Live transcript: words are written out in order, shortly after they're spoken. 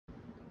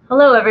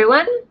Hello,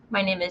 everyone.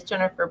 My name is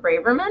Jennifer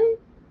Braverman.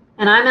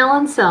 And I'm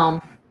Ellen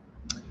Selm.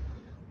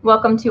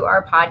 Welcome to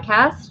our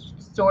podcast,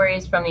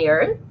 Stories from the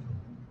Earth,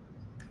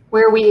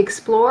 where we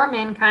explore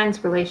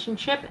mankind's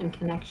relationship and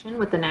connection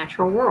with the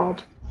natural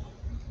world.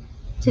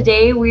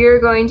 Today, we are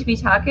going to be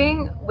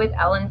talking with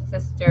Ellen's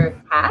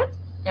sister, Kat,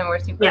 and we're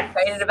super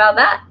excited about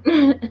that.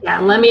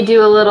 Yeah, let me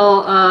do a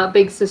little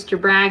big sister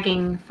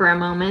bragging for a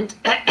moment.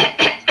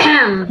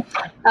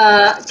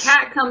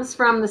 Kat comes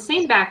from the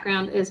same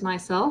background as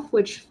myself,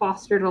 which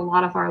fostered a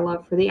lot of our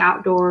love for the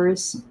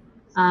outdoors,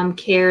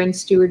 care and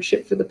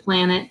stewardship for the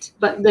planet.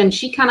 But then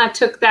she kind of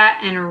took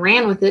that and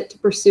ran with it to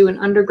pursue an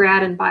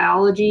undergrad in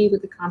biology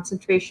with a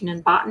concentration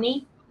in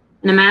botany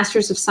and a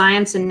master's of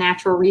science in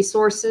natural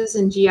resources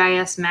and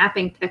GIS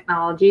mapping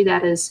technology,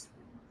 that is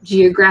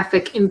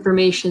geographic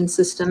information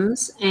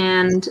systems,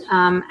 and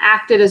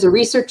acted as a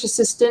research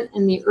assistant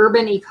in the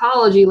urban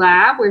ecology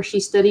lab, where she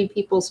studied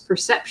people's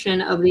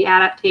perception of the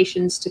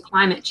adaptations to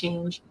climate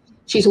change.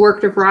 She's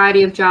worked a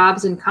variety of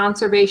jobs in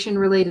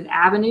conservation-related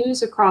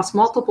avenues across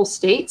multiple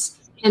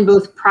states in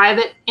both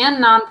private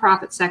and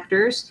nonprofit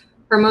sectors.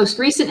 Her most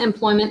recent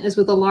employment is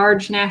with a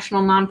large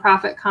national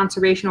nonprofit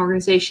conservation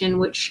organization,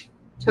 which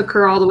took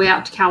her all the way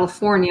out to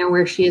California,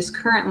 where she is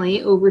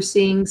currently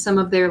overseeing some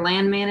of their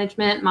land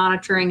management,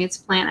 monitoring its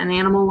plant and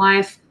animal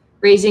life,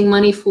 raising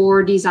money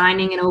for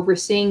designing and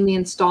overseeing the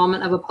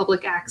installment of a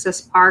public access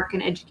park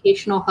and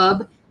educational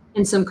hub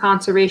in some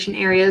conservation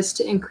areas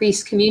to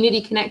increase community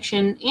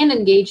connection and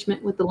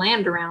engagement with the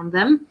land around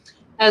them,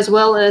 as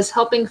well as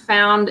helping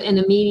found an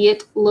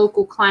immediate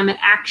local climate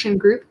action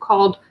group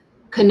called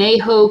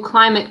Conejo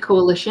Climate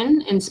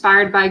Coalition,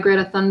 inspired by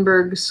Greta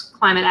Thunberg's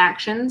climate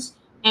actions.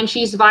 And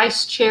she's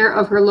vice chair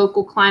of her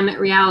local Climate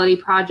Reality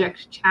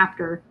Project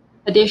chapter.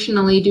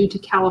 Additionally, due to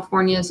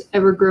California's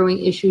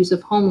ever-growing issues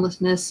of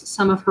homelessness,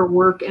 some of her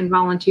work and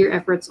volunteer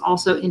efforts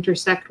also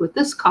intersect with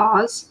this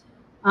cause,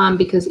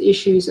 because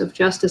issues of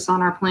justice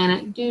on our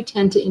planet do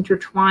tend to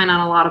intertwine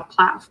on a lot of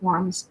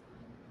platforms.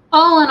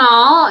 All in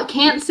all, I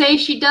can't say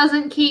she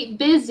doesn't keep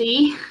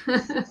busy.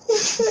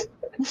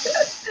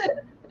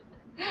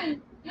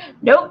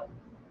 Nope.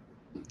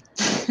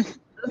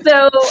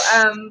 So,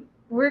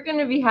 we're going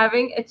to be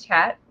having a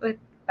chat with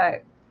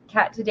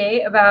Kat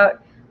today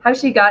about how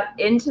she got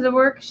into the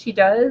work she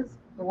does,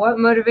 what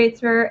motivates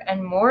her,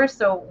 and more.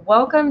 So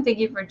welcome. Thank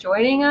you for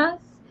joining us.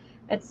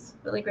 It's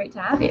really great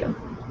to have you.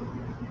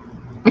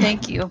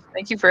 Thank you.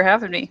 Thank you for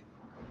having me.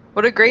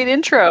 What a great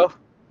intro.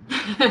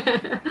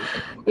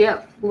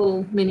 Yep,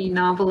 little mini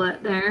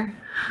novelette there.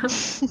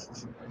 So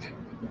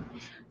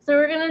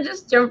we're going to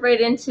just jump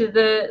right into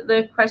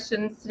the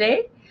questions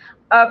today.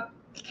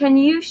 Can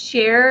you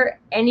share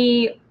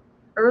any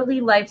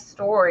early life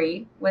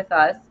story with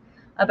us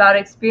about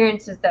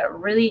experiences that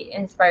really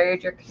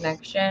inspired your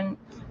connection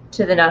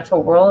to the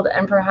natural world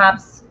and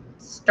perhaps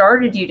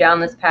started you down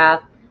this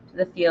path to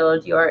the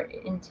field you are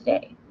in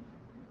today?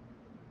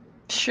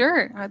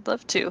 Sure, I'd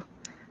love to.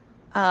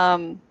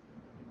 Can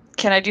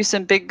I do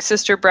some big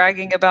sister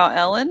bragging about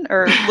Ellen,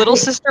 or little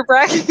sister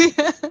bragging?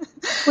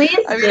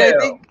 Please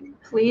do.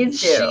 Please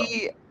do.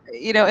 She,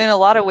 in a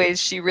lot of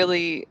ways, she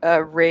really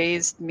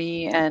raised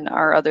me and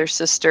our other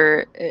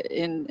sister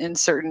in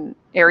certain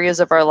areas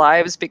of our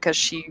lives, because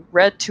she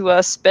read to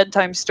us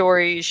bedtime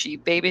stories. She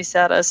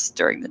babysat us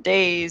during the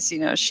days.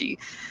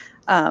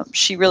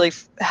 She really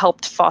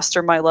helped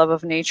foster my love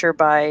of nature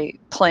by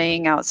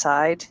playing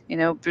outside.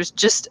 There's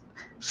just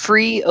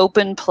free,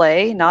 open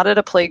play, not at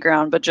a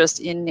playground, but just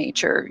in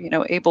nature,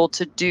 able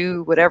to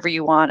do whatever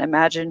you want,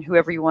 imagine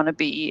whoever you want to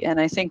be. And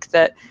I think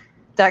that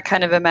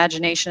kind of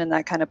imagination and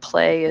that kind of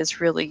play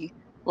is really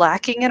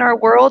lacking in our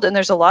world. And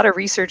there's a lot of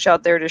research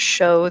out there to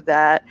show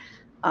that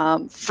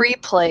free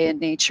play in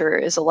nature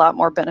is a lot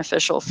more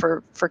beneficial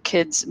for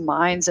kids'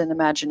 minds and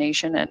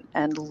imagination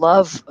and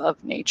love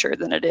of nature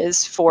than it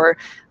is for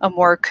a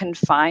more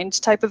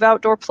confined type of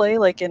outdoor play,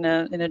 like in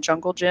a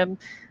jungle gym.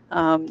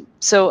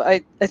 So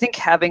I think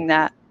having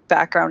that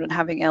background and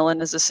having Ellen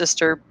as a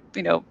sister,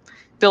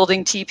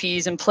 building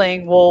teepees and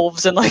playing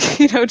wolves and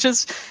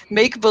just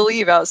make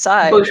believe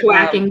outside.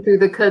 Bushwhacking through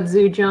the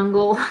kudzu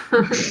jungle.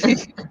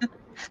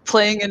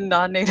 Playing in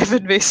non-native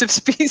invasive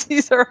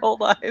species our whole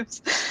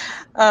lives.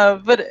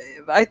 But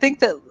I think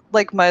that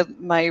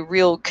my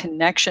real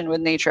connection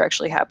with nature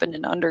actually happened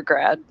in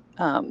undergrad,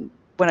 when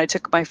I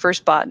took my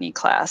first botany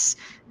class,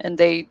 and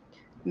they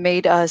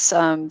made us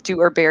do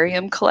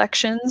herbarium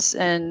collections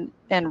and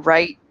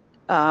write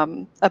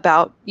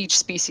about each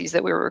species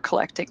that we were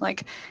collecting,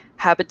 like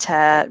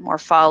habitat,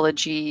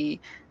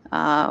 morphology,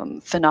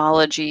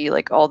 phenology,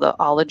 like all the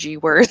ology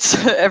words,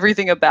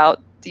 everything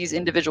about these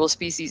individual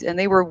species. And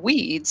they were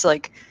weeds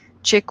like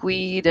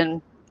chickweed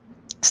and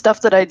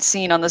stuff that I'd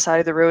seen on the side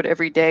of the road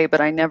every day,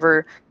 but I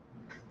never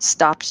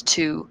stopped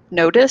to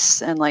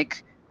notice and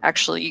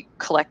actually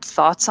collect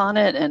thoughts on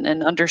it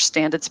and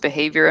understand its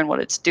behavior and what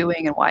it's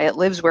doing and why it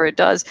lives where it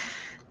does.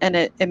 And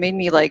it made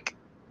me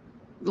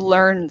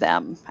learn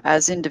them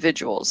as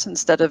individuals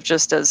instead of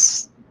just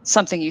as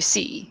something you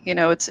see.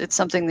 It's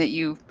something that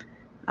you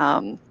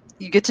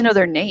you get to know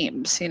their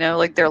names,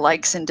 like their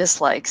likes and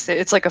dislikes.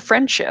 It's like a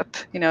friendship,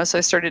 so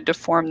I started to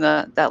form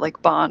that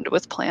like bond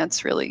with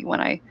plants really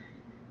when I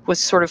was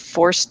sort of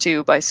forced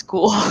to by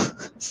school.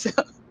 So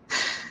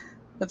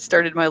that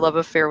started my love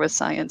affair with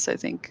science, I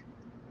think.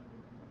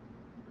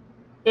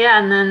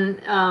 Yeah, and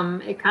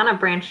then it kind of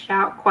branched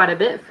out quite a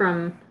bit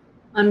from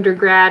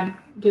undergrad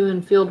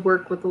doing field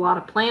work with a lot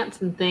of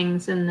plants and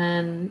things. And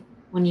then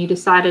when you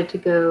decided to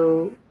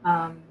go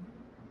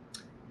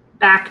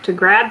back to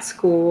grad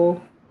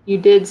school, you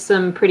did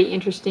some pretty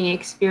interesting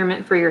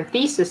experiment for your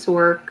thesis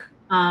work,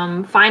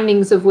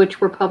 findings of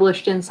which were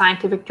published in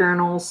scientific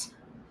journals,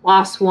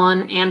 PLOS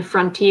One and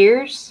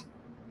Frontiers.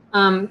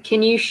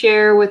 Can you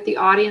share with the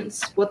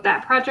audience what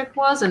that project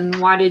was and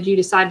why did you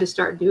decide to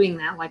start doing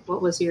that? Like,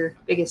 what was your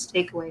biggest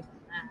takeaway from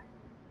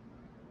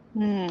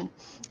that?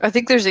 I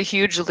think there's a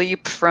huge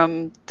leap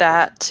from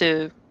that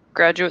to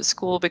graduate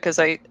school because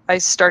I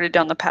started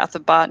down the path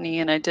of botany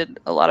and I did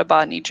a lot of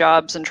botany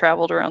jobs and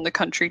traveled around the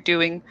country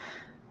doing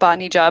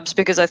botany jobs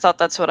because I thought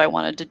that's what I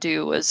wanted to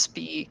do was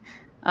be,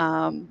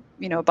 a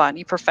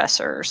botany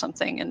professor or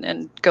something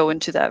and go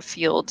into that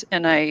field.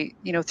 And I,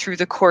 through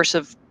the course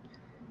of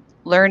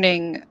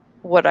learning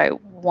what I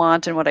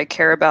want and what I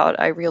care about,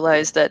 I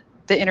realized that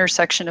the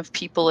intersection of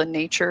people and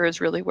nature is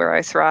really where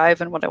I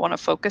thrive and what I want to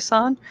focus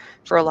on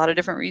for a lot of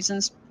different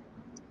reasons.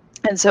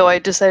 And so I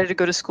decided to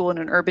go to school in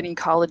an urban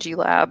ecology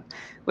lab,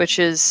 which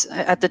is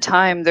at the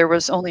time there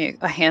was only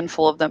a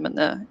handful of them in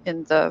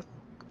the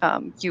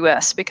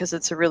U.S. because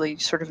it's a really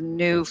sort of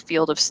new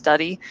field of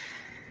study,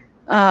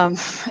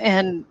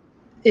 and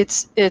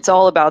it's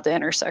all about the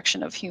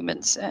intersection of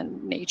humans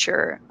and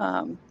nature.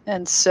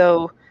 And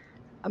so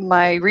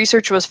my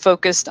research was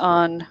focused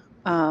on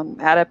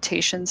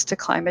adaptations to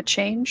climate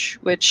change,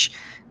 which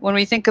when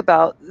we think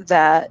about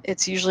that,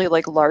 it's usually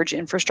like large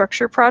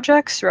infrastructure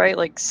projects, right?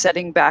 Like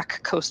setting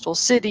back coastal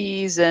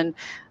cities and,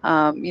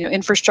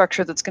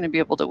 infrastructure that's going to be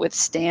able to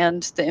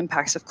withstand the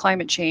impacts of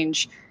climate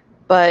change.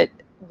 But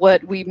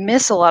what we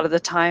miss a lot of the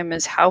time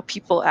is how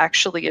people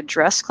actually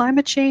address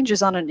climate change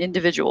is on an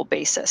individual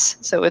basis.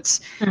 So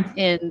it's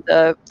in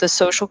the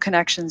social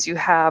connections you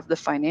have, the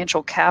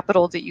financial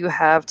capital that you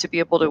have to be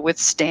able to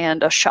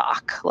withstand a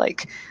shock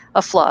like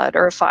a flood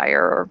or a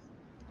fire.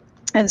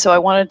 And so I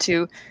wanted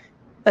to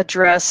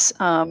address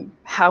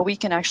how we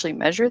can actually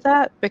measure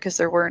that because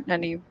there weren't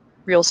any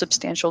real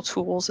substantial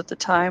tools at the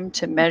time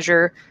to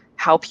measure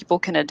how people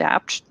can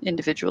adapt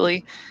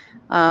individually.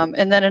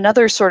 And then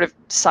another sort of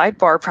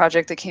sidebar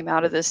project that came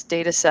out of this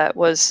data set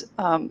was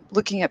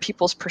looking at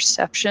people's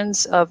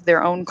perceptions of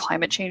their own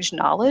climate change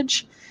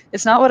knowledge.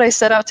 It's not what I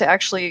set out to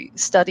actually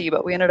study,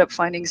 but we ended up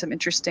finding some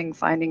interesting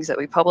findings that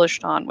we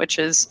published on, which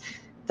is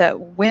that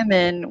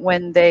women,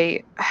 when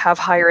they have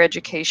higher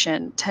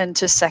education, tend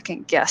to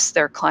second guess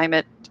their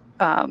climate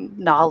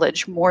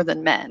knowledge more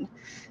than men.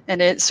 And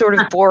it sort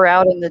of bore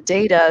out in the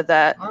data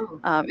that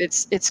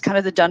it's kind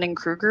of the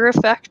Dunning-Kruger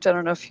effect. I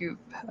don't know if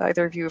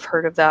either of you have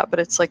heard of that, but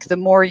it's like the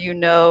more you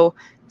know,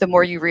 the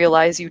more you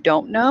realize you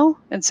don't know.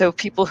 And so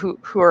people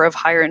who are of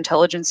higher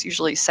intelligence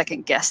usually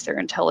second guess their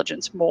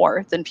intelligence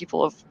more than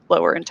people of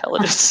lower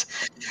intelligence.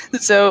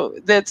 So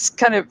that's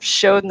kind of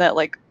shown that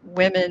like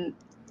women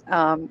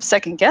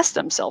second guess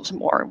themselves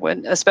more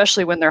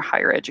especially when they're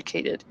higher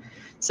educated.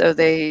 So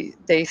they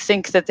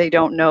think that they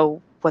don't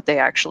know what they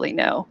actually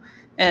know.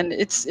 And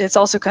it's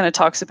also kind of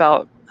talks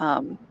about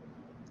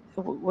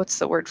what's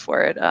the word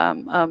for it?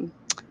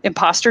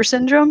 Imposter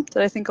syndrome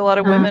that I think a lot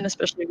of women,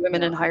 especially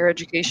women in higher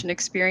education,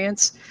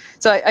 experience.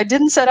 So I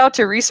didn't set out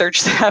to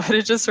research that, but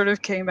it just sort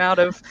of came out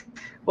of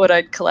what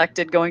I'd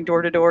collected going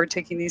door to door,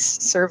 taking these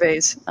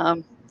surveys.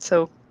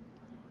 So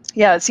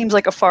yeah, it seems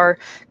like a far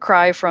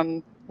cry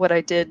from what I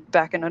did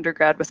back in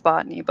undergrad with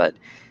botany, but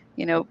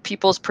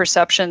people's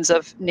perceptions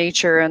of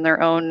nature and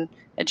their own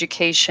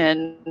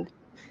education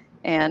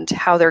and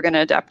how they're going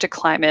to adapt to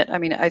climate. I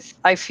mean,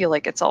 I feel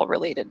like it's all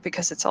related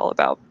because it's all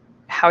about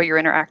how you're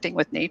interacting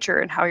with nature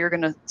and how you're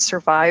going to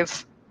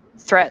survive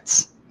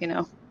threats,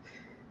 And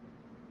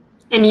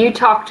you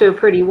talked to a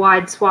pretty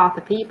wide swath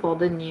of people,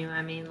 didn't you?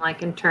 I mean,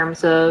 like in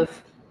terms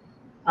of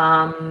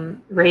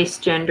race,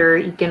 gender,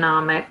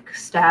 economic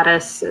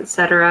status,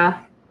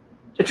 etc.,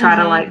 to try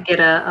to like get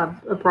a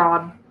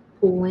broad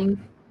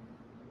pooling.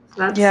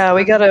 So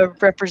we got a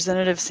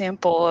representative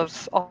sample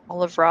of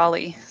all of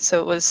Raleigh. So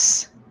it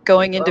was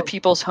going into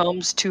people's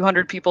homes,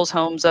 200 people's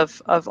homes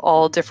of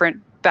all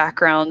different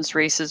backgrounds,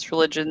 races,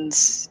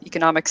 religions,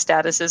 economic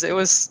statuses. It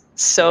was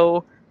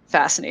so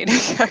fascinating.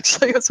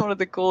 Actually, it's one of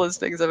the coolest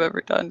things I've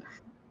ever done.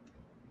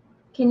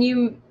 Can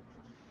you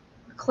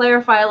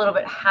clarify a little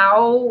bit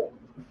how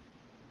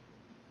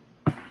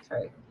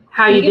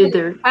you did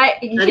there?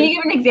 Can you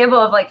give an example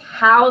of like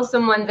how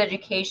someone's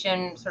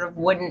education sort of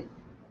wouldn't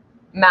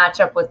match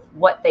up with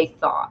what they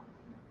thought?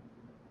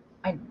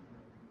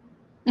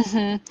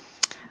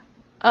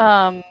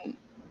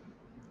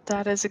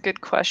 That is a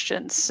good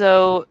question.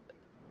 So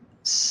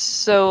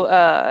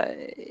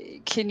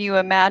can you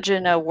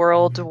imagine a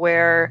world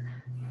where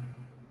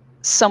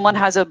someone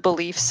has a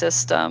belief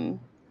system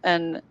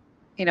and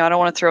I don't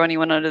want to throw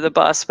anyone under the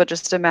bus, but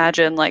just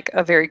imagine like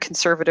a very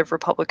conservative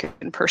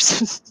Republican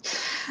person.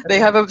 They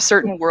have a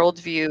certain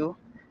worldview,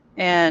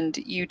 and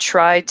you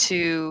try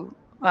to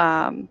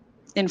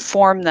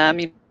inform them,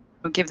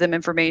 give them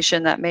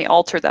information that may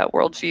alter that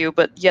worldview,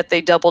 but yet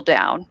they double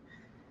down.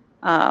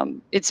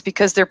 It's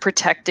because they're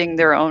protecting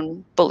their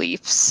own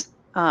beliefs.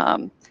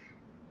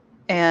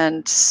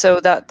 And so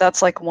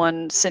that's like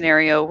one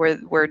scenario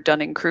where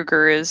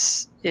Dunning-Kruger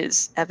is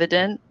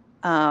evident.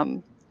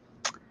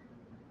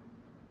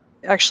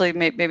 Actually,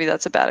 maybe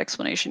that's a bad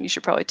explanation. You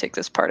should probably take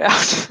this part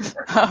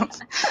out.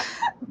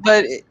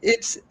 But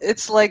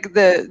it's like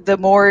the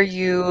more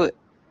you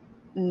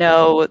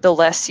know, the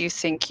less you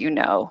think you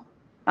know.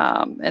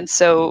 And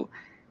so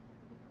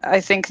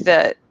I think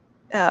that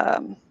I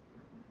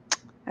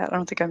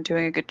don't think I'm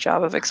doing a good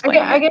job of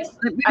explaining I guess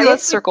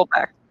let's circle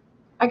back.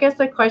 I guess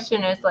the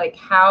question is like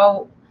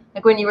how,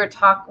 like when you were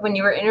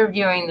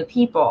interviewing the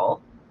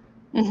people,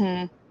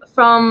 Mm-hmm.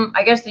 from,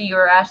 I guess that you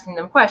were asking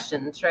them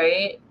questions,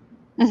 right?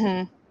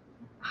 Mm-hmm.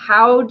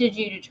 How did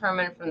you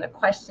determine from the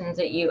questions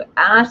that you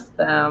asked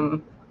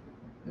them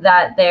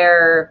that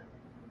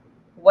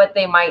what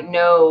they might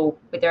know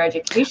with their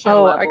education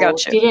level I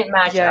gotcha. didn't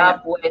match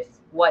up with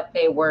what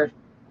they were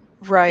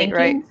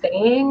thinking,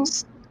 saying?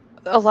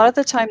 A lot of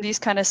the time, these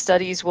kind of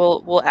studies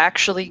will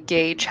actually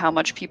gauge how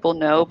much people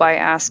know by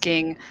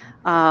asking.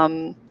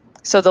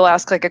 So they'll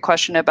ask like a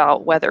question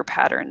about weather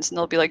patterns, and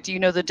they'll be like, "Do you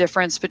know the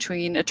difference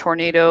between a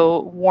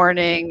tornado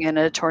warning and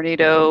a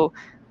tornado?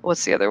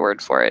 What's the other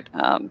word for it?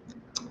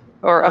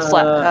 Or a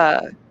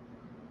flat?"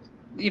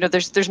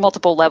 There's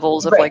multiple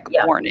levels of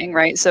warning,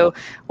 right? So,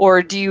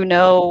 or do you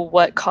know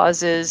what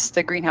causes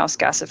the greenhouse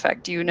gas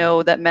effect? Do you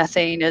know that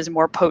methane is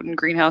more potent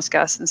greenhouse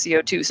gas than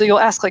CO2? So you'll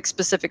ask like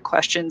specific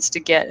questions to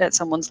get at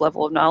someone's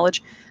level of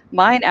knowledge.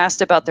 Mine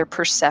asked about their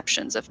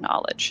perceptions of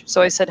knowledge.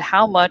 So I said,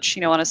 how much,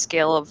 on a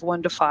scale of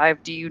 1 to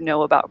 5, do you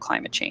know about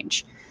climate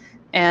change?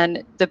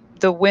 And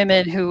the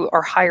women who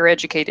are higher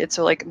educated,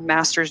 so like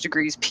master's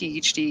degrees,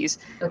 PhDs,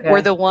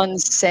 were the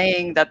ones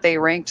saying that they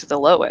ranked the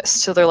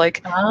lowest. So they're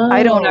like,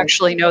 I don't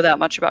actually know that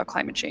much about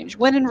climate change.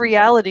 When in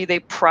reality, they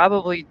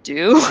probably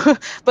do,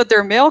 but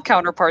their male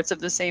counterparts of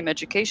the same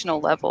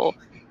educational level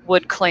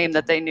would claim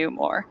that they knew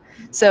more.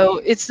 So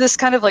it's this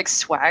kind of like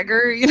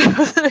swagger,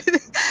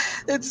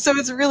 so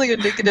it's really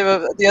indicative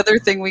of the other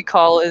thing we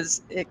call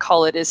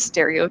it is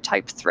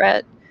stereotype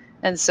threat.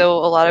 And so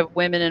a lot of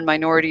women and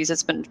minorities,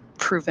 it's been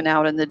proven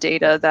out in the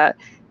data that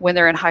when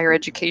they're in higher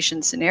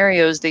education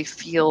scenarios, they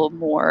feel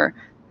more,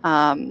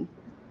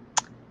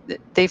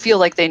 they feel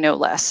like they know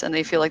less, and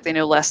they feel like they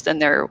know less than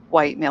their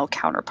white male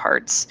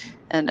counterparts.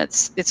 And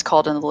it's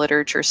called in the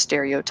literature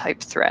stereotype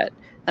threat.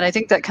 And I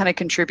think that kind of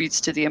contributes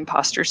to the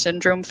imposter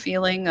syndrome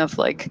feeling of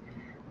like,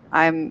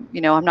 I'm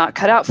not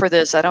cut out for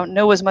this. I don't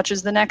know as much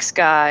as the next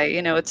guy.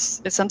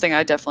 It's something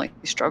I definitely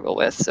struggle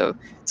with. So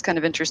it's kind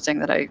of interesting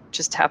that I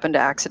just happened to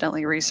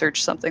accidentally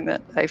research something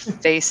that I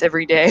face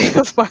every day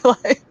of my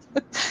life.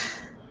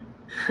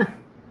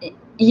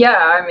 Yeah,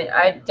 I mean,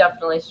 I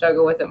definitely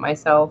struggle with it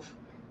myself,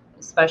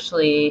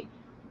 especially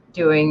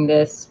doing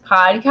this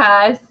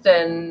podcast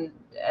and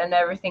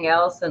everything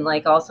else, and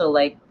like also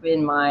like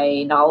in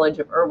my knowledge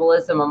of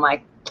herbalism, I'm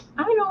like,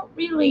 I don't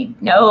really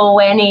know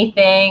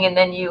anything, and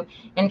then you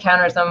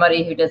encounter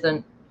somebody who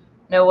doesn't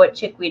know what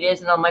chickweed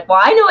is, and I'm like, well,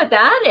 I know what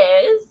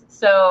that is,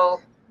 so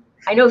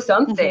I know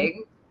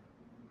something.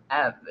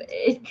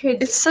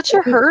 It's such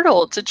a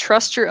hurdle to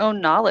trust your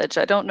own knowledge.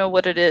 I don't know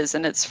what it is,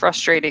 and it's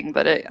frustrating,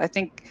 but I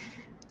think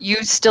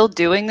you still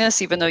doing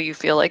this, even though you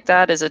feel like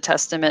that, is a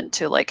testament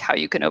to like how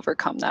you can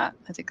overcome that.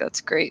 I think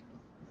that's great.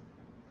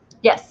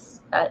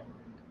 Yes,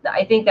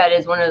 I think that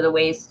is one of the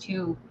ways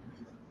to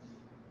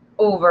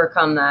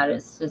overcome that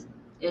is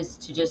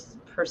to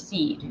just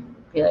proceed.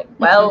 Be like,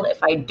 well,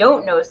 if I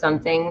don't know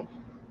something,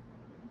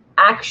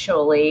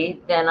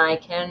 actually, then I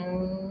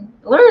can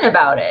learn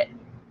about it.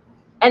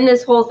 And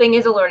this whole thing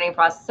is a learning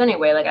process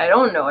anyway. Like, I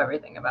don't know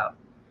everything about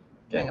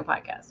doing a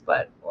podcast,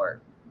 or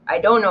I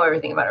don't know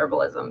everything about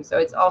herbalism. So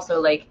it's also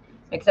like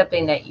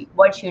accepting that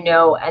what you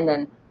know, and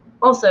then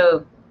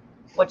also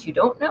what you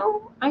don't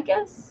know, I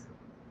guess.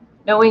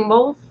 Knowing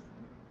both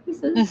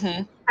pieces.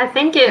 I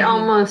think it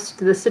almost,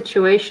 the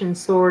situation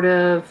sort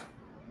of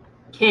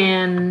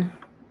can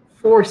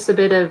force a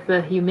bit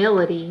of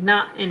humility,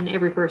 not in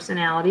every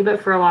personality,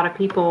 but for a lot of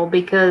people,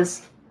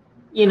 because,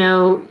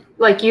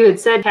 like you had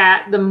said,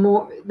 Kat, the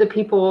more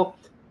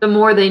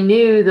they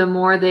knew, the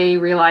more they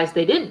realized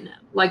they didn't know.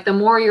 Like the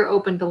more you're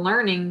open to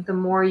learning, the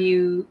more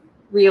you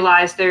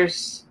realize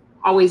there's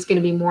always going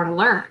to be more to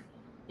learn.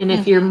 And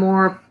if you're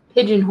more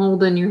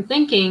pigeonholed in your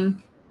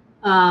thinking,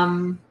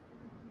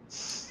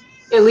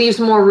 it leaves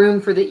more room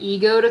for the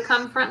ego to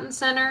come front and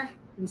center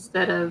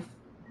instead of,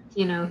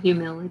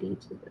 humility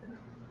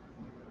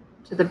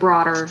to the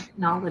broader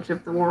knowledge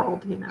of the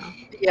world,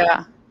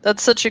 Yeah,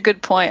 that's such a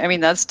good point. I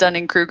mean, that's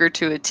Dunning-Kruger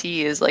to a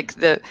T, is like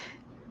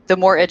the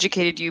more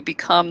educated you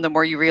become, the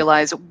more you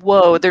realize,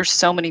 whoa, there's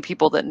so many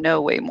people that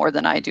know way more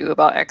than I do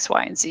about X,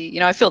 Y, and Z. You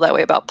know, I feel that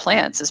way about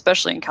plants,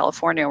 especially in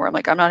California, where I'm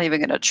like, I'm not even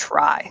going to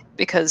try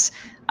because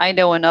I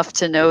know enough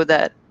to know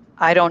that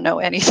I don't know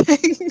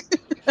anything.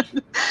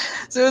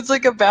 So it's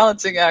like a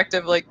balancing act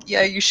of like,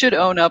 yeah, you should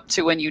own up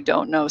to when you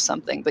don't know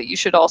something, but you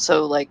should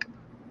also like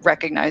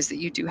recognize that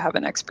you do have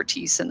an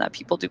expertise and that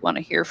people do want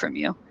to hear from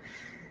you.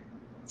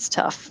 It's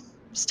tough.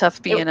 It's tough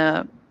being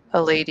a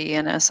lady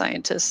and a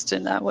scientist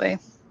in that way.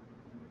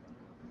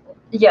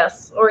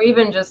 Yes, or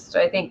even just,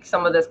 I think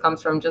some of this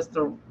comes from just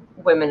the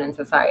women in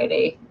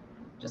society,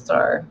 just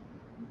our,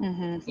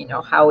 you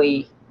know, how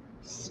we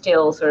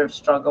still sort of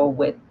struggle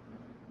with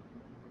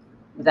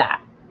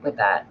that.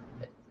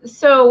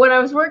 So when I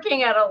was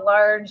working at a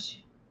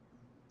large,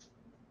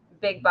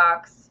 big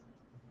box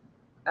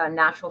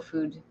natural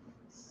food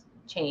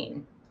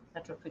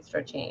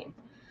store chain,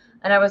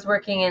 and I was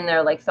working in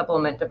their like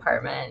supplement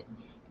department,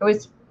 it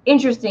was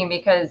interesting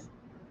because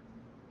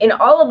in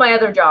all of my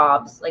other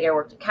jobs, like I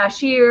worked at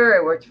cashier,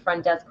 I worked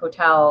front desk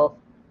hotel,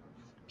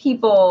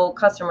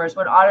 customers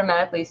would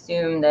automatically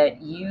assume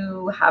that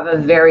you have a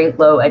very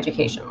low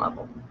education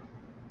level.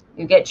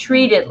 You get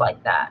treated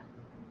like that.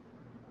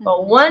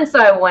 But once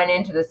I went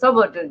into the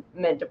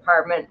supplement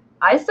department,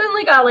 I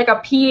suddenly got like a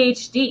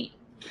PhD.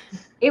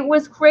 It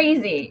was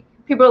crazy.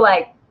 People are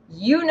like,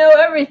 you know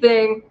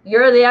everything,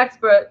 you're the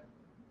expert.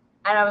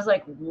 And I was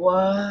like,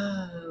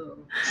 whoa.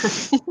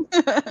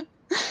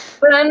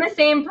 But I'm the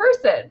same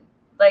person.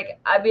 Like,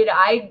 I mean,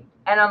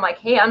 I'm like,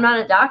 hey, I'm not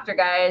a doctor,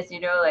 guys, you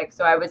know, like,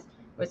 so I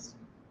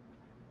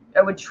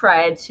would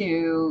try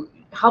to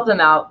help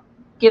them out,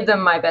 give them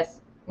my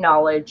best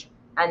knowledge,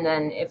 and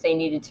then if they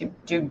needed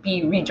to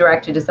be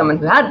redirected to someone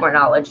who had more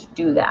knowledge,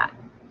 do that.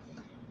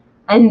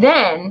 And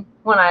then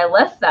when I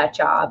left that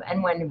job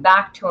and went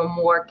back to a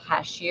more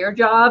cashier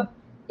job,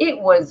 it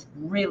was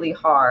really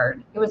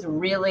hard. It was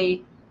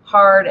really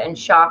hard and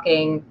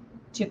shocking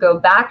to go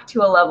back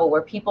to a level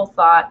where people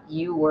thought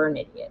you were an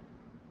idiot.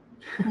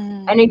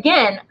 And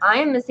again, I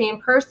am the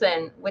same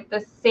person with the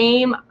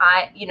same,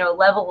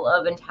 level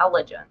of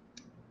intelligence.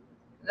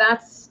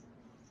 That's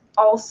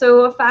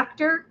also a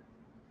factor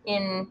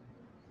in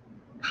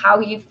how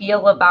you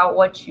feel about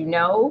what you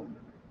know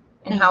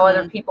and how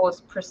other people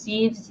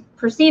perceive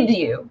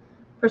you.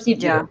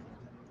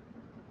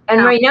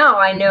 And right now,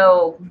 I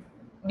know,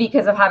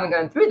 because of having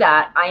gone through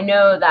that, I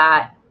know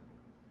that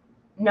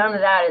none of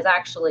that is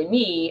actually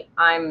me.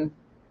 I'm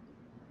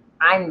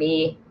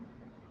me,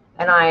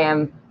 and I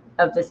am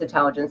of this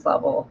intelligence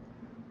level.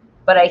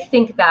 But I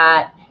think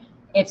that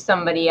if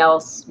somebody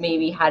else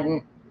maybe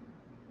hadn't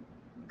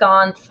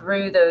gone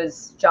through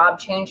those job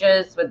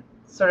changes with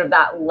sort of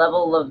that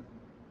level of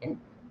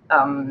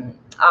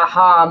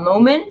aha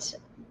moment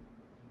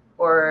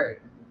or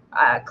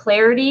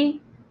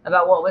clarity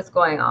about what was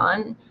going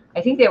on,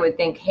 I think they would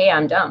think, hey,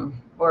 I'm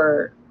dumb,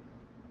 or,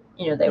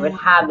 you know, they would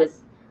have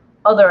this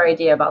other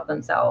idea about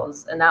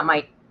themselves, and that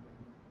might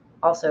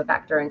also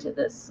factor into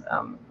this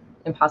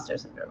imposter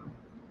syndrome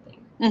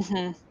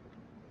thing.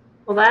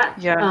 Well, that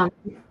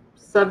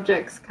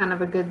subject's kind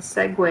of a good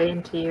segue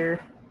into your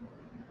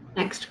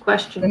next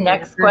question. The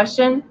next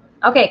question?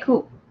 Okay,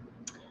 cool.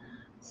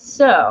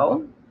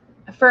 So,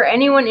 for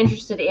anyone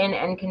interested in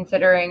and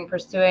considering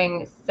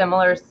pursuing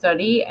similar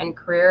study and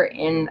career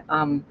in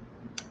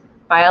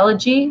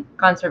biology,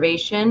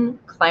 conservation,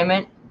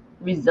 climate,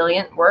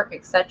 resilient work,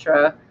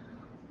 etc.,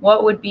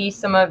 what would be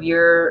some of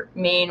your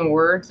main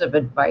words of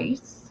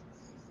advice?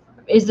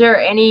 Is there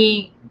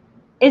anything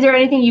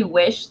you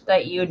wish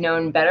that you had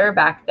known better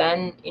back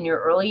then in your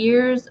early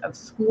years of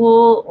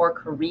school or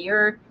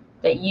career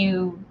that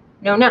you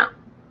know now?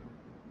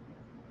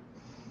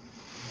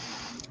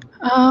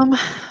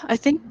 I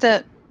think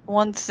that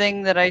one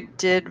thing that I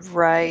did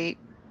right,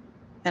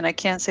 and I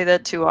can't say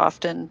that too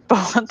often,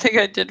 but one thing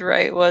I did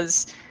right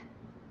was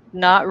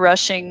not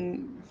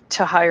rushing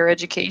to higher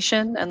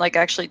education and like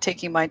actually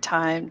taking my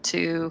time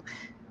to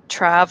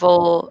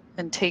travel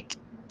and take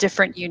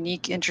different,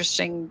 unique,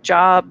 interesting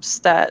jobs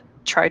that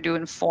tried to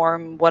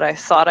inform what I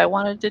thought I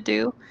wanted to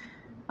do.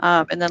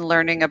 And then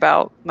learning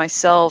about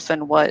myself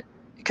and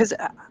because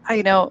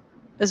I know,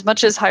 as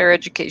much as higher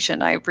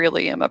education, I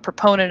really am a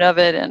proponent of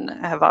it and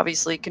have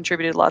obviously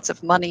contributed lots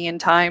of money and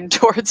time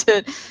towards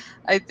it.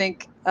 I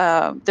think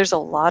there's a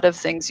lot of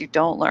things you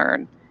don't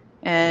learn.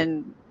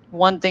 And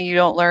one thing you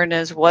don't learn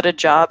is what a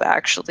job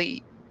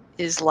actually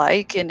is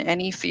like in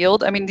any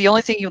field. I mean, the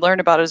only thing you learn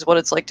about is what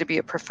it's like to be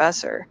a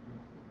professor,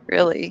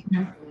 really.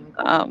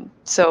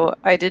 So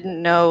I didn't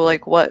know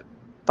like what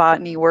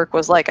botany work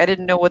was like. I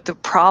didn't know what the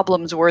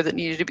problems were that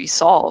needed to be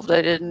solved.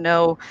 I didn't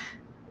know,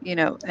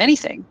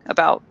 anything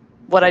about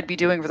what I'd be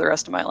doing for the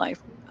rest of my life.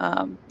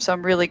 So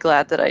I'm really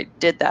glad that I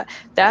did that.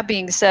 That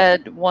being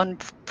said, one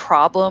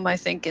problem I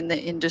think in the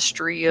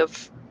industry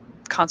of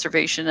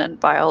conservation and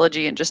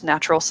biology and just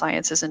natural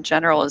sciences in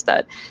general is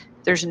that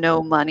there's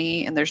no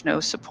money and there's no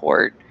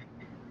support.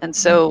 And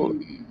so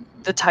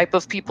the type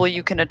of people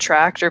you can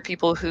attract are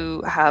people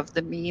who have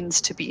the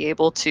means to be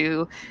able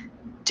to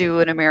do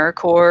an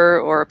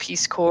AmeriCorps or a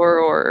Peace Corps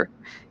or,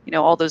 you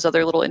know, all those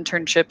other little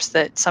internships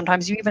that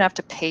sometimes you even have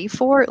to pay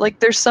for. Like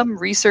there's some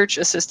research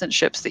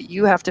assistantships that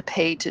you have to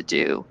pay to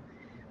do,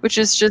 which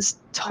is just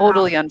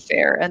totally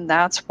unfair. And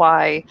that's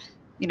why,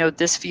 you know,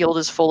 this field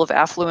is full of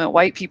affluent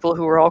white people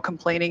who are all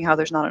complaining how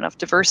there's not enough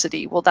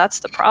diversity. Well, that's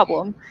the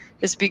problem,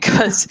 is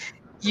because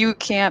you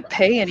can't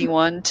pay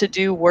anyone to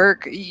do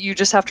work. You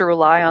just have to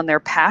rely on their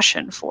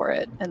passion for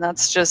it. And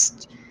that's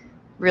just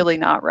really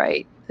not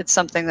right. It's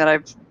something that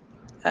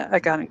I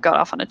got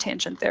off on a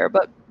tangent there,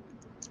 but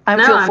I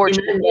feel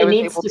fortunate that I it was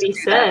needs able to to be do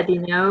said, that.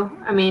 you know,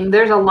 I mean,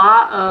 there's a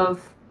lot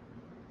of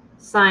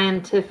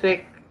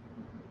scientific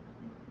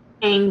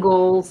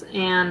angles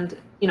and,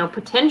 you know,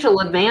 potential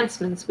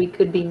advancements we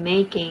could be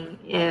making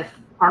if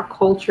our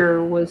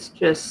culture was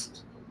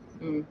just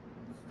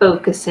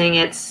focusing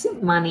its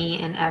money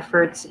and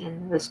efforts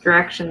in this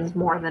directions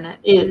more than it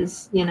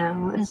is. You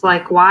know, it's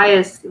like, why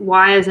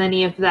is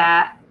any of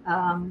that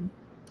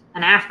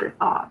an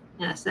afterthought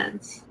in a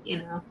sense, you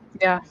know?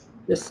 Yeah.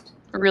 Just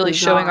really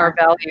bizarre. showing our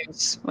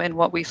values in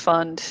what we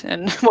fund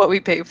and what we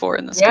pay for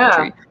in this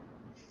country.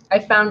 I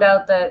found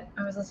out that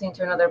I was listening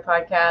to another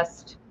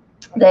podcast.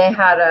 They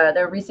had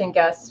their recent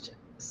guest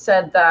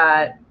said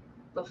that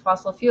the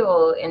fossil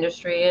fuel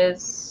industry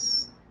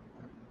is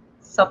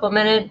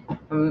supplemented.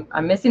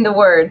 I'm missing the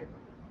word.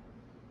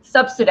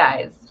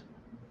 Subsidized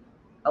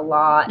a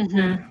lot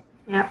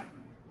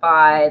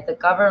by the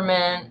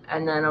government,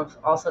 and then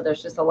also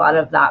there's just a lot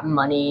of that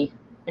money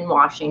in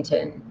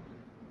Washington.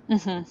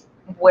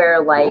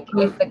 Where like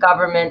if the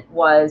government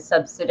was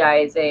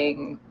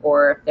subsidizing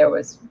or if there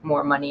was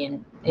more money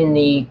in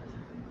the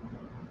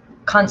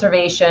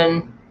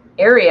conservation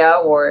area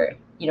or,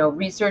 you know,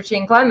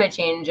 researching climate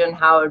change and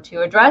how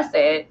to address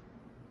it,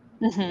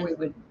 we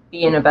would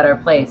be in a better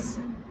place.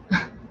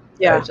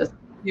 Yeah. So just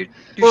you're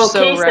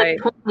so right.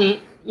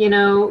 Point, you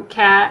know,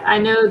 Kat, I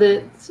know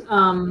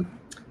that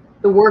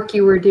the work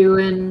you were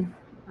doing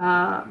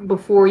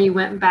before you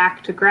went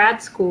back to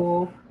grad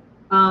school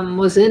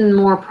was in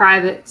more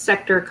private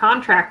sector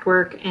contract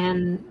work,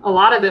 and a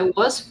lot of it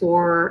was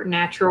for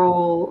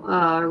natural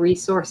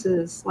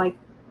resources like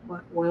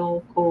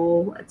oil,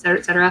 coal, et cetera,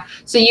 et cetera.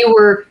 So you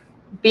were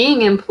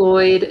being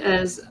employed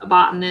as a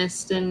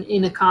botanist and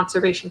in a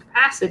conservation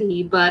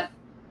capacity, but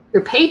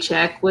your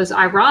paycheck was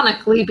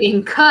ironically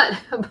being cut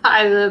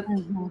by the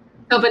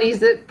companies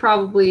that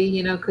probably,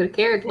 you know, could have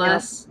cared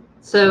less.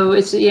 So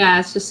it's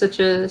just such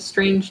a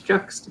strange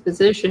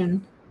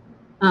juxtaposition.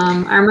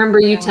 I remember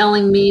you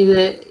telling me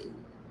that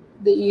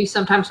you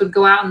sometimes would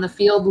go out in the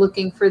field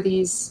looking for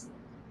these,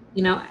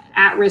 you know,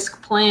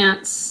 at-risk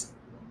plants,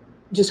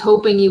 just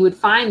hoping you would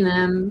find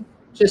them,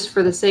 just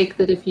for the sake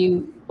that if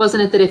you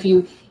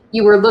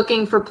were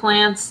looking for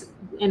plants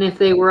and if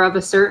they were of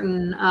a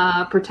certain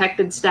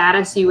protected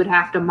status, you would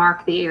have to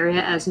mark the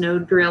area as no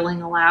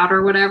drilling allowed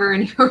or whatever,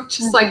 and you were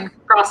just like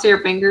cross your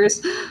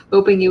fingers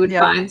hoping you would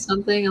find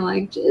something. And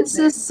like, it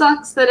just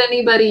sucks that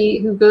anybody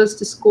who goes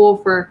to school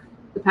for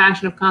the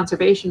passion of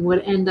conservation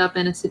would end up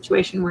in a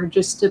situation where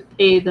just to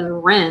pay the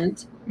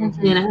rent,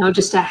 you know,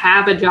 just to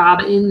have a job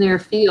in their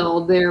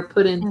field, they're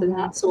put into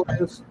that sort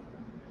of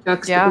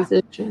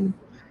juxtaposition.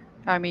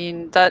 I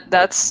mean,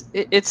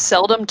 it's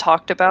seldom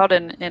talked about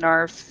in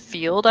our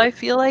field, I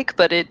feel like,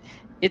 but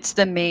it's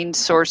the main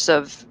source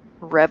of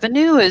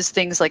revenue is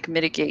things like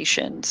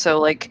mitigation. So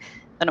like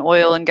an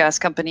oil and gas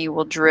company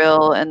will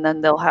drill and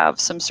then they'll have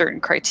some certain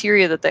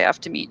criteria that they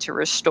have to meet to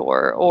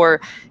restore, or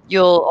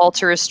you'll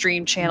alter a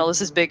stream channel.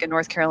 This is big in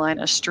North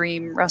Carolina,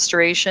 stream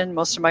restoration.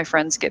 Most of my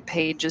friends get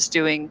paid just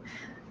doing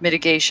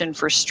mitigation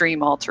for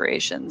stream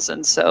alterations.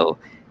 And so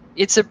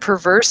it's a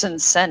perverse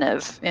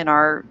incentive in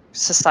our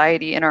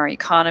society, in our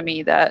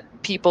economy, that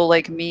people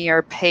like me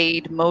are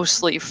paid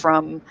mostly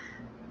from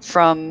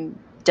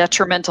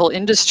detrimental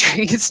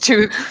industries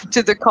to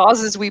the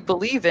causes we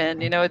believe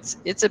in. You know,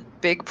 it's a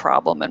big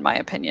problem in my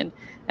opinion.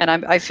 And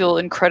I feel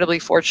incredibly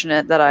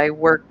fortunate that I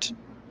worked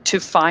to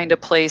find a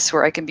place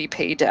where I can be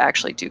paid to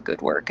actually do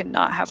good work and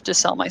not have to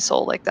sell my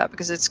soul like that,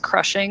 because it's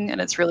crushing and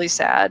it's really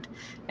sad.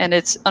 And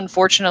it's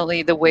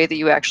unfortunately the way that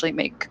you actually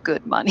make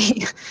good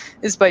money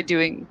is by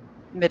doing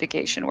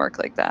mitigation work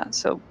like that.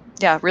 So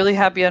yeah, really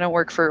happy I don't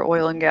work for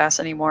oil and gas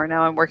anymore.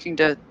 Now I'm working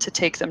to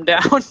take them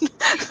down.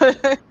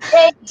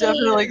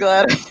 Definitely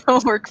glad I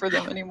don't work for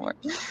them anymore.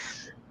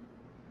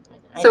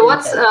 So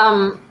what's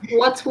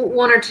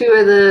one or two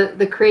of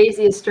the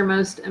craziest or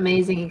most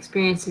amazing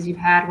experiences you've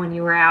had when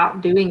you were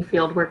out doing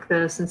field work,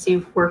 though, since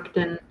you've worked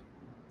in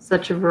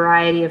such a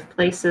variety of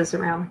places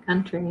around the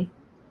country?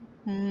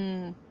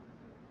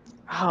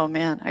 Oh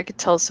man, I could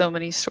tell so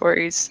many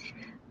stories.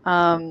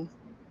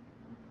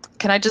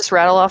 Can I just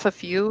rattle off a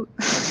few?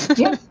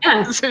 Yeah.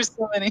 There's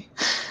so many.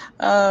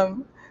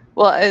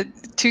 Well,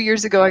 2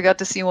 years ago, I got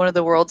to see one of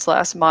the world's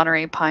last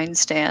Monterey pine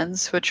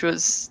stands, which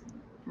was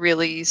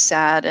really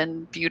sad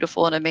and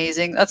beautiful and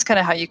amazing. That's kind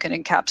of how you can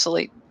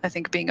encapsulate, I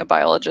think, being a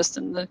biologist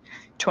in the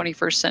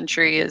 21st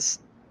century is,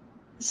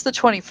 it's the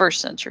 21st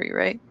century,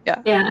 right?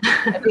 Yeah.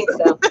 I think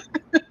so.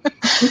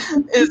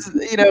 is,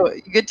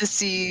 you get to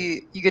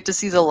see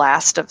the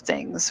last of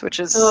things, which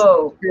is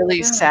Oh, really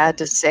yeah. sad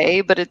to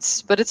say, but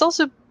it's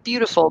also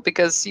beautiful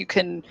because you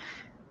can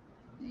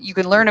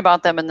learn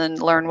about them and then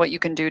learn what you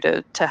can do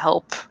to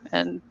help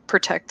and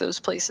protect those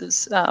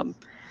places.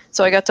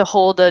 So I got to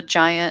hold a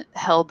giant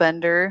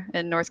hellbender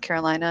in North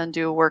Carolina and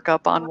do a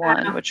workup on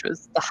one, which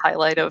was the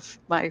highlight of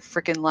my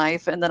freaking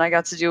life. And then I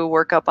got to do a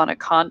workup on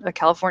a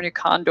California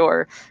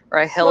condor, where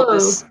I held Whoa.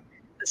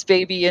 this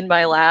baby in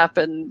my lap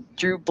and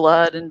drew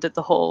blood and did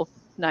the whole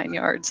 9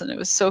 yards, and it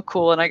was so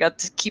cool. And I got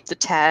to keep the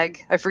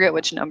tag. I forget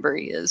which number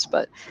he is,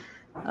 but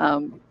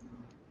and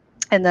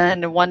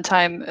then one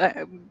time,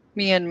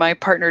 me and my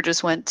partner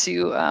just went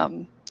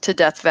to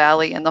Death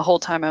Valley, and the whole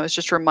time I was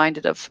just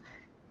reminded of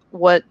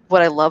what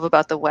I love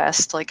about the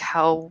West, like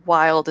how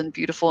wild and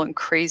beautiful and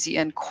crazy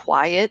and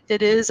quiet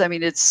it is. I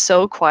mean, it's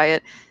so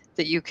quiet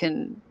that you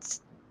can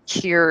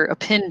hear a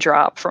pin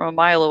drop from a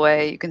mile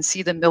away. You can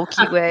see the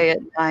Milky Way at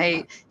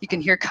night. You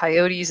can hear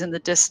coyotes in the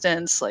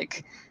distance.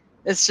 Like,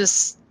 it's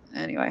just,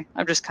 anyway,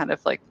 I'm just kind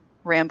of like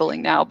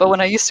rambling now. But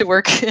when I used to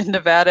work in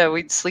Nevada,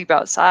 we'd sleep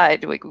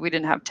outside. We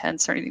didn't have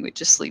tents or anything. We'd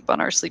just sleep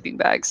on our sleeping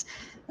bags.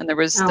 And there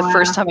was the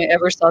first time I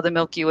ever saw the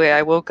Milky Way,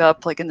 I woke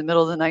up like in the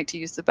middle of the night to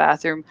use the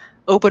bathroom,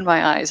 opened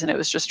my eyes, and it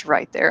was just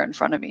right there in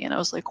front of me. And I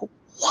was like,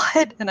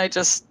 what?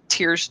 And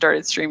tears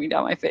started streaming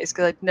down my face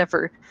because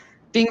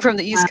being from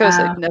the East Coast,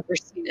 I'd never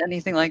seen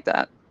anything like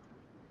that.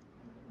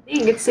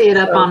 You can see it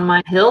up on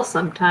my hill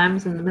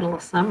sometimes in the middle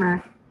of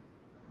summer.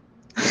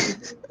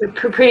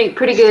 Pretty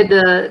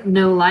good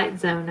no light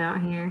zone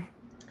out here.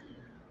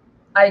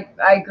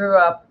 I grew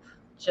up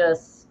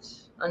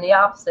just on the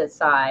opposite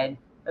side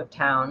of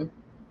town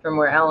from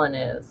where Ellen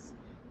is,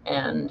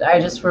 and I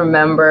just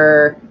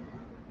remember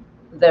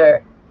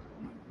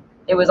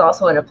it was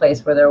also in a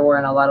place where there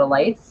weren't a lot of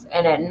lights,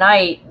 and at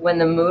night when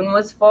the moon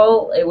was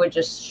full, it would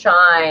just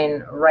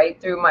shine right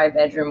through my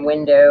bedroom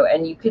window,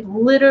 and you could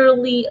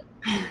literally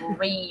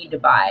read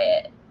by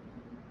it.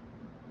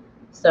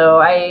 So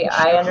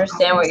I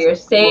understand what you're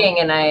saying,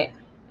 and I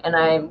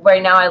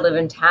right now I live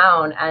in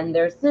town, and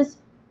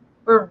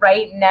we're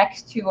right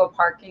next to a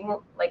parking,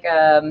 like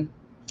a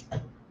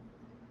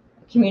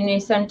community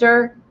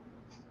center,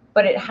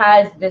 but it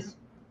has this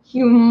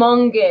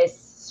humongous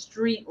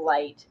street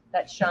light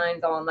that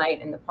shines all night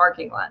in the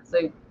parking lot.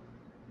 So,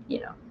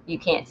 you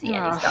can't see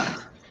any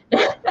stars.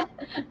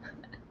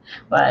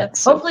 But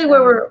hopefully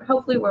where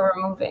we're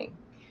moving,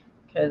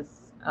 because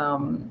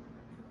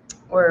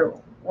where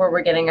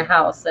we're getting a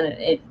house,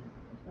 and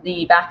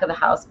the back of the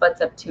house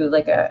butts up to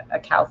like a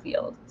cow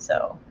field.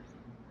 So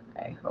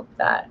I hope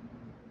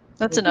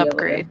that's an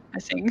upgrade, I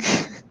think.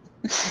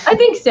 I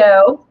think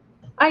so.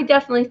 I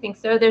definitely think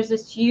so. There's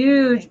this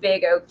huge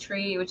big oak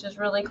tree, which is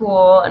really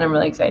cool, and I'm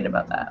really excited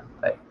about that.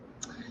 But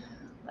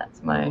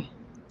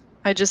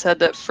I just had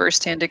that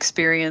firsthand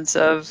experience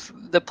of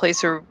the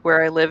place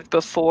where I lived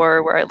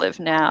before, where I live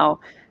now.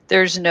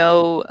 There's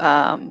no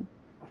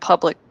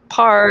public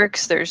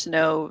parks.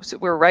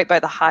 We're right by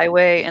the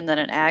highway and then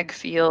an ag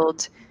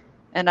field.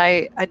 And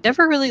I'd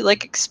never really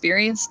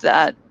experienced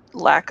that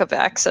lack of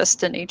access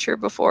to nature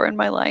before in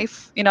my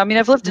life. I mean,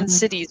 I've lived in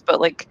cities, but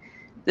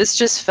this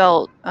just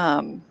felt,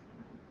 I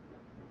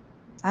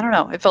don't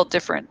know, it felt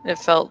different. It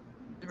felt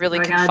really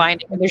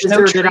confining. There's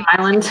no deserted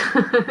island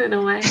in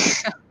a way.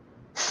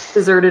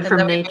 Deserted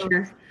from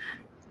nature.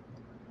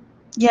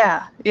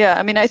 Yeah.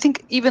 I mean, I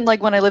think even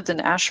when I lived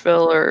in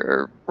Asheville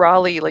or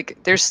Raleigh,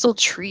 there's still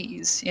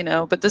trees,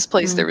 but this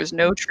place there was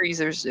no trees.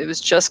 It was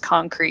just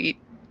concrete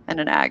and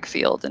an ag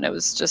field, and it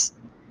was just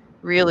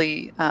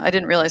really, I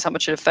didn't realize how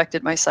much it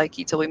affected my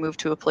psyche till we moved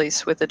to a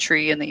place with a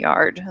tree in the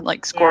yard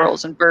and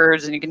squirrels and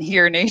birds, and you can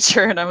hear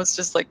nature, and I was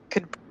just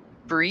could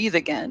breathe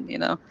again,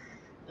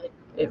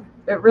 It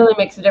really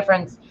makes a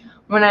difference.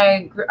 When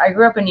I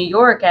grew up in New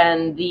York,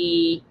 and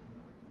the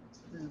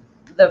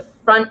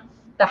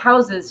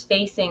houses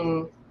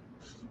facing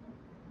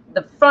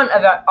the front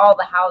of all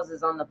the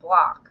houses on the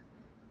block,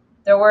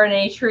 there weren't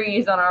any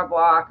trees on our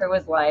block. It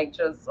was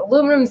just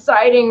aluminum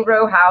siding,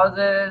 row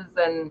houses,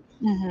 and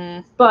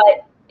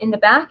but in the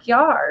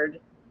backyard,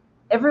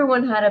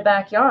 everyone had a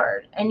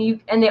backyard, and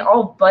they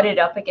all butted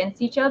up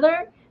against each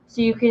other,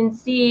 so you can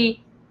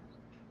see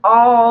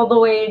all the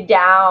way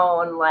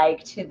down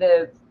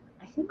to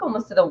I think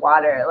almost to the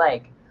water,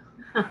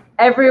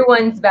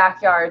 everyone's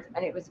backyards,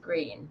 and it was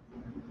green.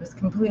 It was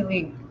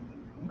completely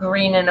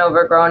green and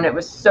overgrown. It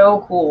was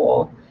so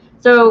cool.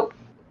 So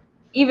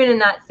even in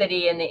that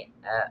city, and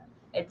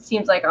it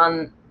seems like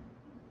on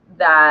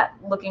that,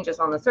 looking just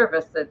on the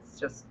surface, it's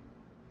just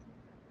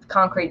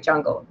concrete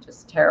jungle,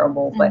 just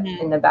terrible. But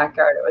in the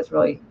backyard, it was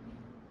really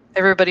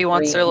everybody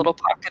wants their little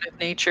pocket of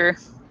nature.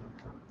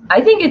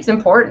 I think it's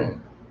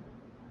important,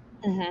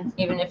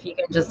 even if you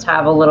can just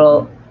have a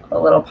little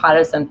pot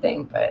of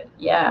something. But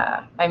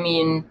yeah, I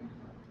mean,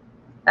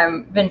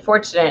 I've been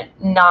fortunate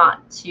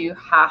not to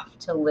have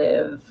to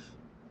live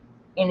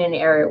in an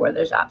area where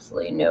there's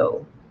absolutely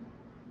no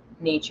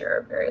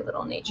nature, very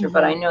little nature.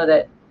 But I know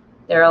that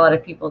there are a lot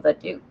of people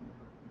that do.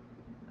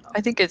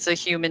 I think it's a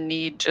human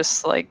need,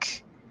 just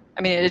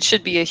I mean, it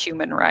should be a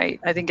human right.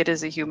 I think it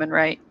is a human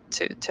right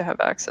to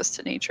have access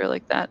to nature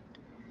like that.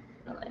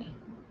 Really.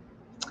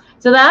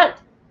 So that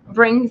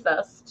brings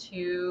us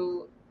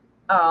to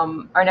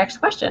our next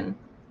question.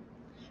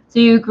 So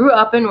you grew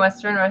up in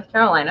Western North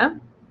Carolina,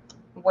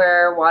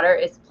 where water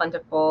is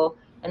plentiful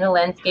and the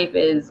landscape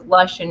is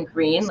lush and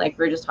green, like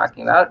we were just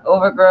talking about,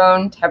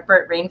 overgrown,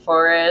 temperate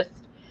rainforest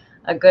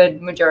a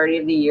good majority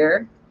of the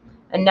year.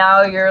 And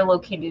now you're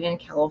located in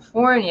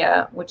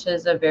California, which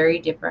is a very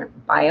different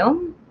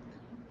biome.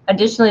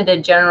 Additionally, the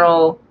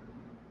general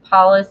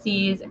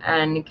policies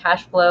and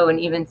cash flow and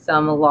even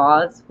some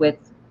laws with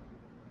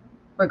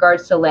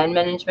regards to land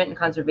management and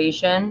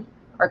conservation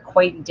are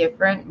quite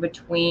different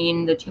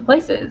between the two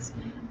places.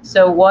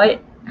 So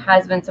what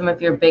has been some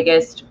of your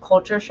biggest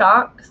culture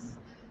shocks,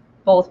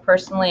 both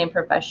personally and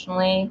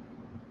professionally,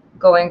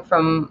 going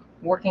from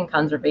working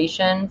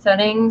conservation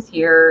settings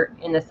here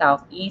in the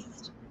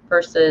Southeast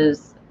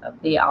versus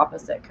the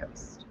opposite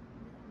coast?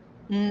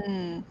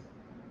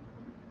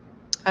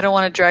 I don't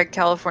want to drag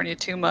California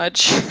too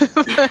much. Just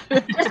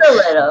a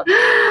little.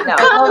 No.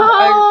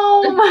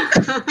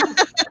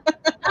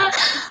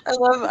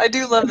 I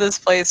do love this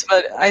place,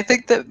 but I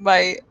think that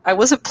I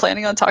wasn't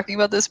planning on talking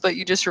about this, but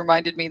you just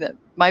reminded me that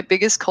my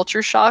biggest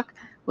culture shock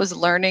was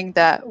learning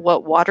that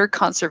what water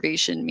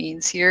conservation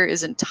means here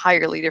is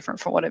entirely different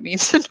from what it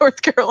means in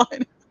North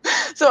Carolina.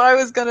 So I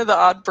was kind of the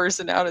odd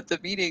person out at the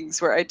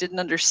meetings where I didn't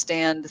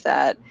understand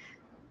that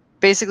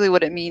basically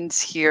what it means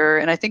here.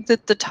 And I think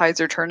that the tides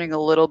are turning a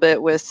little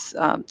bit with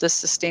the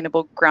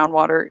Sustainable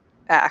Groundwater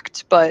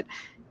Act, but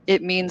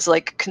it means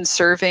like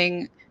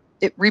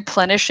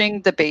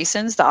replenishing the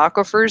basins, the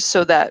aquifers,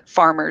 so that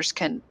farmers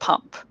can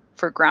pump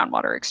for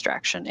groundwater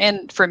extraction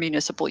and for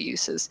municipal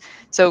uses.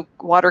 So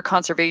water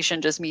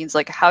conservation just means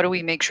like, how do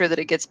we make sure that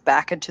it gets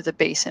back into the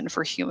basin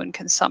for human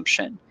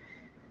consumption?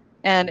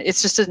 And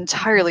it's just an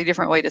entirely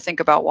different way to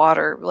think about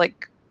water.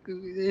 Like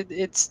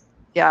it's,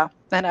 yeah.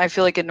 And I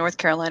feel like in North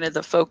Carolina,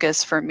 the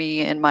focus for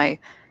me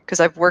because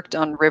I've worked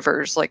on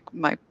rivers like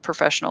my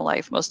professional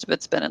life, most of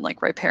it's been in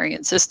like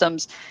riparian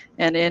systems.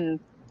 And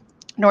in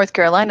North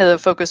Carolina, the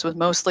focus was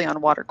mostly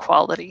on water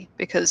quality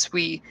because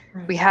we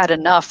had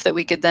enough that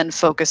we could then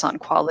focus on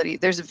quality.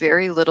 There's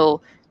very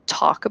little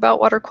talk about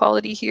water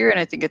quality here, and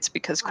I think it's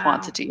because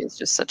quantity is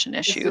just such an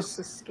issue. It's just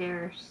so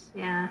scarce,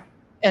 yeah.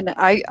 And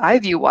I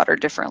view water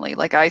differently.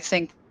 Like I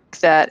think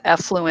that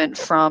effluent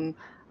from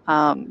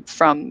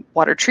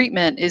water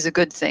treatment is a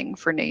good thing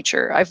for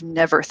nature. I've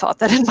never thought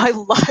that in my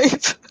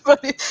life,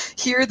 but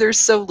here there's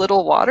so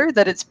little water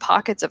that it's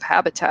pockets of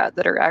habitat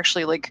that are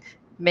actually like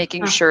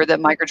making sure that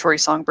migratory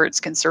songbirds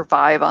can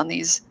survive on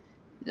these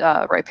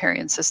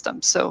riparian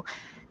systems. So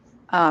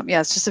yeah,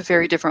 it's just a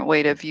very different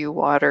way to view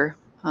water.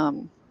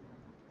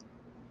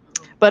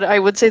 But I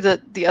would say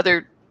that the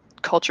other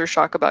culture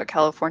shock about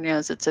California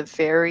is it's a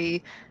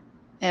very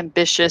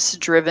ambitious,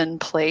 driven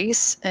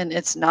place. And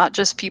it's not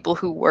just people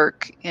who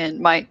work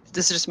this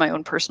is just my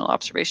own personal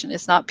observation.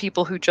 It's not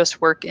people who just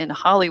work in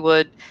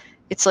Hollywood.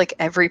 It's like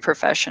every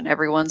profession.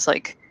 Everyone's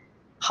like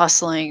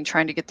hustling,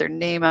 trying to get their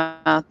name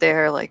out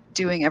there, like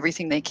doing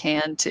everything they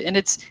can to, and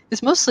it's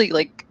mostly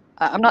like,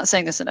 I'm not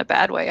saying this in a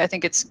bad way. I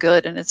think it's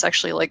good. And it's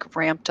actually like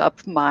ramped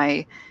up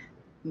my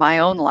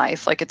own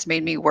life. Like it's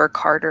made me work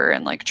harder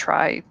and like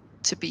try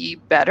to be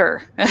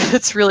better.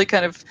 It's really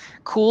kind of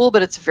cool,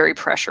 but it's very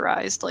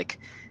pressurized. Like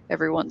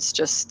everyone's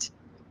just,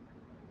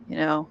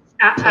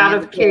 out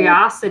of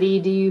curiosity,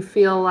 do you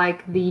feel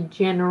like the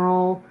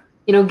general,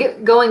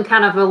 going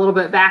kind of a little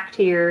bit back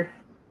to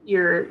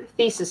your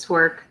thesis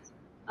work,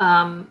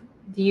 do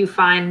you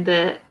find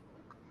that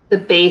the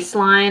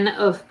baseline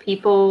of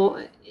people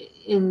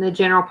in the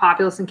general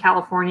populace in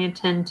California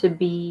tend to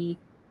be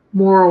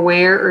more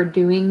aware or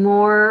doing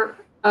more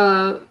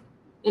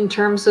in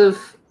terms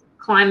of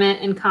climate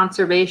and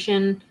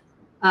conservation,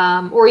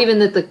 or even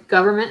that the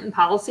government and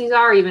policies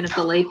are, even if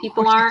the lay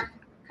people aren't,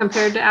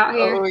 compared to out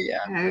here? Oh yeah.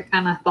 I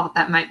kind of thought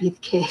that might be the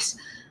case.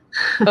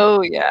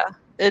 Oh yeah.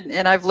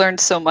 And I've learned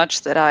so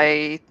much that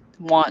I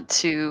want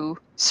to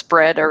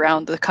spread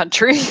around the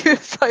country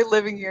by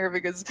living here,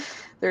 because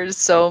there's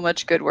so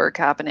much good work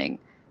happening.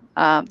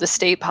 The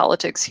state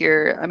politics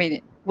here, I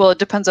mean, well, it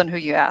depends on who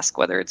you ask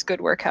whether it's good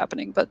work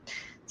happening, but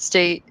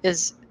state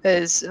is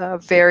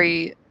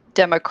very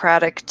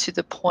democratic to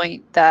the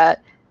point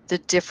that the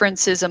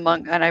differences and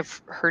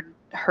I've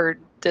heard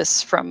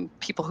this from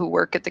people who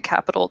work at the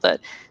Capitol, that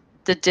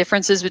the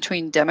differences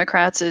between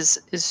Democrats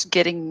is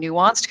getting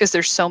nuanced because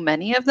there's so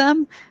many of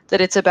them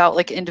that it's about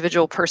like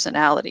individual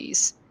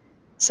personalities.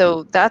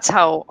 So that's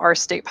how our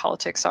state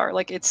politics are.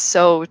 Like it's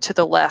so to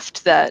the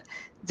left that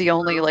the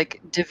only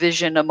like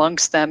division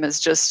amongst them is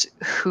just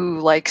who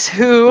likes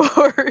who,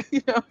 or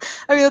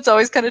I mean that's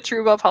always kind of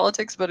true about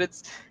politics, but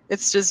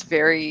it's just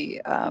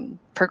very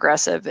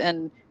progressive.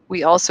 And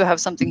we also have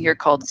something here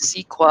called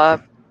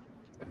CEQA,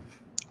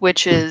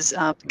 which is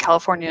the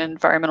California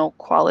Environmental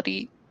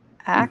Quality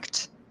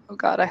Act. Oh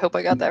God, I hope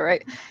I got that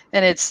right.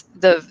 And it's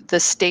the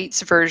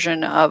state's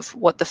version of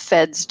what the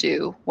feds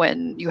do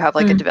when you have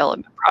like a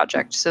development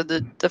project. So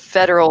the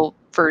federal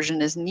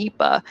version is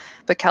NEPA.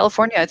 But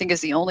California, I think,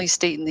 is the only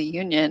state in the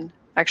union.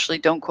 Actually,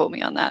 don't quote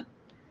me on that.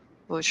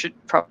 We should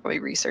probably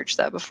research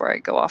that before I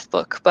go off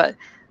book. But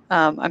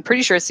I'm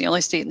pretty sure it's the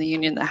only state in the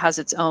union that has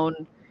its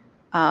own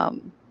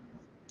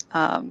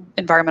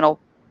environmental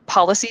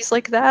policies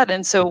like that.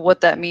 And so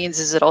what that means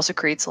is it also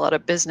creates a lot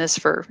of business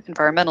for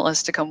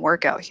environmentalists to come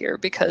work out here,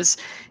 because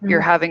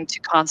you're having to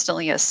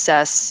constantly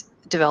assess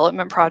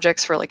development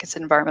projects for like its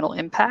environmental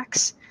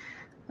impacts.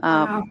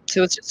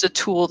 So it's just a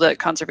tool that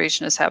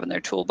conservationists have in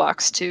their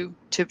toolbox to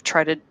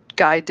try to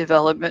guide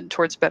development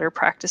towards better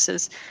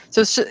practices.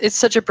 So it's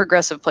such a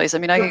progressive place. I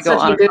mean, I could go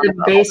on. Such a good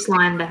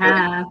baseline to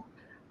have.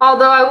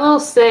 Although I will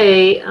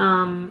say,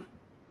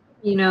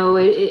 you know,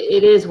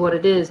 it is what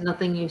it is.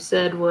 Nothing you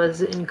said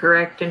was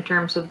incorrect in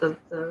terms of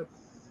the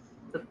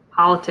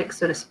politics,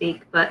 so to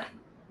speak. But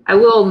I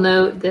will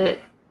note that,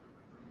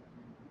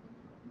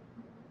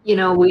 you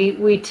know,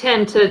 we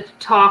tend to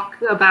talk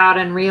about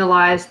and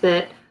realize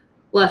that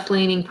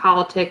left-leaning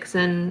politics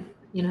and,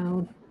 you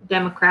know,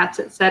 Democrats,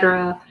 et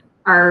cetera,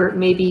 are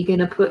maybe going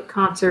to put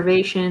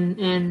conservation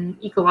and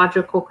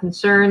ecological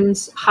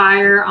concerns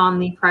higher on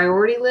the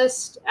priority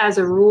list as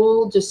a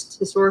rule, just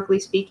historically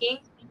speaking.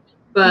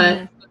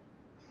 But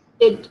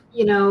it,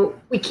 you know,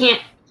 we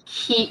can't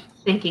keep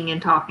thinking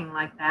and talking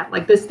like that.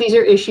 Like this, these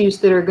are issues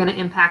that are going to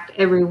impact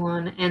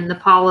everyone, and the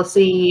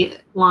policy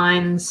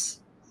lines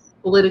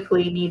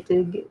politically need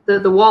to,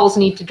 the walls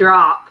need to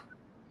drop,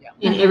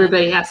 and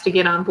everybody has to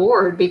get on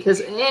board.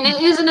 Because, and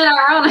isn't it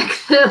ironic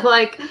that,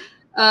 like,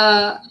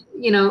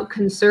 you know,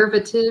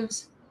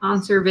 conservatives,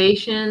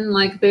 conservation,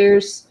 like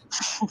there's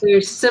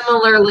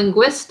similar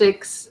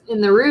linguistics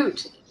in the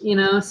root, you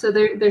know, so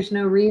there's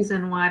no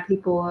reason why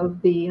people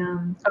of the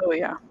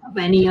of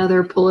any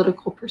other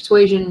political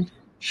persuasion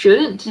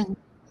shouldn't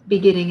be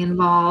getting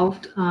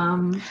involved.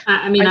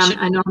 I mean,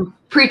 I know I'm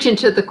preaching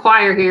to the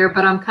choir here,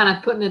 but I'm kind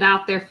of putting it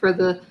out there for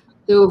the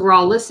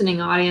overall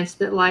listening audience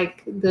that,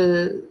 like,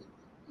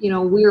 you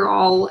know, we're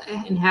all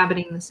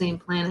inhabiting the same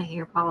planet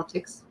here,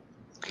 politics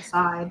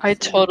aside. I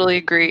totally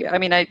agree. I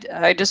mean,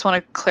 I just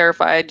want to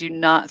clarify, I do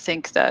not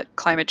think that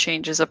climate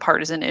change is a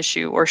partisan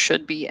issue or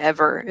should be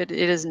ever. It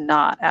is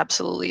not.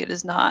 Absolutely, it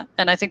is not.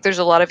 And I think there's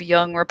a lot of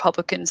young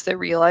Republicans that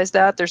realize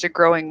that. There's a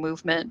growing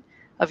movement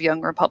of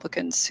young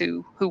Republicans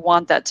who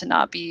want that to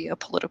not be a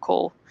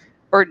political,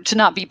 or to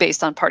not be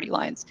based on party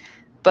lines.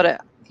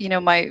 But, you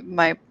know,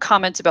 my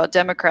comments about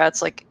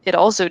Democrats, like, it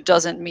also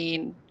doesn't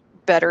mean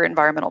better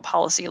environmental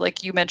policy.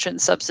 Like you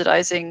mentioned,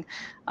 subsidizing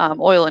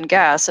oil and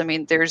gas. I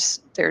mean, there's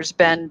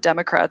been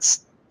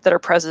Democrats that are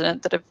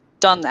president that have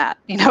done that.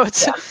 You know,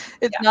 it's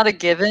not a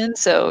given.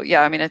 So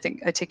yeah, I mean, I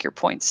think I take your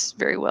points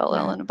very well,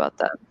 Ellen, about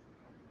that.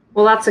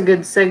 Well, that's a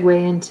good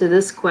segue into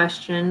this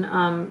question.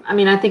 I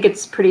mean, I think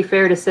it's pretty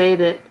fair to say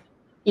that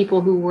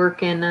people who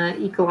work in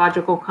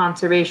ecological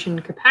conservation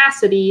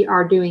capacity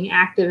are doing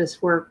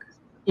activist work,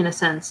 in a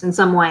sense, in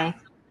some way.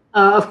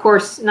 Of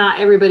course,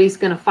 not everybody's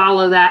going to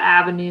follow that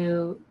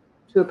avenue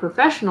to a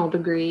professional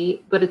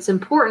degree, but it's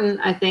important,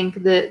 I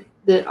think, that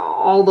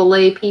all the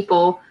lay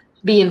people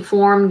be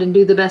informed and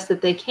do the best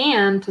that they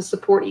can to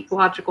support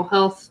ecological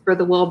health for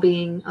the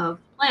well-being of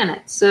the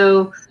planet.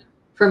 So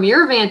from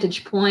your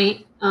vantage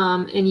point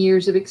and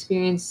years of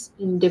experience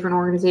in different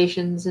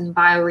organizations and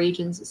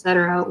bioregions, et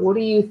cetera, what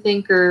do you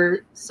think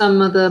are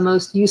some of the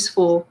most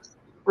useful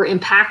or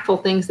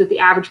impactful things that the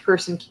average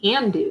person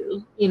can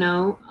do, you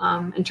know,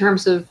 in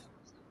terms of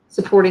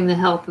supporting the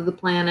health of the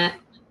planet,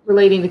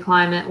 relating to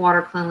climate,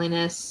 water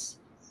cleanliness,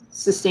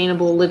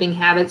 sustainable living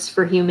habits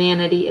for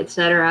humanity, et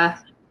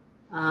cetera?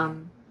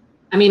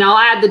 I mean, I'll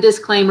add the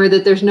disclaimer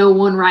that there's no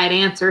one right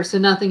answer, so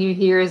nothing you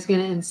hear is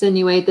going to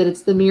insinuate that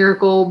it's the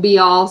miracle be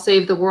all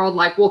save the world.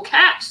 Like, well,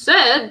 Kat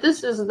said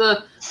this is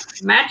the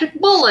magic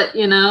bullet,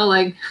 you know,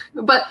 like,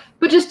 but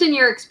just in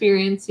your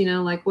experience, you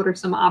know, like, what are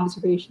some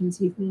observations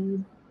you've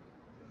made?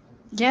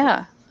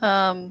 Yeah.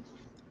 I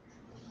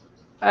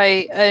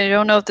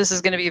don't know if this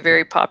is going to be a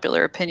very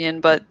popular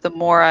opinion, but the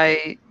more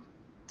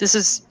this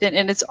is,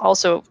 and it's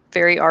also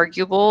very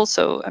arguable.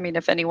 So, I mean,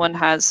 if anyone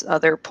has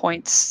other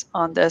points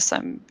on this,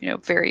 I'm, you know,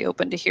 very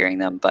open to hearing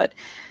them. But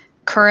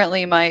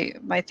currently, my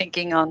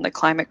thinking on the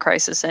climate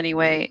crisis,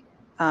 anyway,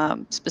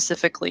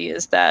 specifically,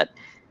 is that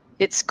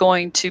it's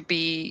going to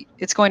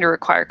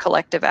require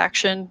collective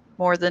action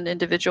more than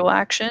individual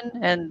action.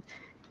 And,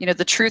 you know,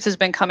 the truth has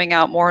been coming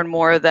out more and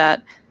more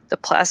that the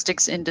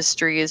plastics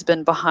industry has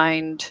been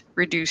behind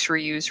reduce,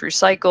 reuse,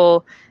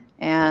 recycle.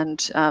 And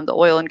the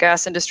oil and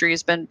gas industry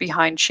has been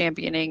behind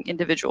championing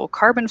individual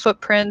carbon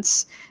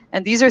footprints.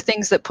 And these are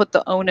things that put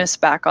the onus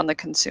back on the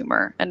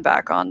consumer and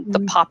back on the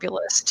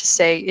populace to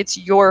say, it's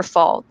your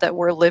fault that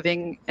we're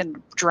living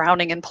and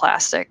drowning in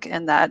plastic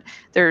and that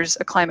there's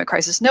a climate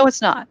crisis. No,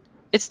 it's not.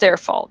 It's their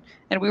fault.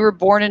 And we were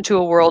born into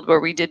a world where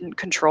we didn't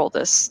control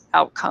this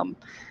outcome.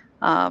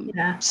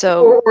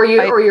 So or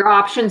your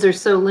options are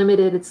so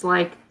limited. It's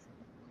like,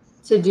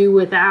 to do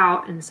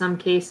without, in some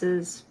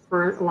cases,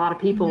 for a lot of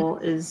people,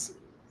 is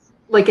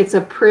like, it's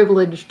a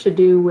privilege to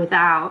do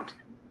without.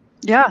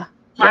 Yeah.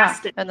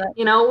 plastic. And that,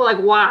 You know, like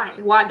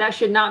why that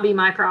should not be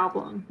my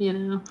problem, you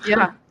know?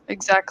 yeah,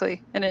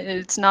 exactly. And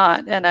it's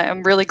not. And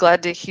I'm really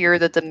glad to hear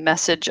that the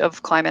message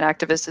of climate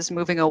activists is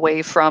moving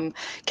away from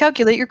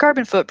calculate your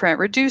carbon footprint,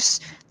 reduce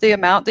the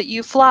amount that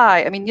you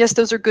fly. I mean, yes,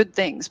 those are good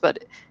things,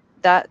 but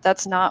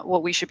that's not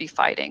what we should be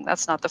fighting.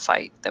 That's not the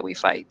fight that we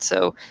fight.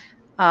 So,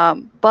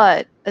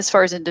 but as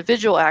far as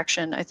individual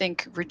action, I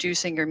think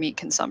reducing your meat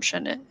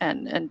consumption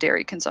and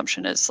dairy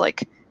consumption is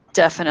like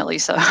definitely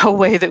a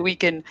way that we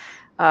can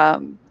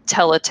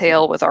tell a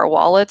tale with our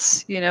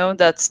wallets. You know,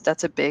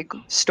 that's a big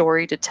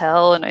story to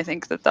tell, and I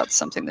think that that's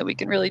something that we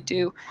can really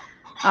do.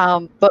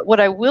 But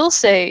what I will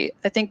say,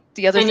 I think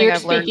the other And thing you're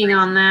I've learned. speaking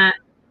on that,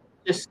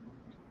 just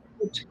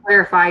to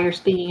clarify, you're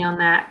speaking on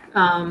that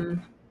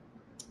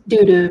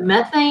due to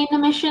methane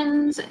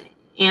emissions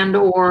and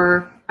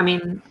or, I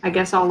mean, I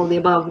guess all of the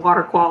above,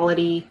 water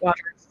quality,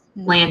 Water.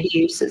 land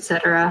use,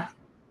 etc.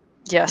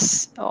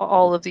 Yes,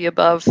 all of the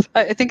above.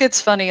 I think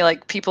it's funny,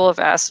 like people have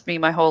asked me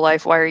my whole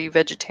life, why are you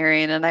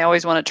vegetarian? And I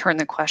always want to turn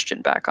the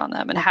question back on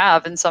them and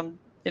have in some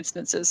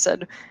instances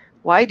said,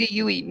 why do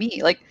you eat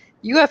meat? Like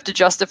you have to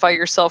justify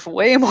yourself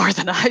way more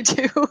than I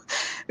do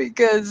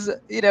because,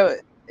 you know,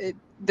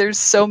 there's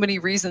so many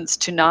reasons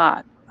to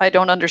not. I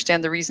don't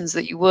understand the reasons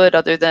that you would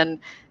other than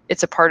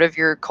it's a part of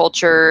your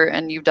culture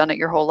and you've done it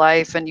your whole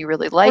life and you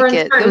really Or like in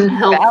it. Those certain are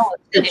health valid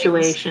things.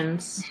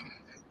 situations.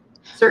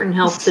 Certain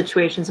health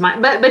situations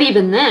might, but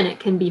even then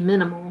it can be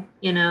minimal,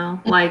 you know,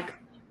 like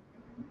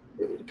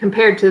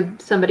compared to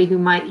somebody who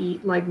might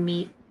eat like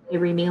meat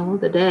every meal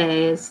of the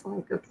day is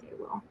like, okay,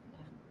 well.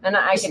 And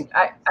I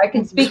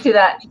can speak to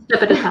that.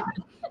 Step at a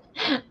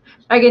time.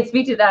 I can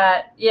speak to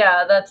that.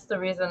 Yeah, that's the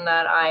reason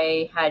that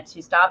I had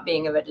to stop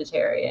being a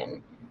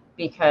vegetarian,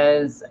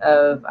 because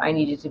of I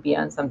needed to be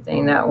on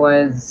something that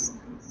was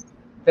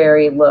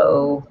very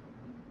low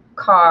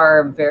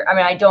carb. I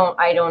mean, I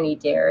don't eat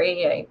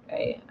dairy.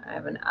 I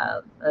have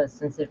a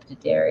sensitive to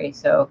dairy,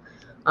 so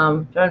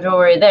don't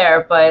worry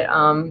there. But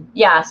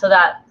yeah, so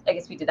that I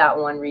can speak to that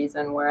one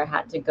reason where I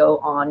had to go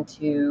on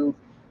to,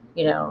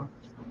 you know,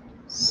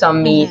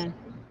 some meat,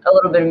 a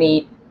little bit of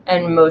meat,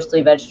 and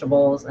mostly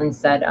vegetables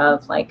instead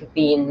of like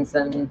beans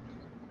and.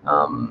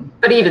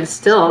 But even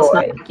still, it's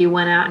not soy. like you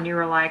went out and you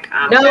were like,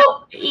 I'm No. going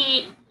to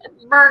eat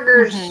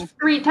burgers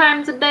 3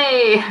 times a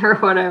day or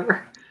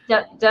whatever.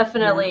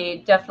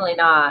 Definitely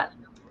not.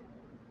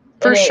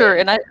 For sure.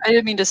 And I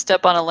didn't mean to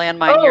step on a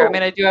landmine here. I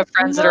mean, I do have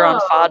friends that are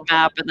on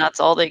FODMAP and that's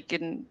all they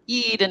can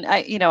eat. And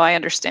I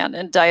understand.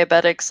 And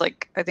diabetics,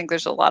 like, I think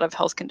there's a lot of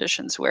health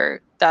conditions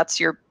where that's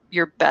your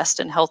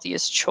best and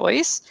healthiest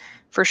choice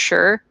for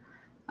sure.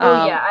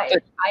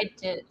 I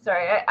did.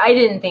 Sorry, I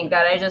didn't think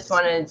that. I just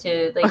wanted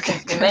to, like,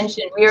 since you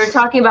mentioned, we were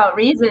talking about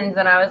reasons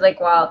and I was like,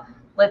 well,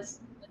 let's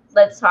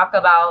talk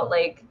about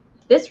like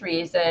this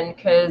reason.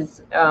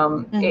 Cause,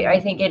 I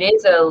think it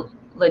is a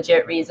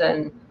legit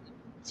reason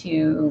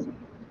to,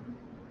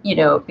 you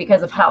know,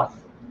 because of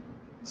health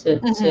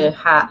to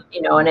have,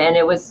 you know, and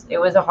it was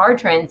a hard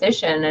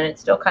transition and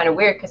it's still kind of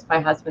weird because my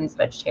husband's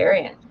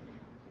vegetarian.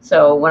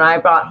 So when I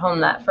brought home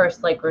that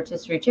first like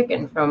rotisserie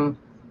chicken from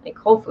like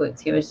Whole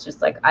Foods, he was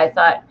just like, I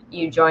thought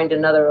you joined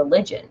another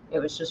religion. It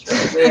was just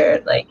really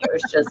weird. Like it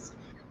was just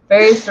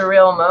very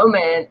surreal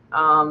moment.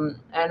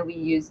 And we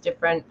used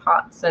different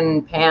pots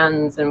and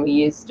pans and we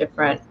used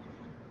different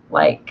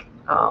like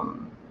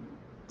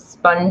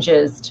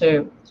sponges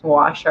to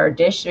wash our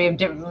dish.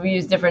 We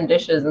use different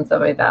dishes and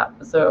stuff like that.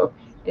 So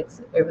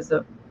it's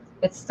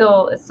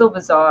still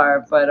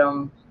bizarre, but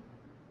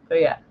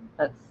yeah,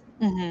 that's.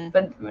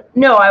 But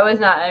no, I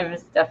was not. I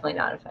was definitely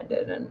not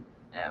offended, and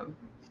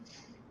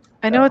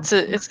I know it's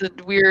a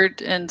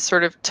weird and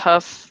sort of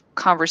tough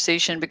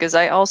conversation because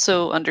I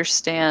also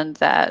understand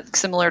that,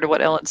 similar to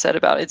what Ellen said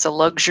about it's a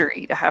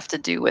luxury to have to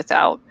do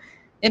without.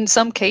 In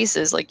some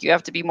cases, like you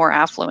have to be more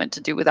affluent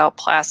to do without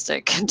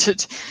plastic and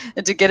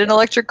to get an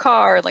electric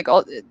car and like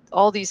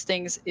all these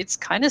things. It's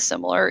kind of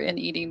similar in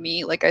eating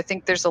meat. Like I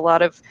think there's a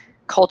lot of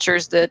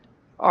cultures that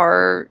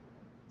are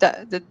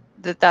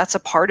that's a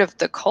part of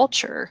the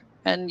culture,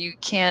 and you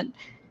can't.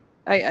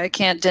 I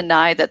can't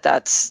deny that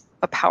that's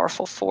a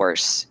powerful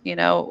force, you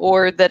know,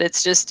 or that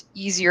it's just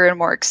easier and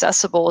more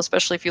accessible,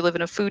 especially if you live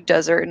in a food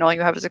desert and all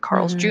you have is a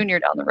Carl's Jr.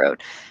 down the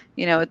road.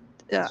 You know,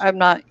 I'm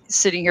not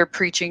sitting here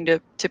preaching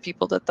to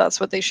people that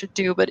that's what they should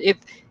do, but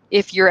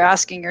if you're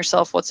asking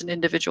yourself what's an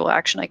individual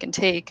action I can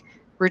take,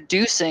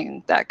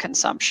 reducing that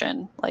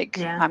consumption, like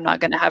I'm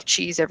not going to have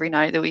cheese every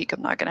night of the week,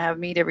 I'm not going to have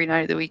meat every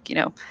night of the week, you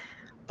know,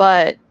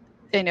 but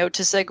you know,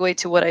 to segue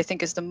to what I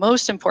think is the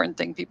most important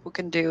thing people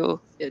can do,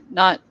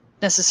 not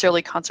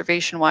necessarily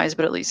conservation wise,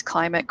 but at least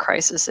climate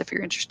crisis, if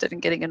you're interested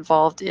in getting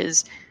involved,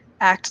 is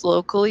act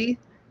locally.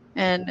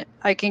 And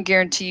I can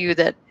guarantee you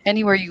that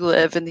anywhere you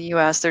live in the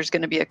US, there's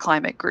going to be a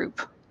climate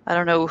group. I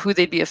don't know who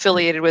they'd be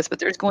affiliated with, but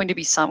there's going to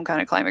be some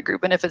kind of climate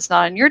group. And if it's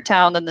not in your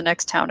town, then the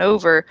next town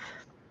over,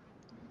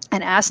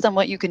 and ask them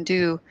what you can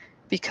do,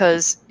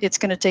 because it's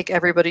going to take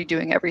everybody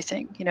doing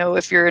everything. You know,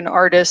 if you're an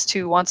artist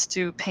who wants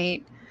to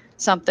paint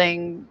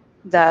something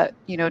that,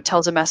 you know,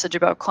 tells a message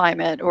about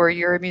climate, or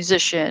you're a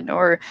musician,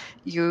 or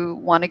you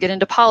want to get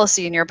into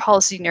policy and you're a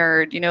policy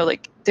nerd, you know,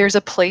 like there's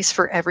a place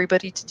for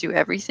everybody to do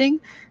everything.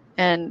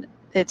 And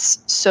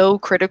it's so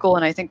critical.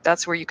 And I think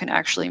that's where you can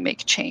actually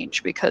make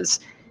change, because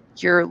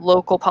your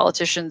local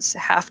politicians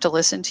have to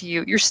listen to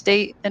you. Your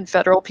state and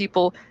federal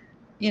people,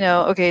 you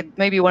know, okay,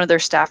 maybe one of their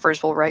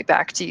staffers will write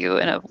back to you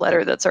in a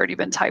letter that's already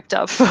been typed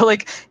up. But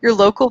like, your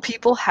local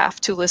people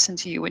have to listen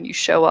to you when you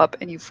show up,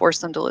 and you force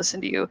them to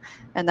listen to you.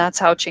 And that's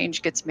how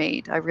change gets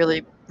made. I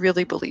really,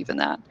 really believe in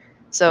that.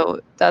 So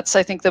that's,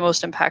 I think, the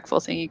most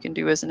impactful thing you can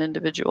do as an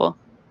individual.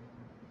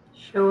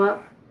 Show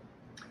up.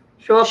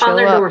 Show up on Show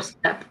their up.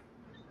 doorstep.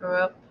 Show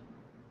up.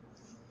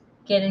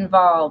 Get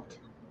involved.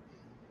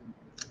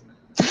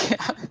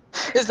 Yeah.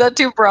 Is that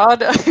too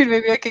broad? I mean,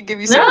 maybe I could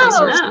give you some No,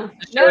 resources. no. in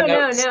the show No.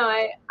 notes.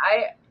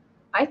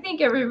 I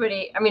think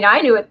everybody, I mean, I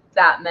knew what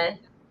that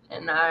meant,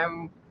 and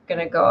I'm going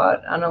to go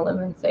out on a limb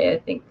and say I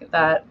think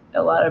that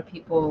a lot of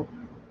people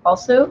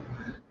also.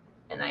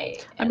 And I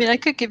mean, I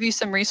could give you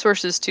some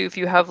resources too, if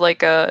you have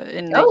like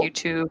in the Oh.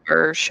 YouTube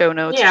or show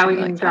notes. Yeah, or we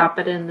something can like drop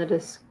it in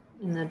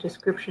the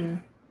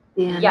description at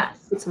the end.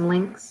 Yes. With some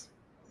links.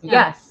 Yeah.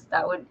 Yes,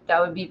 that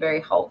would be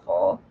very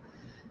helpful,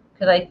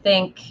 because I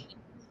think,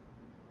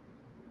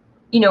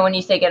 you know, when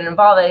you say get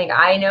involved, I think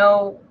I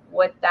know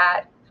what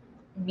that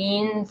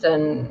means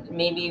and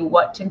maybe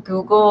what to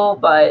Google,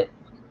 but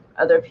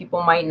other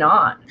people might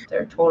not.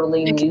 They're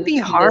totally It new can be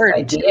to hard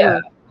this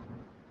idea. too.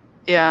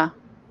 Yeah.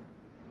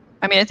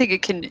 I mean, I think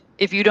it can,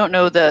 if you don't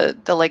know the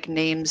like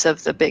names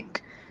of the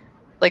big,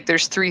 like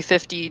there's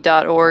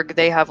 350.org,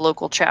 they have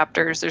local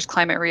chapters. There's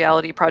Climate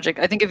Reality Project.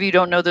 I think if you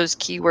don't know those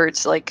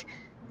keywords, like,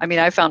 I mean,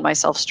 I found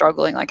myself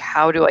struggling, like,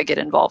 how do I get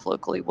involved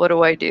locally? What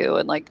do I do?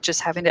 And like just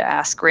having to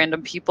ask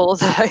random people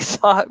that I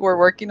thought were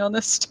working on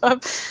this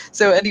stuff.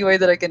 So any way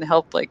that I can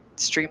help like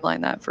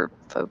streamline that for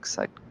folks,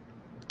 I'd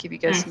give you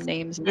guys Nice. some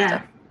names and Yeah.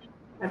 stuff.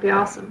 That'd be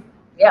awesome.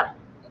 Yeah.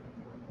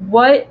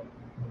 What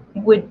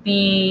would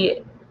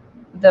be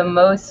the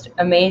most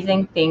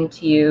amazing thing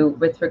to you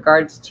with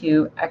regards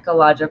to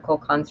ecological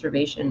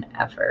conservation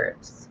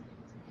efforts?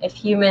 If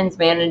humans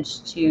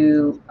managed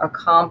to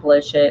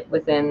accomplish it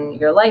within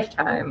your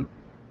lifetime,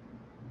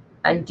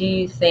 and do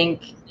you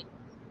think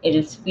it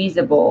is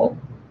feasible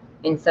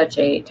in such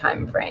a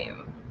time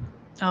frame?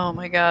 Oh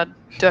my God.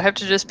 Do I have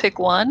to just pick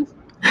one?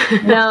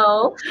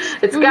 No.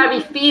 It's got to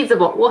be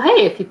feasible. Well,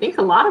 hey, if you think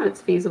a lot of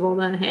it's feasible,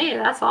 then hey,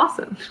 that's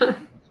awesome.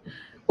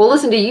 We'll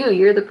listen to you.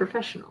 You're the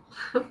professional.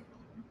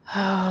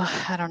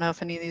 Oh, I don't know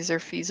if any of these are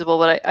feasible,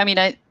 but I mean,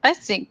 I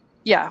think,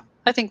 yeah,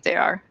 I think they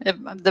are.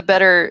 The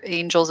better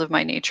angels of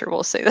my nature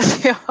will say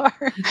that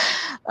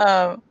they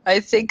are. I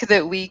think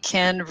that we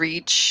can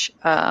reach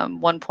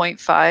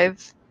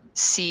 1.5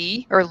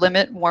 C, or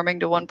limit warming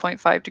to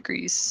 1.5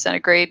 degrees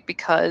centigrade,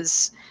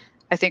 because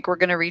I think we're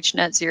going to reach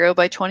net zero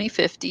by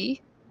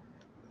 2050.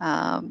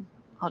 I'll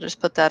just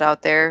put that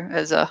out there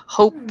as a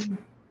hope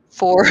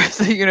for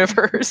the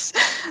universe.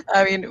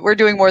 I mean, we're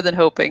doing more than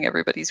hoping.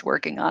 Everybody's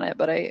working on it,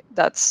 but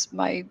that's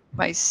my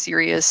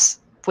serious,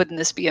 wouldn't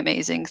this be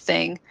amazing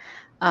thing.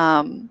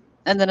 And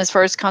then as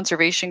far as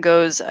conservation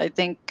goes, I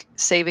think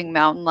saving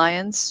mountain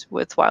lions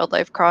with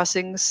wildlife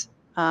crossings,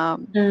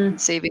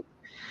 saving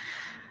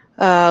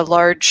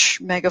large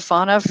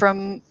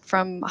megafauna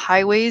from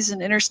highways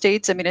and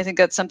interstates. I mean, I think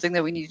that's something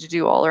that we need to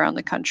do all around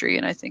the country,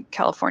 and I think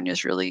California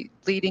is really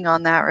leading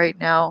on that right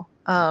now.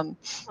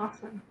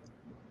 Awesome.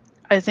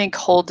 I think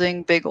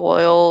holding big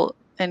oil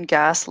and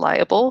gas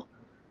liable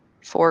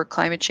for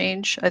climate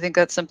change, I think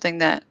that's something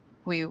that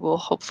we will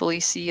hopefully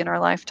see in our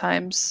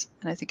lifetimes,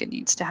 and I think it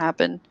needs to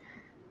happen.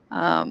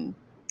 And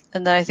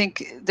then I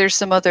think there's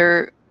some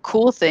other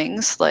cool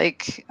things,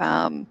 like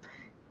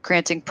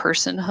granting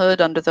personhood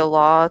under the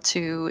law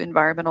to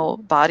environmental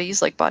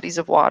bodies, like bodies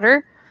of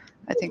water.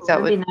 I think that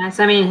That'd would be nice.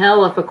 I mean,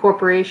 hell, if a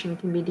corporation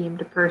can be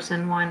deemed a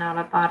person, why not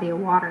a body of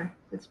water?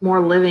 It's more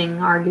living,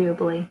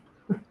 arguably.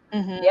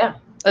 Yeah.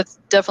 That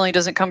definitely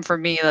doesn't come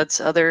from me. That's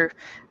other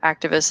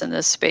activists in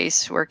this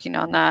space working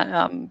on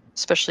that,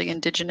 especially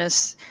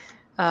Indigenous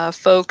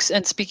folks.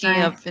 And speaking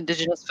Nice. of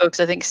Indigenous folks,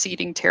 I think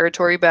ceding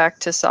territory back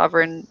to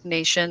sovereign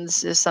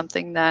nations is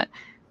something that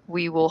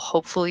we will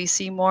hopefully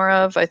see more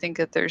of. I think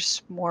that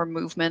there's more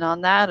movement on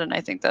that, and I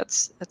think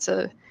that's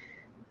a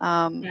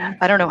Yeah.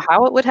 I don't know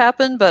how it would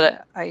happen,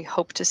 but I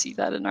hope to see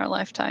that in our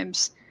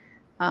lifetimes.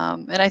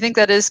 And I think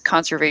that is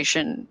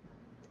conservation.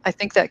 I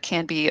think that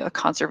can be a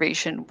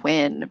conservation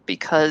win,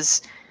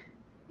 because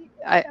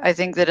I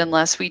think that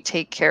unless we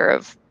take care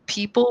of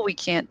people, we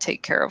can't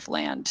take care of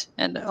land.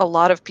 And a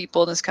lot of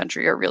people in this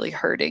country are really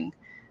hurting.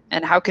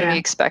 And how can we Yeah.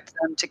 expect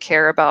them to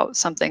care about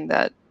something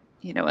that,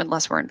 you know,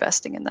 unless we're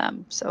investing in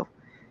them? So,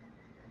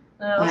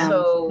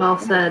 Also, Well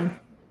said.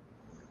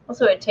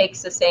 also it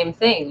takes the same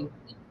thing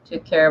to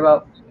care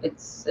about.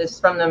 It's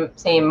from the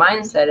same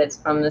mindset. It's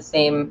from the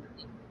same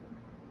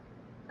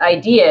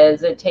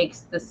ideas. It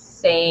takes the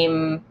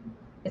same.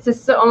 It's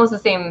just almost the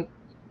same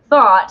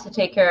thought to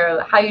take care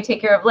of how you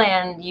take care of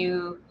land.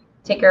 You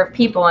take care of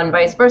people, and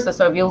vice versa.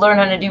 So if you learn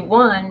how to do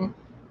one,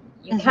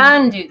 you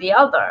can do the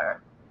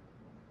other,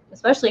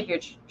 especially if you're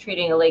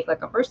treating a lake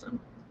like a person.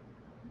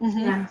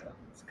 Yeah,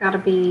 it's got to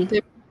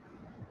be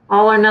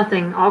all or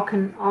nothing, all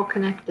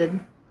connected.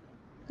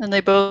 And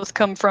they both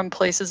come from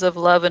places of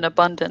love and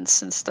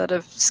abundance instead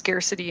of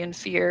scarcity and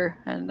fear.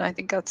 And I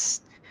think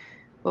that's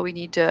what we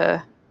need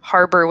to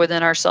harbor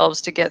within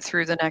ourselves to get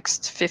through the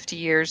next 50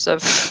 years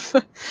of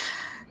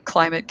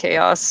climate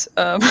chaos.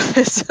 But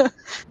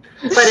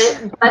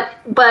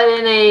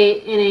in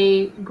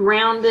a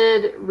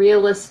grounded,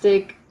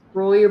 realistic,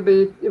 roll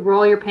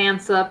your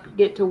pants up,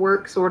 get to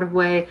work sort of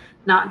way,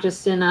 not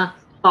just in a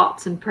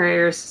thoughts and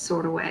prayers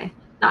sort of way,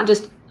 not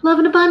just love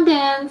and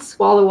abundance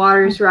while the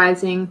water's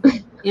rising,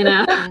 you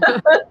know.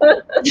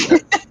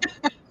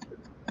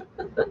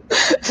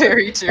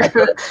 Very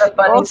true.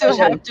 Also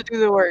have to do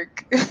the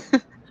work.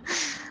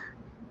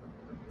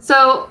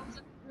 So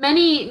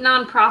many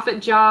nonprofit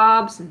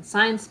jobs and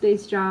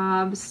science-based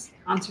jobs,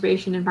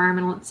 conservation,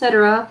 environmental,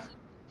 etc.,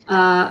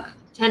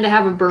 tend to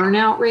have a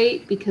burnout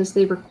rate because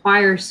they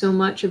require so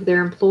much of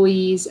their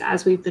employees,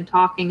 as we've been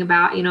talking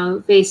about, you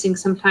know, facing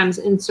sometimes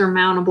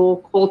insurmountable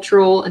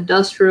cultural,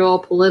 industrial,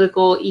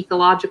 political,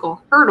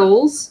 ecological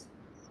hurdles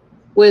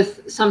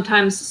with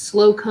sometimes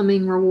slow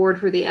coming reward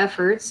for the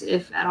efforts,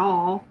 if at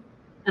all.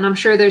 And I'm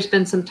sure there's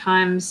been some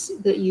times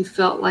that you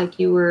felt like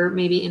you were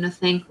maybe in a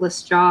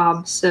thankless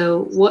job.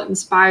 So what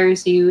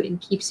inspires you and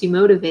keeps you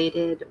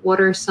motivated? What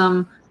are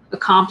some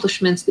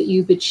accomplishments that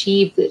you've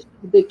achieved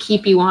that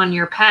keep you on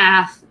your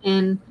path?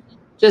 And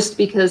just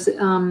because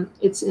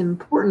it's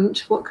important,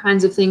 what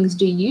kinds of things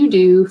do you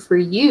do for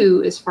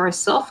you as far as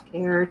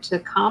self-care to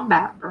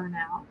combat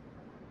burnout?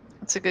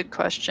 That's a good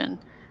question.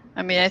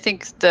 I mean, I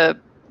think the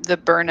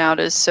burnout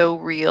is so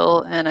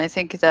real, and I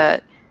think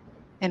that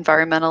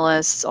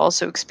environmentalists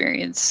also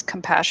experience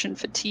compassion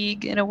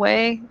fatigue in a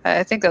way.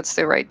 I think that's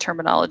the right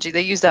terminology.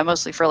 They use that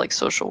mostly for like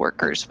social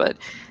workers, but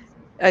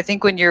I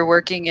think when you're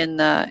working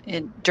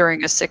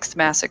during a sixth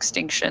mass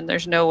extinction,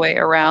 there's no way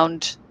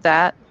around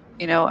that.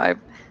 You know,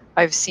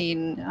 I've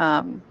seen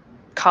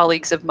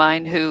colleagues of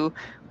mine who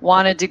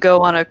wanted to go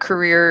on a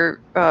career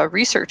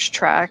research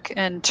track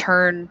and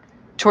turn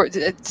toward.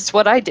 It's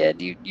what I did.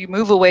 You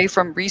move away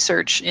from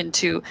research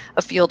into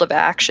a field of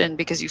action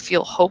because you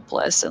feel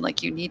hopeless and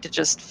like you need to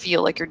just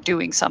feel like you're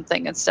doing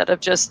something instead of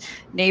just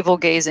navel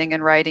gazing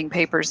and writing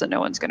papers that no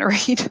one's going to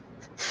read.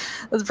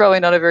 That's probably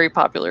not a very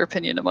popular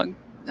opinion among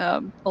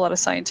a lot of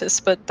scientists,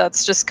 but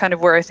that's just kind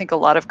of where I think a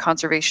lot of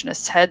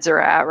conservationists' heads are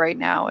at right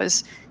now,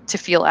 is to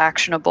feel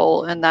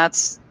actionable. And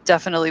that's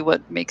definitely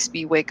what makes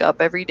me wake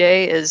up every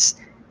day, is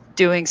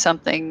doing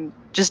something,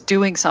 just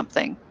doing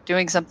something,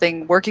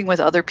 working with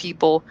other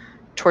people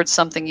towards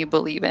something you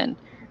believe in.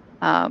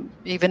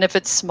 Even if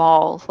it's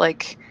small,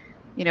 like,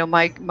 you know,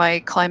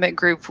 my climate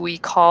group, we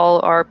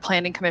call our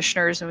planning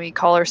commissioners and we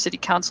call our city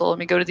council and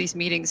we go to these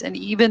meetings, and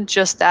even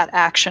just that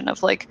action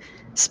of like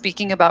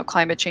speaking about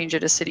climate change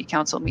at a city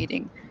council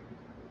meeting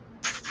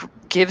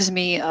gives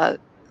me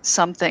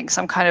some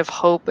kind of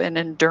hope and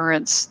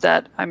endurance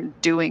that I'm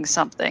doing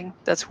something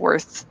that's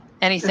worth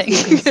anything.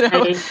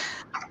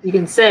 You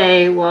can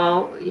say,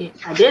 well,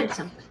 I did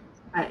something.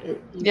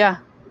 Yeah.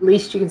 At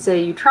least you can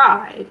say you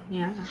tried.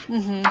 Yeah.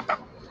 Mm-hmm.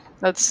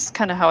 That's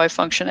kind of how I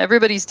function.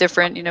 Everybody's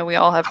different. You know, we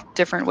all have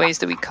different ways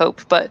that we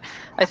cope, but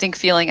I think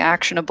feeling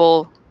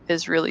actionable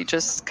is really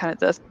just kind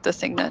of the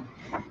thing that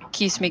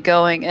keeps me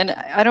going. And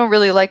I don't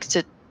really like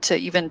to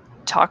even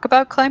talk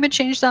about climate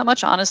change that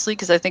much, honestly,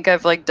 because I think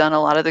I've like done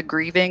a lot of the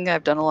grieving.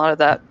 I've done a lot of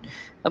that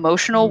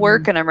emotional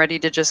work, and I'm ready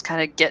to just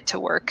kind of get to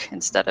work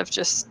instead of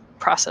just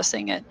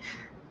processing it.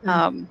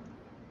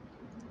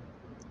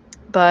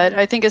 But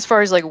I think as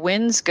far as like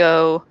wins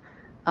go,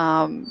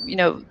 you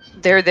know,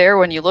 they're there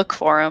when you look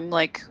for them.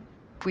 Like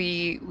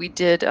we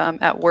did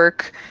at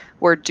work,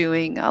 we're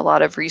doing a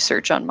lot of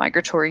research on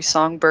migratory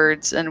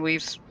songbirds, and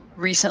we've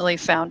recently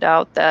found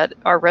out that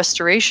our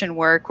restoration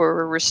work, where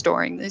we're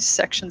restoring these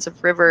sections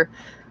of river,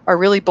 are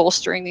really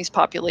bolstering these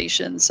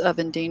populations of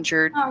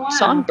endangered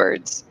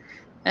songbirds.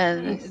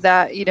 And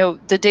that, you know,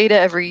 the data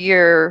every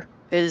year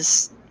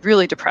is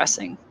really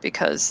depressing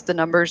because the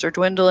numbers are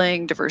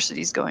dwindling,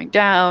 diversity is going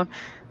down.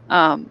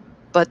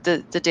 But the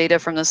data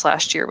from this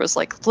last year was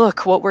like,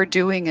 look, what we're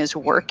doing is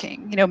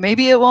working. You know,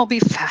 maybe it won't be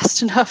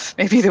fast enough,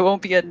 maybe there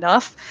won't be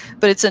enough,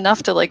 but it's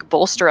enough to like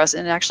bolster us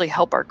and actually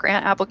help our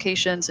grant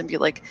applications and be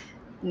like,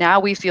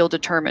 now we feel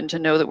determined to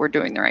know that we're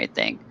doing the right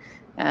thing.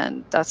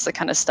 And that's the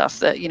kind of stuff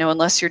that, you know,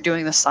 unless you're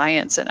doing the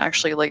science and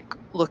actually like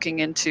looking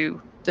into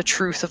the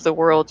truth of the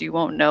world, you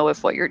won't know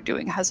if what you're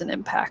doing has an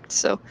impact.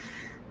 So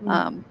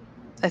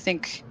I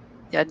think,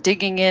 yeah,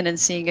 digging in and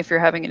seeing if you're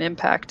having an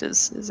impact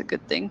is a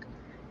good thing.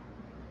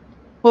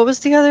 What was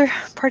the other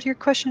part of your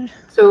question?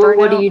 So burnout?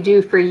 What do you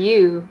do for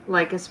you,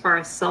 like as far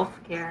as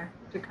self-care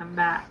to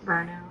combat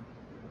burnout?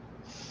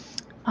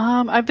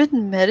 I've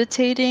been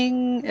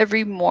meditating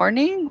every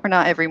morning, or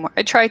not every morning.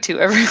 I try to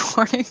every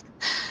morning,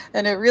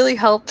 and it really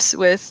helps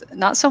with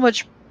not so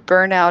much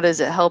burnout as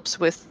it helps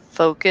with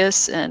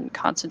focus and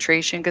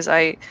concentration. Because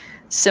I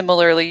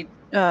similarly,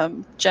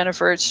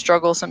 Jennifer,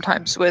 struggle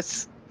sometimes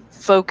with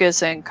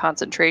focus and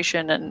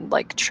concentration and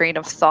like train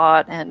of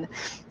thought. And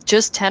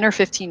just 10 or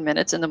 15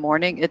 minutes in the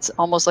morning, it's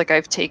almost like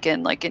I've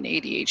taken like an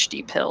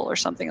ADHD pill or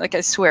something. Like,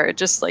 I swear, it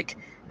just like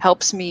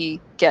helps me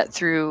get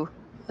through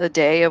a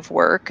day of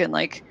work. And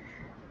like,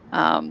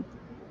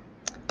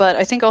 but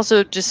I think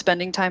also just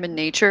spending time in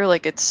nature,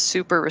 like, it's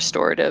super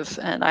restorative.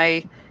 And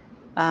I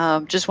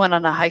just went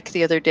on a hike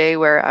the other day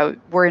where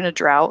we're in a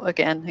drought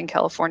again in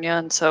California.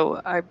 And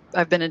so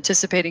I've been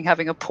anticipating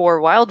having a poor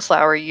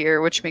wildflower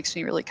year, which makes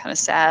me really kind of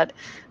sad.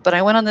 But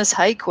I went on this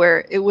hike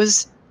where it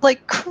was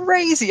like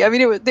crazy. I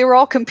mean, they were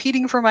all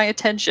competing for my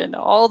attention.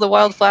 All the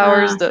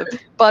wildflowers, the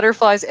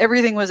butterflies,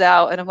 everything was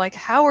out. And I'm like,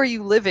 how are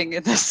you living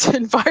in this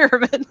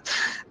environment?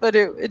 But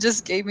it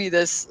just gave me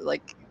this,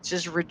 like,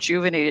 just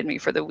rejuvenated me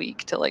for the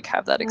week to like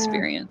have that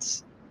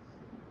experience.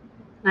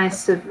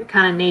 Nice to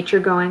kind of nature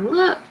going,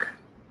 look,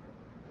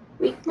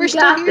 we're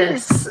still got here.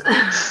 this.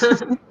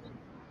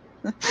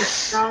 It's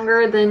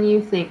stronger than you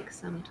think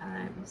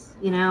sometimes.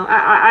 You know,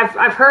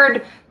 I've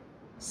heard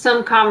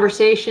some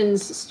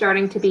conversations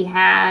starting to be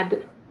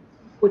had,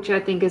 which I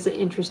think is an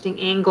interesting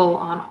angle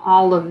on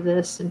all of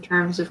this in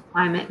terms of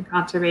climate and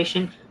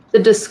conservation. The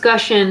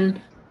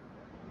discussion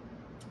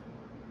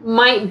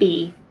might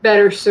be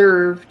better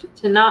served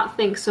to not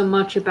think so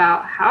much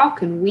about how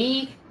can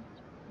we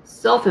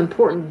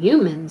self-important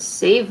humans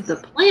save the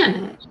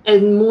planet,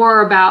 and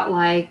more about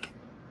like,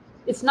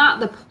 it's not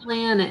the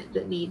planet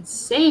that needs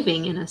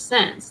saving in a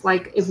sense.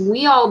 Like, if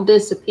we all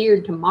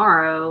disappeared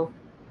tomorrow,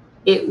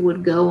 it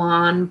would go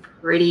on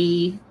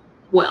pretty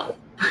well,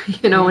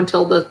 you know,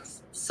 until the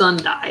sun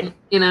died,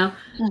 you know.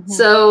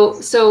 So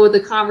the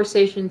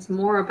conversation's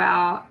more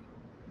about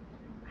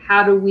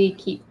how do we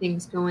keep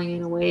things going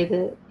in a way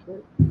that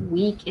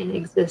we can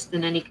exist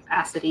in any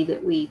capacity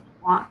that we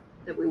want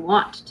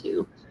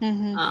to.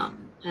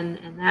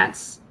 And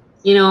that's,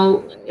 you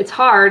know, it's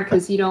hard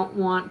because you don't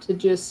want to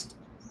just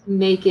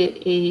make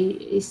it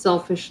a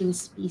selfish and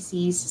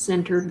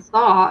species-centered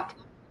thought,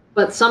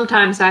 but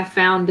sometimes I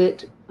found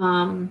it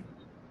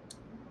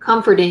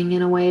comforting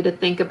in a way to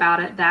think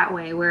about it that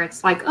way, where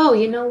it's like, oh,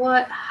 you know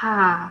what?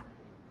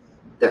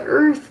 The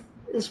Earth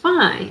is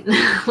fine.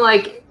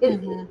 Like,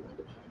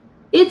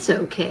 it's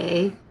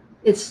okay.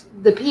 It's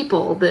the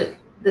people that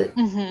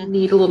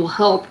need a little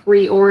help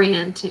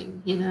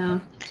reorienting, you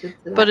know.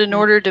 But in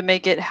order to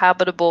make it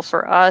habitable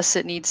for us,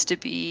 it needs to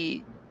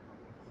be,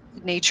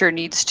 nature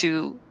needs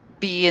to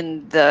be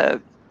in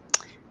the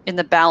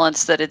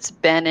balance that it's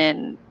been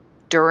in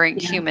during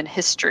human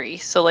history.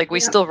 So like,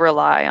 we still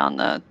rely on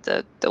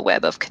the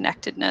web of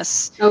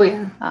connectedness. Oh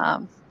yeah.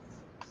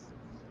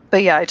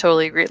 But yeah, I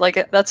totally agree.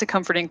 Like, that's a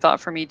comforting thought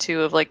for me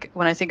too, of like,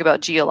 when I think about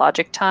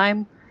geologic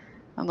time,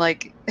 I'm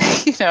like,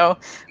 you know,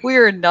 we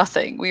are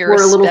nothing. We're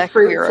a little speck,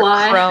 fruit we're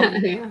fly. a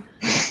crumb.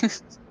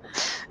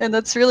 And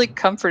that's really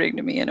comforting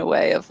to me in a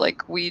way of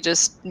like, we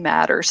just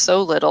matter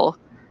so little.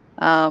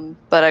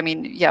 But I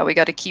mean, yeah, we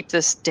got to keep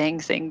this dang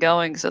thing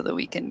going so that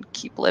we can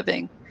keep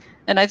living.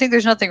 And I think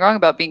there's nothing wrong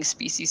about being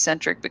species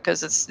centric,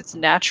 because it's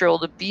natural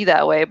to be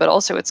that way, but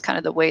also it's kind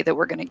of the way that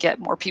we're going to get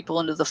more people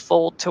into the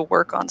fold to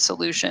work on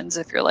solutions.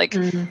 If you're like,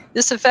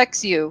 this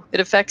affects you, it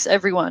affects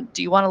everyone.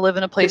 Do you want to live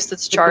in a place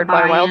that's charred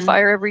by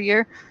wildfire every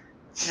year?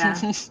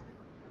 Yeah.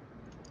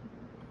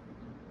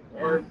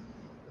 Or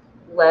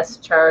less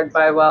charred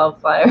by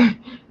wildfire.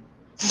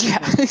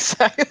 Yeah,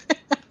 exactly.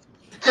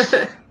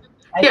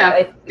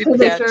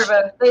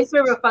 They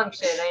serve a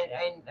function.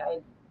 I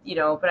you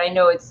know, but I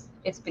know it's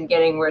been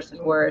getting worse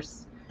and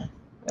worse.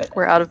 But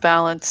we're out of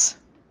balance.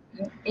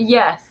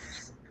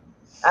 Yes,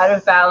 out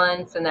of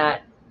balance, and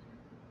that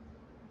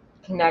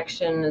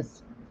connection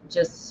is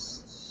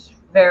just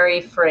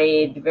very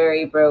frayed,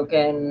 very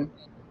broken.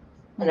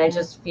 And I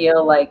just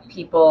feel like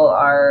people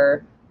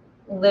are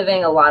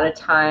living a lot of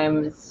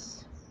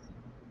times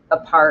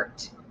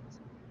apart.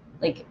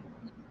 Like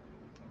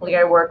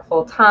I work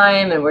full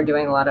time and we're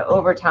doing a lot of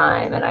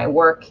overtime, and I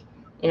work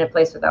in a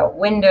place without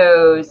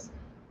windows.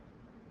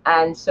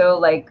 And so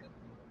like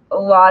a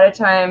lot of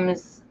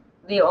times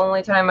the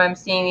only time I'm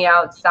seeing the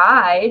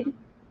outside,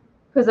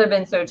 because I've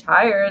been so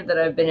tired that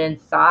I've been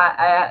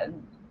inside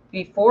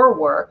before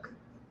work,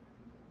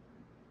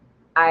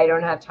 I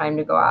don't have time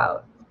to go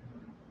out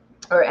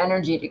or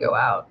energy to go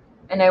out.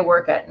 And I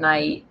work at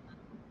night.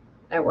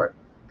 I work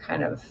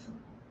kind of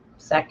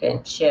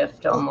second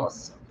shift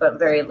almost, but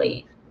very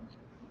late.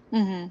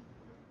 And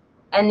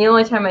the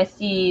only time I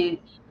see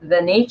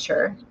the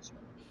nature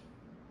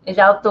is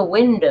out the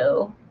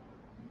window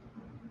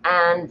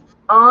and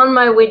on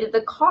my way to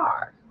the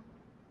car.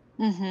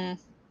 And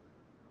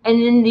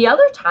in the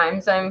other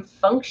times, I'm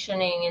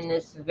functioning in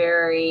this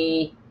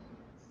very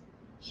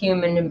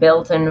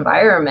human-built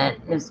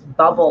environment, this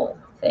bubble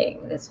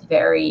thing, this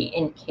very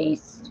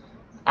encased.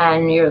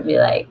 And you'll be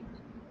like,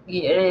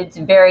 it's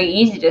very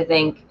easy to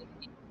think,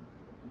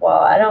 well,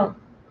 I don't,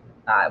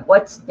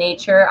 what's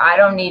nature? I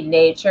don't need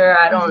nature.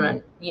 I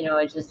don't, you know,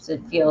 it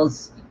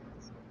feels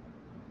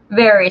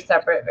very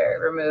separate, very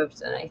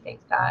removed. And I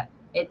think that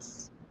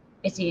it's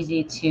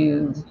easy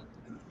to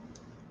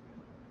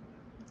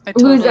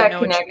lose that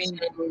connection.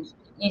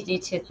 easy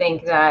to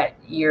think that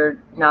you're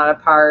not a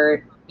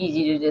part,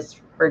 easy to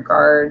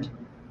disregard,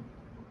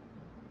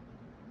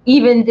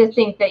 even to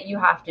think that you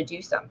have to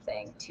do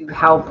something to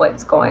help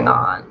what's going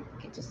on.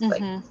 It just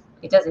like,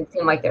 it doesn't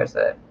seem like there's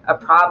a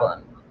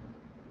problem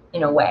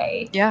in a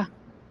way. Yeah.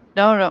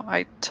 No,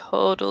 I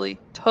totally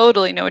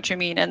know what you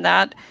mean. And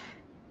that,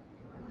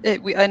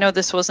 I know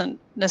this wasn't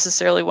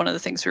necessarily one of the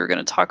things we were going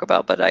to talk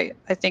about, but I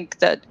think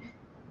that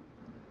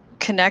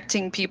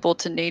connecting people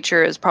to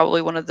nature is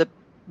probably one of the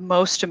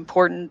most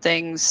important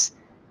things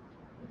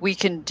we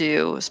can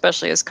do,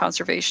 especially as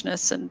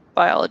conservationists and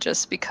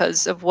biologists,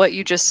 because of what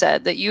you just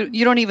said, that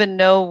you don't even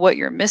know what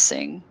you're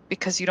missing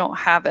because you don't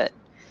have it.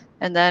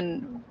 And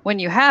then when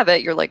you have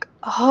it, you're like,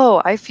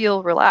 oh, I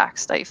feel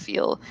relaxed. I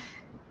feel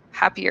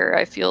happier.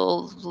 I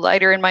feel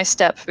lighter in my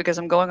step because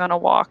I'm going on a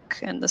walk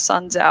and the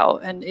sun's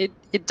out. And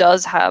it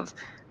does have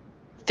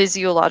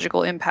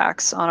physiological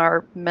impacts on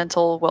our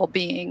mental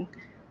well-being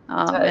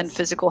and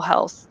physical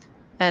health.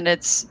 And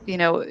it's, you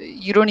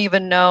don't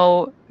even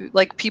know,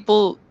 like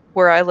people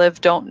where I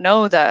live don't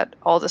know that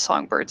all the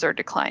songbirds are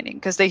declining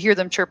because they hear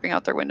them chirping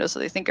out their windows, so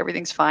they think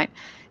everything's fine.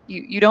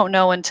 You don't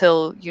know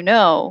until you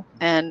know.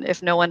 And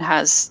if no one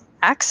has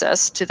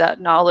access to that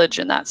knowledge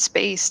and that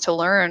space to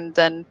learn,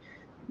 then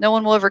no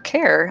one will ever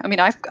care. I mean,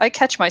 I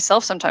catch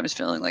myself sometimes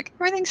feeling like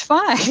everything's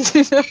fine,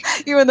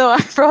 even though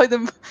I'm probably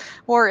the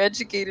more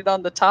educated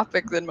on the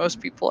topic than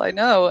most people I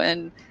know.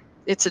 And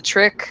it's a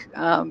trick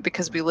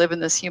because we live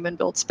in this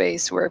human-built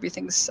space where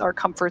our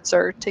comforts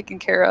are taken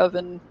care of.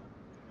 And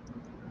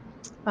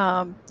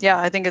yeah,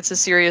 I think it's a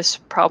serious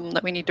problem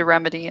that we need to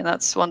remedy. And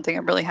that's one thing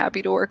I'm really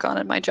happy to work on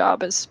in my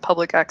job is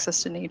public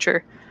access to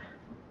nature.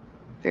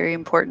 Very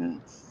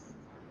important.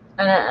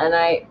 And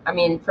I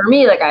mean, for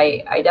me, like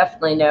I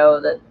definitely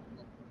know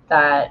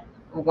that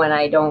when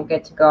I don't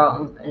get to go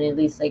out and at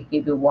least like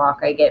maybe walk,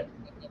 I get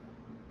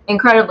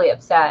incredibly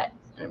upset.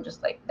 And I'm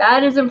just like,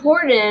 that is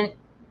important,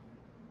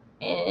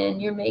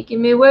 and you're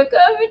making me work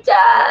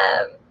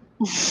overtime,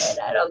 and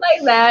I don't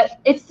like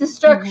that. It's the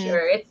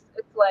structure. It's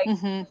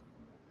like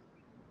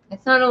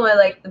it's not only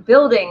like the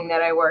building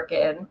that I work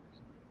in.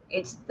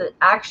 It's the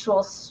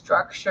actual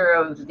structure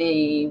of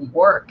the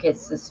work.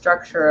 It's the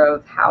structure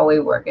of how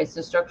we work. It's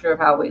the structure of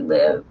how we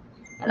live.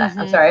 And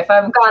I'm sorry if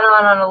I've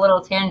gone on a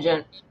little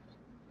tangent.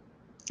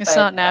 It's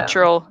not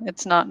natural.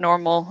 It's not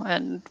normal.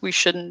 And we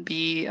shouldn't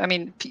be, I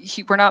mean,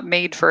 we're not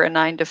made for a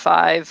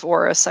 9-to-5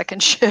 or a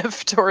second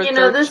shift or a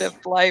third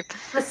shift life.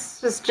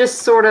 This was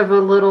just sort of a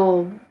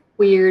little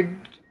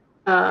weird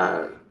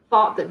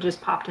thought that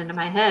just popped into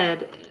my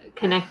head.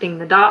 Connecting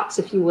the dots,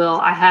 if you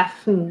will. I have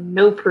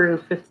no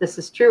proof if this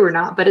is true or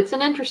not, but it's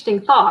an interesting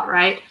thought,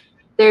 right?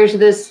 There's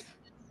this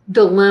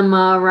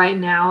dilemma right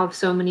now of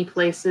so many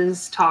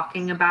places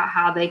talking about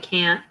how they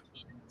can't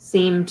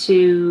seem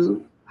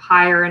to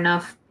hire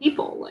enough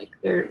people.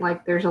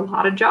 There's a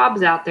lot of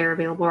jobs out there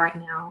available right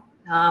now.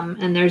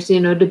 And there's,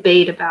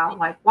 debate about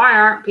like, why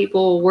aren't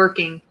people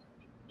working?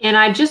 And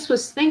I just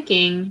was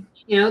thinking,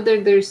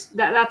 there's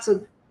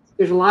a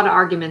lot of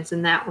arguments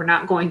in that we're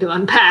not going to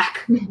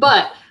unpack,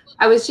 but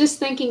I was just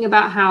thinking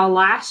about how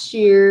last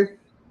year,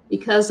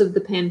 because of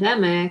the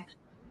pandemic,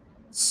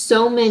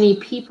 so many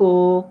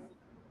people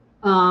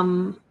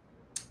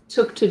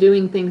took to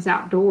doing things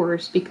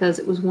outdoors because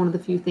it was one of the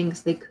few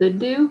things they could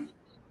do.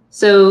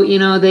 So,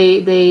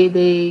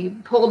 they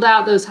pulled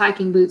out those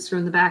hiking boots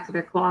from the back of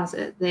their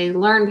closet. They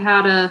learned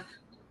how to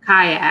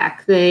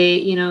kayak.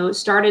 They,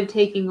 started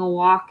taking a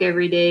walk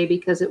every day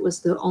because it was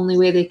the only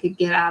way they could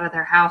get out of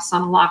their house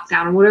on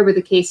lockdown or whatever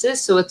the case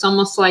is. So it's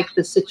almost like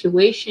the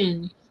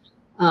situation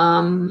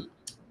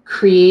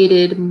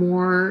created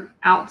more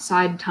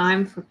outside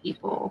time for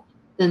people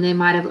than they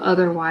might have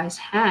otherwise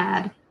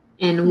had.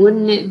 And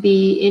wouldn't it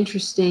be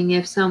interesting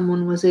if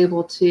someone was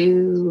able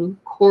to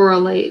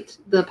correlate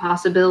the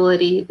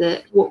possibility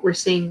that what we're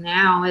seeing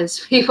now is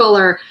people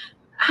are,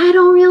 I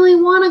don't really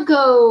want to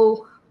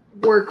go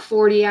work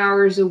 40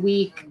 hours a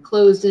week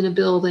closed in a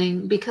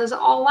building because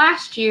all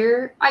last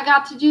year I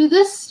got to do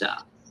this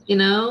stuff,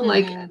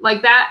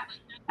 like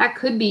that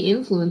could be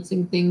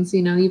influencing things,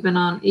 even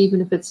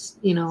if it's,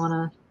 on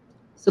a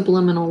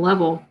subliminal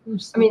level.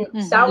 I mean,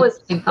 that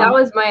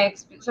was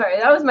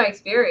my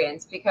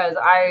experience because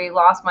I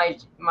lost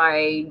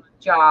my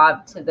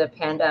job to the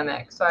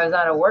pandemic. So I was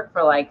out of work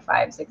for like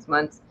 5-6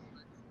 months,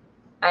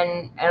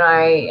 and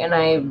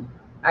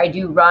I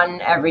do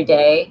run every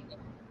day.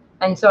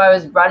 And so I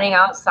was running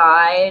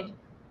outside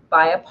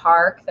by a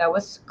park that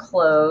was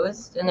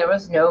closed and there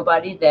was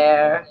nobody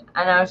there.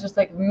 And I was just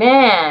like,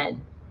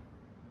 man,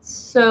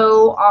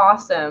 so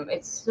awesome.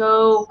 It's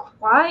so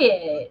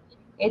quiet.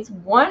 It's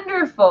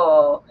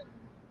wonderful.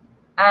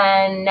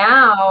 And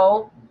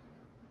now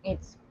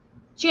it's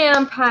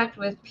jam-packed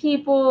with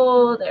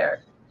people. There are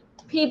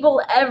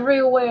people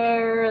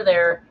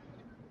everywhere.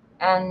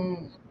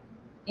 And,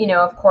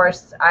 of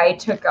course, I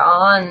took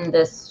on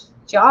this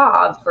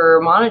job for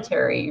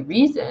monetary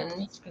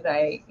reasons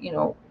because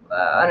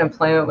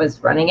unemployment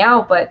was running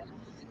out. But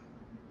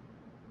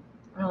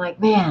I'm like,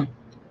 man,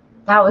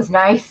 that was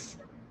nice.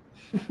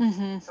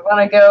 Mm-hmm. I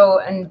want to go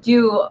and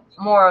do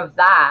more of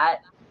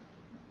that.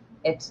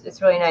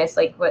 It's really nice,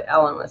 like what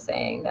Ellen was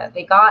saying, that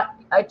they got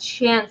a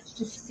chance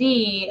to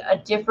see a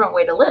different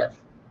way to live.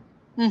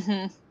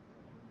 Mm-hmm.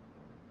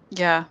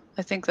 Yeah,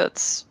 I think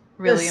that's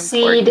The really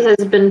seed important.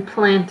 has been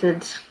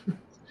planted.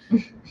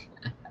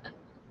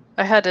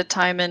 I had a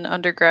time in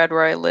undergrad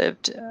where I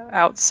lived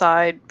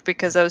outside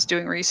because I was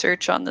doing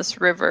research on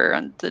this river,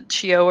 on the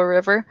Chioa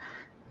River,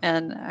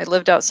 and I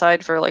lived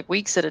outside for like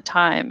weeks at a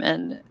time.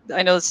 And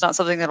I know it's not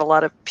something that a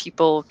lot of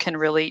people can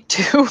relate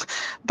to,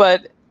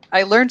 but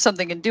I learned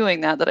something in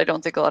doing that that I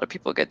don't think a lot of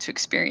people get to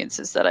experience,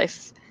 is that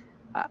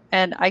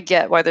and I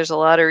get why there's a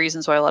lot of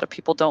reasons why a lot of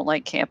people don't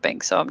like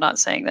camping. So I'm not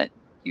saying that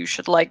you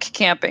should like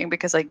camping,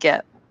 because I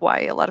get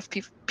why a lot of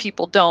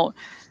people don't,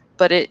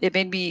 but it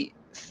made me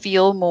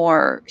feel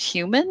more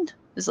human,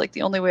 is like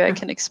the only way I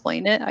can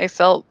explain it. I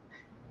felt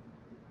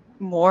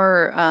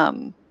more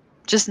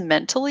just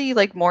mentally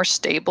like more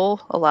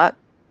stable, a lot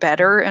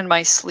better, and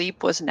my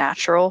sleep was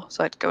natural.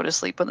 So I'd go to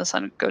sleep when the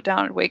sun would go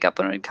down and wake up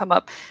when it would come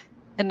up,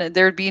 and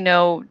there'd be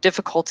no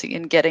difficulty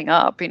in getting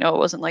up. It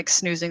wasn't like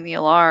snoozing the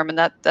alarm, and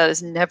that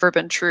has never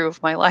been true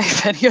of my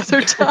life any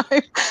other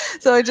time.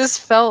 So I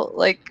just felt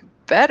like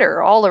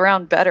better, all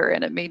around better,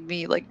 and it made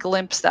me like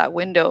glimpse that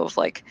window of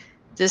like,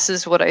 this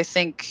is what I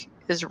think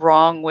is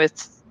wrong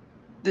with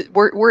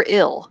we're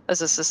ill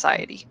as a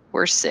society.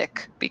 We're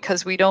sick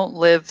because we don't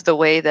live the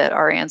way that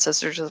our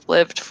ancestors have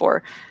lived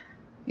for,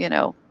 you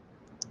know,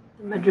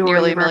 The majority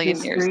nearly a of our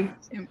million years.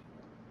 history.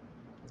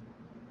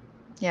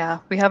 Yeah,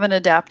 we haven't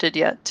adapted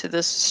yet to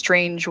this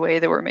strange way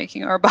that we're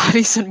making our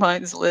bodies and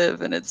minds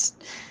live, and it's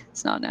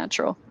not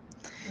natural.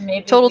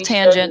 Maybe Total we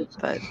tangent,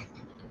 shouldn't. but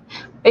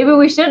Maybe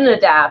we shouldn't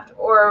adapt,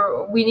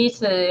 or we need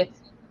to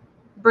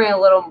bring a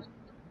little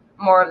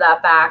more of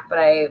that back. But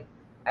I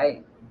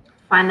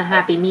Find the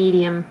happy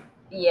medium.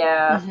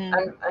 yeah,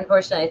 mhm.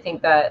 unfortunately, I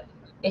think that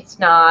it's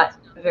not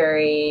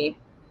very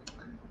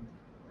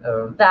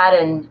that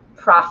and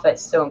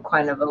profits don't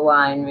kind of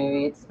align.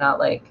 Maybe it's not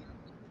like,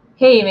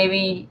 hey,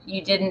 maybe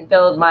you didn't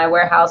build my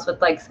warehouse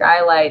with like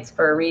skylights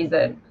for a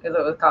reason because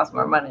it would cost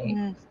more money.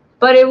 Mm,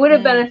 But it would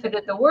have mm,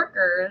 benefited the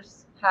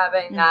workers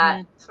having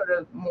that mhm, sort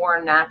of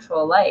more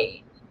natural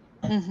light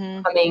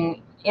mhm.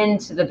 coming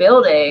into the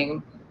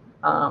building,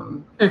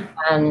 Mm.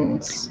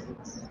 and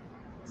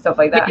stuff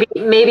like that.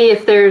 Maybe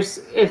if there's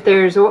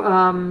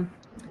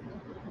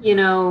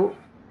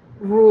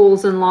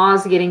rules and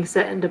laws getting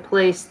set into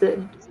place that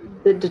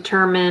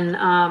determine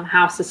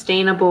how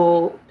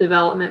sustainable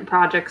development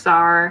projects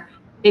are,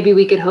 maybe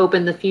we could hope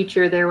in the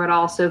future there would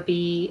also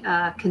be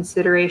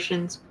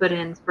considerations put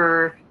in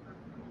for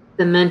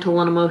the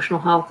mental and emotional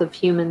health of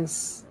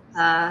humans,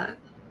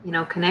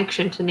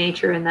 connection to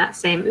nature in that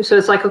same. So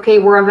it's like, okay,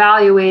 we're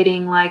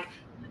evaluating like,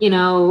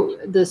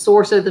 the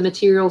source of the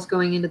materials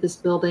going into this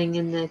building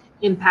and the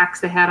impacts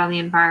they had on the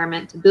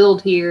environment to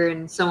build here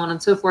and so on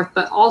and so forth.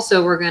 But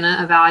also we're going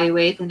to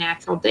evaluate the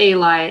natural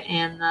daylight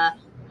and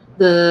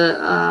the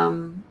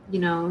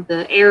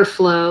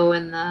airflow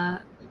and I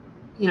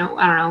don't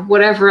know,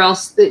 whatever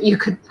else that you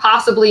could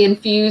possibly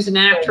infuse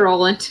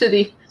natural into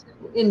the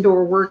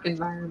indoor work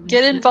environment.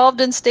 Get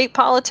involved in state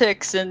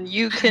politics, and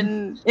you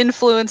can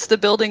influence the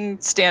building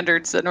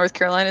standards that North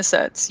Carolina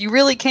sets. You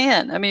really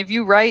can. I mean, if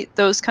you write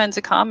those kinds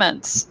of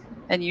comments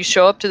and you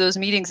show up to those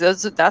meetings,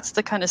 that's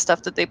the kind of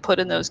stuff that they put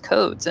in those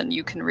codes, and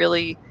you can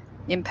really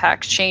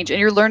impact change. And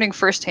you're learning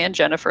firsthand,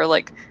 Jennifer,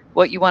 like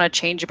what you want to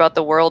change about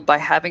the world by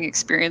having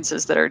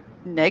experiences that are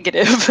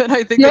negative. And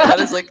I think that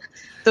is like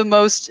the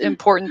most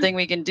important thing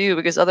we can do,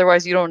 because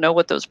otherwise you don't know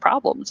what those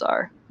problems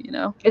are,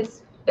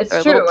 It's Or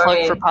a little true.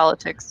 plug for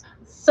politics.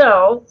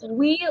 So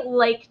we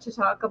like to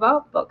talk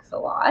about books a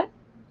lot.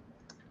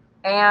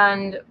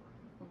 And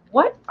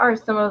what are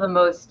some of the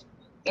most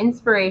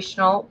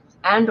inspirational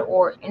and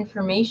or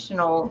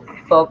informational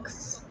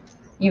books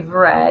you've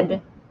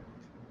read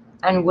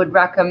and would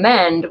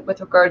recommend with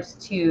regards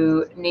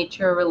to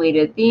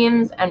nature-related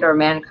themes and or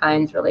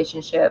mankind's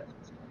relationship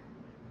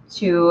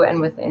to and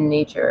within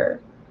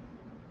nature?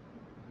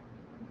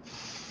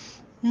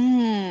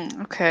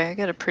 Okay, I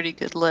got a pretty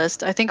good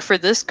list. I think for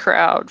this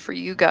crowd, for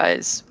you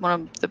guys, one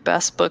of the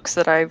best books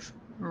that I've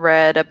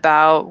read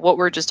about what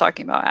we're just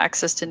talking about,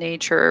 access to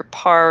nature,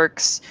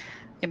 parks,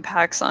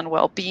 impacts on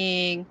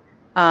well-being,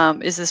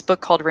 is this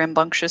book called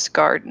Rambunctious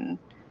Garden.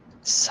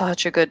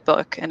 Such a good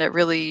book, and it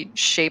really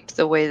shaped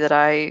the way that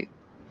I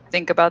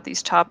think about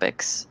these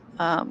topics.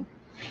 So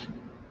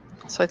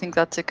I think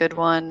that's a good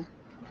one.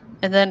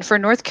 And then for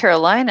North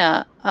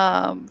Carolina,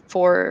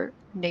 for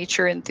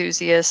nature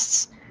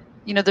enthusiasts,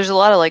 there's a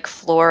lot of like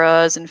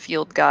floras and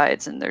field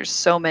guides, and there's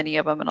so many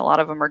of them, and a lot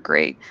of them are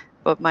great.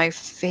 But my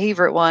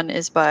favorite one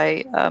is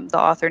by the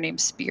author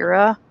named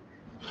Spira.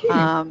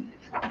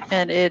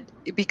 And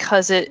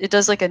because it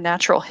does like a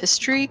natural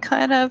history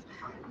kind of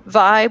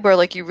vibe, where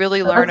like you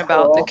really learn That's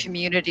about the cool.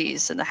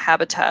 communities and the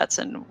habitats,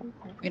 and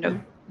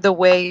the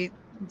way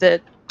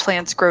that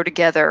plants grow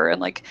together,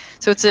 and like,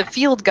 so it's a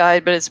field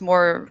guide, but it's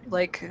more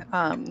like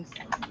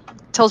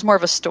tells more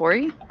of a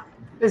story.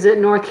 Is it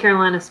North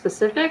Carolina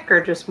specific or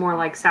just more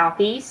like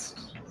Southeast?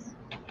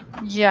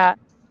 Yeah.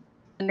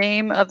 The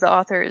name of the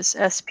author is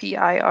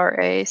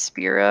Spira,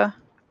 Spira.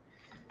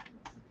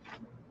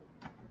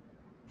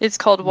 It's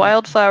called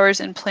Wildflowers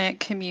and Plant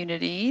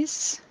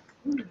Communities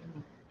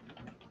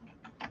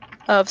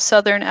of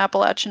Southern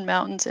Appalachian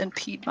Mountains and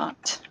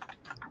Piedmont.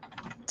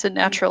 It's a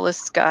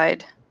naturalist's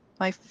guide.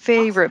 My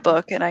favorite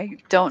book, and I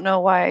don't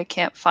know why I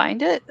can't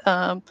find it,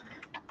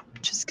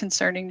 which is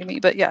concerning to me.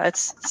 But yeah,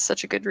 it's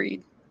such a good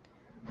read.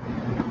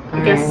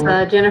 I guess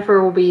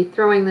Jennifer will be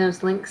throwing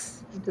those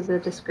links into the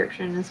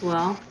description as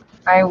well.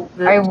 I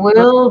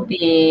will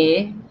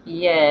be.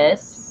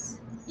 Yes.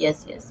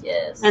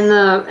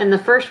 And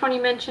the first one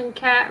you mentioned,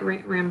 Kat,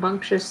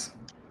 Rambunctious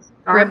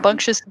Garden?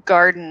 Rambunctious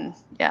Garden,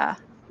 yeah.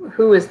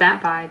 Who is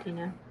that by, do you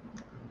know?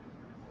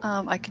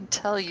 I can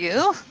tell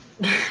you.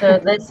 So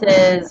this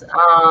is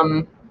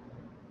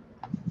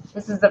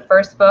the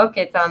first book.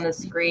 It's on the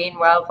screen.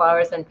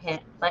 Wildflowers and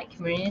Plant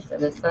Communities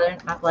of the Southern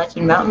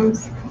Appalachian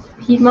Mountains,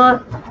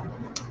 Piedmont.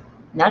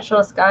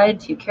 Naturalist Guide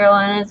to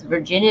Carolinas,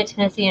 Virginia,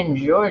 Tennessee, and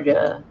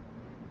Georgia.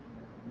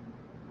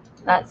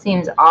 That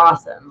seems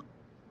awesome.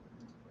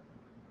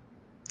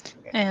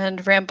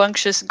 And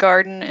Rambunctious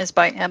Garden is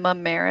by Emma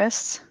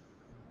Maris.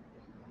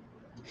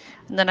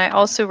 And then I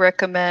also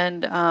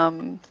recommend,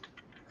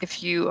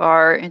 if you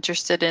are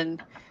interested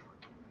in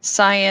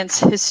science,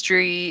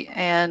 history,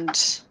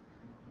 and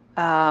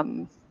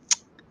I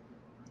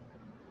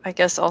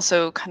guess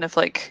also kind of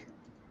like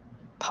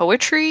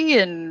poetry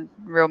and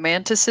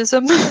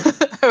romanticism,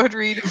 I would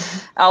read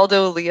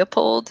Aldo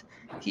Leopold.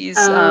 He's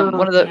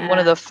one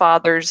of the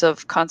fathers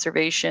of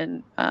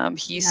conservation.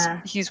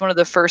 He's one of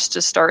the first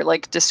to start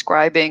like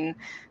describing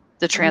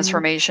the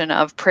transformation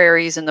of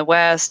prairies in the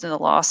West and the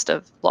loss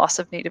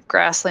of native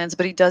grasslands.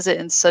 But he does it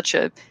in such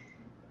a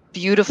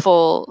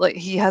beautiful, like,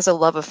 he has a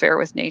love affair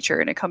with nature,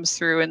 and it comes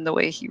through in the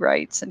way he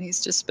writes. And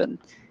he's just been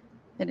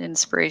an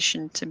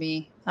inspiration to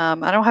me.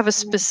 I don't have a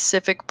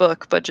specific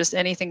book, but just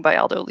anything by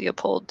Aldo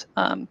Leopold.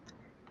 I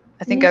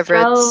think I've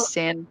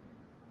read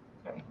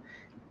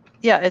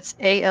Yeah, it's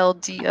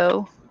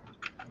ALDO.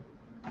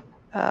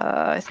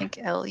 I think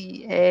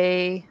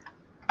LEA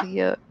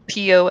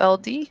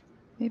POLD,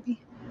 maybe.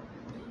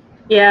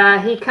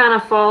 Yeah, he kind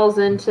of falls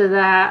into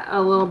that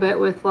a little bit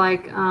with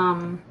like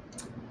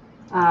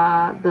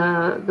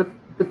the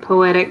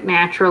poetic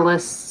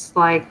naturalists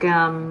like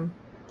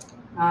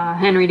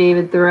Henry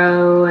David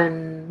Thoreau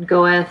and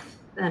Goethe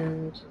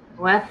and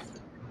Goethe.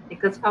 I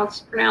think that's how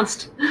it's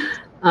pronounced.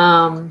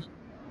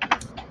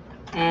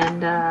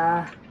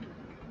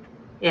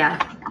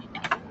 Yeah.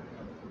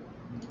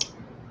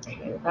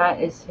 Okay,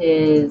 that is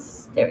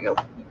his. There we go.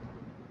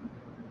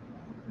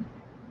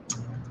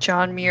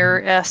 John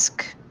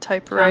Muir-esque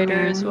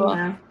typewriter as well.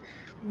 Yeah.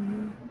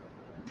 Mm-hmm.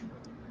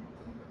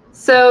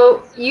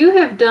 So you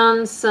have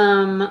done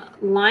some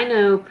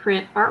lino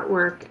print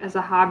artwork as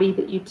a hobby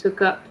that you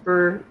took up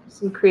for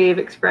some creative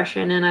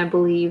expression, and I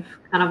believe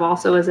kind of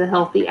also as a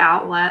healthy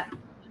outlet,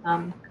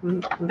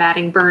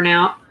 combating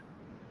burnout.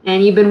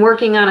 And you've been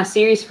working on a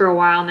series for a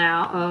while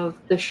now of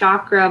the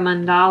chakra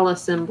mandala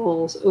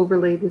symbols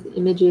overlaid with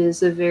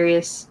images of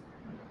various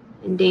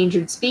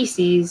endangered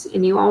species,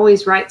 and you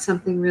always write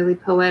something really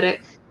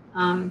poetic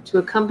to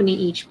accompany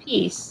each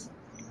piece.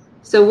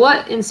 So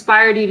what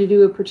inspired you to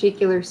do a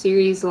particular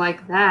series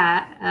like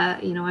that,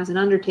 as an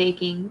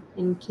undertaking?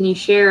 And can you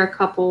share a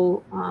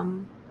couple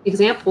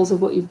examples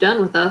of what you've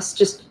done with us?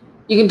 Just,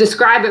 you can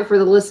describe it for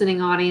the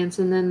listening audience,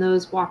 and then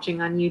those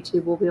watching on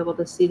YouTube will be able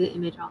to see the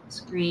image on the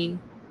screen.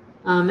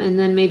 And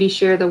then maybe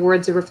share the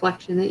words of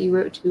reflection that you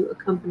wrote to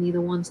accompany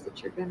the ones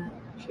that you're going to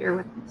share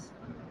with us.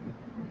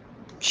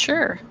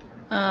 Sure.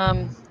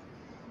 I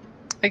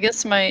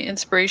guess my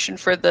inspiration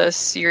for the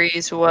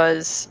series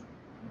was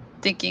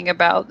thinking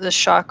about the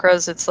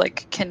chakras. It's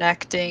like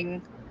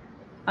connecting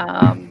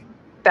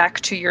back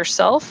to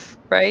yourself,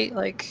 right?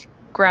 Like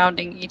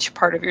grounding each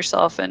part of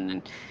yourself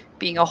and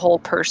being a whole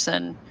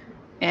person.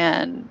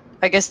 And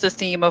I guess the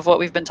theme of what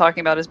we've been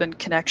talking about has been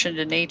connection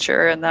to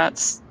nature. And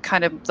that's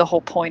kind of the whole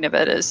point of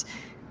it, is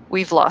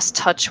we've lost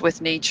touch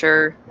with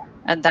nature.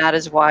 And that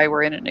is why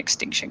we're in an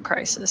extinction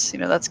crisis.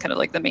 That's kind of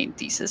like the main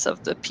thesis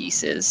of the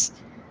pieces.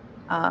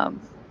 And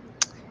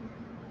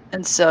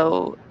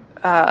so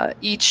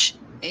each,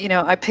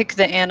 I pick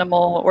the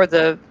animal or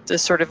the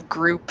sort of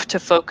group to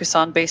focus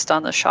on based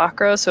on the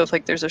chakra. So if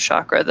like there's a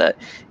chakra that,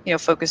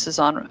 focuses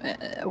on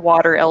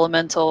water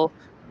elemental,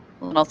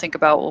 and I'll think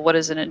about, well, what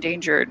is an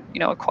endangered,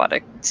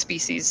 aquatic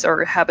species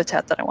or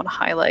habitat that I want to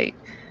highlight.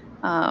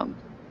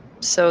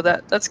 So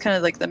that's kind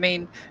of like the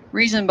main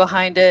reason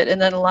behind it.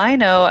 And then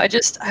lino,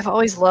 I've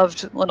always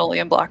loved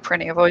linoleum block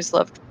printing. I've always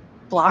loved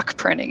block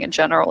printing in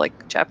general,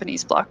 like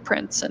Japanese block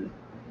prints. And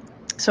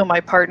so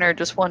my partner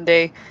just one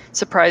day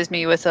surprised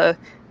me with a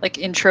like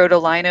intro to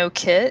lino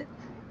kit.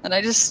 And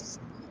I just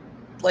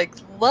like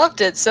loved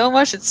it so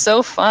much. It's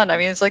so fun. I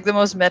mean, it's like the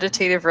most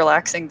meditative,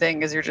 relaxing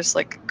thing, is you're just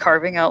like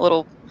carving out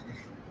little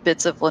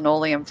bits of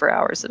linoleum for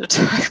hours at a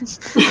time,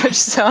 which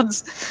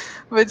sounds,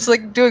 it's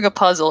like doing a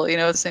puzzle, you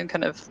know, the same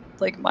kind of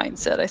like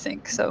mindset, I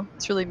think. So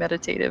it's really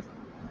meditative.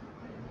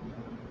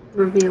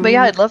 Revealing. But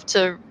yeah, I'd love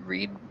to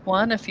read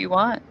one if you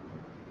want.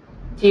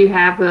 Do you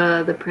have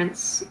the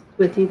prints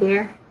with you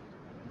there?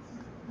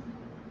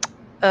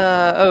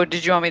 Oh,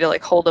 did you want me to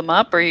like hold them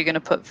up, or are you going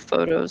to put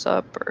photos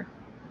up, or?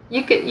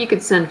 You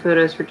could send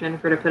photos for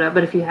Jennifer to put up,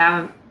 but if you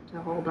have them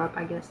to hold up,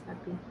 I guess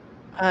that'd be.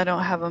 I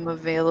don't have them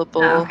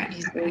available Oh,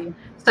 easily.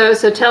 Okay.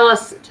 So tell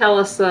us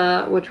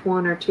which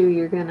one or two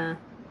you're gonna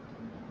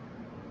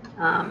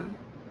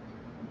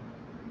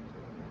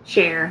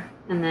share,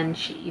 and then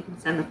you can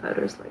send the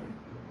photos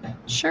later.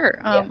 Sure.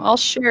 I'll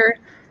share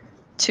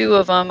two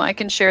of them. I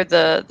can share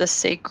the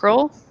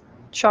sacral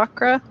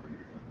chakra,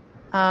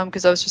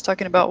 because I was just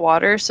talking about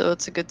water, so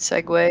it's a good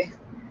segue.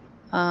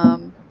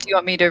 Do you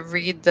want me to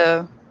read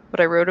what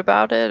I wrote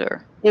about it,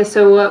 or? Yeah.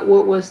 So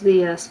what was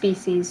the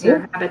species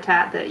or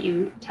habitat that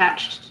you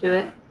attached to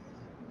it?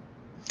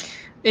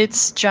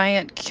 It's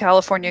giant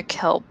California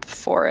kelp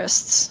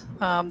forests.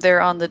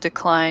 They're on the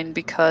decline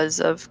because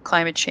of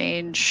climate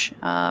change,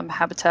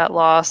 habitat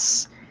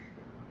loss,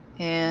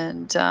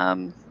 and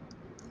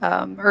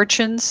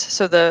urchins.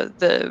 So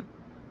the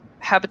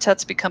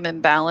habitats become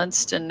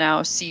imbalanced, and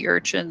now sea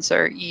urchins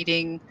are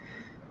eating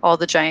all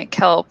the giant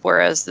kelp,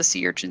 whereas the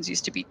sea urchins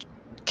used to be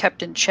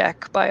kept in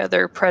check by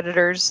other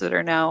predators that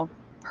are now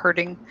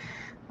hurting.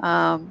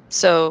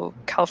 So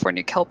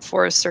California kelp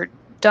forests are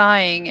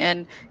dying,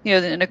 and you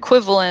know, an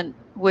equivalent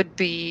would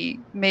be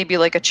maybe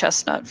like a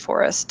chestnut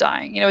forest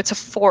dying. You know, it's a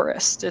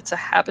forest, it's a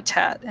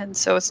habitat, and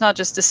so it's not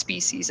just a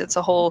species; it's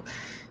a whole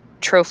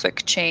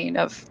trophic chain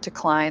of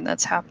decline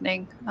that's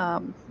happening.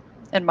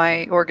 And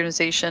my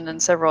organization and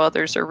several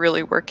others are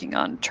really working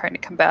on trying to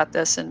combat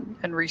this and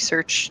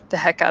research the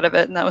heck out of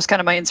it. And that was kind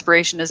of my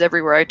inspiration, is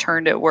everywhere I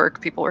turned at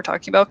work, people were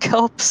talking about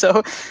kelp.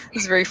 So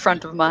it's very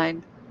front of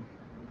mind.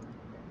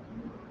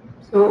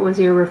 So what was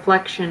your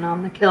reflection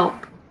on the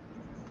kelp?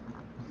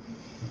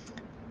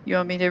 You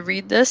want me to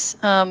read this?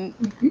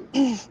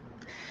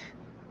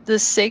 The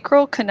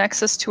sacral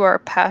connects us to our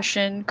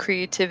passion,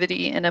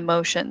 creativity, and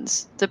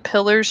emotions, the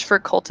pillars for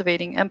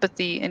cultivating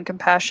empathy and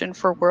compassion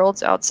for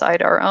worlds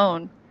outside our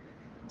own.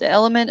 The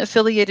element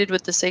affiliated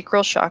with the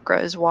sacral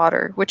chakra is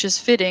water, which is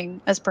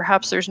fitting, as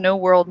perhaps there's no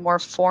world more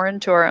foreign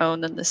to our own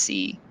than the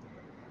sea.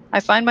 I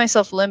find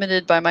myself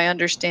limited by my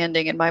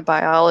understanding and my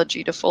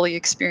biology to fully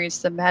experience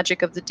the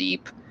magic of the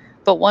deep,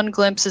 but one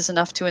glimpse is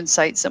enough to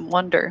incite some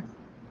wonder.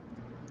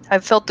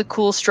 I've felt the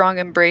cool, strong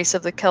embrace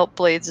of the kelp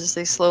blades as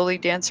they slowly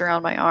dance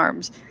around my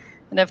arms,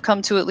 and have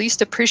come to at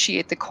least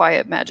appreciate the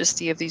quiet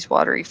majesty of these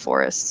watery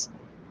forests.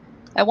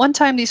 At one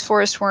time, these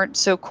forests weren't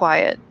so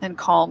quiet and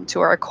calm to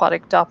our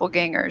aquatic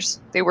doppelgangers.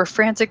 They were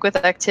frantic with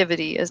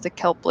activity as the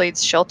kelp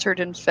blades sheltered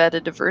and fed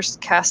a diverse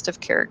cast of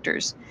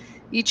characters,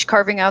 each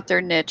carving out their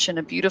niche in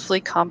a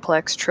beautifully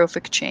complex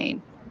trophic chain.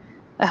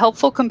 A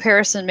helpful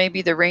comparison may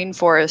be the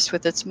rainforest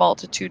with its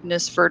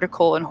multitudinous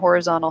vertical and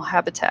horizontal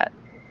habitat,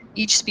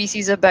 each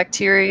species of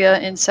bacteria,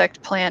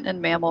 insect, plant, and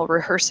mammal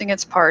rehearsing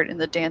its part in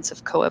the dance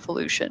of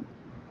coevolution.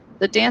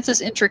 The dance is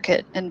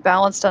intricate and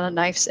balanced on a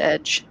knife's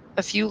edge.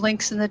 A few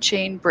links in the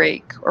chain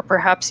break, or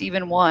perhaps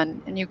even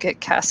one, and you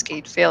get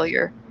cascade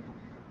failure.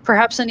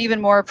 Perhaps an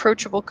even more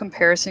approachable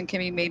comparison can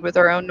be made with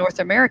our own North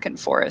American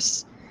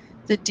forests.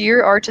 The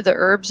deer are to the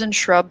herbs and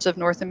shrubs of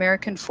North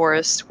American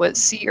forests what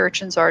sea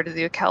urchins are to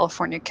the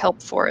California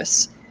kelp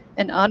forests,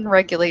 an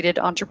unregulated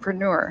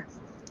entrepreneur.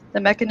 The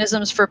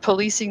mechanisms for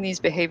policing these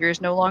behaviors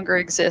no longer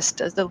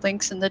exist as the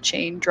links in the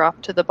chain drop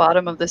to the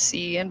bottom of the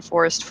sea and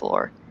forest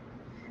floor.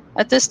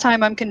 At this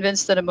time, I'm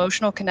convinced that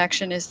emotional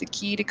connection is the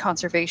key to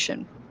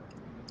conservation.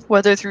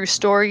 Whether through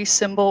story,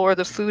 symbol, or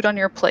the food on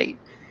your plate,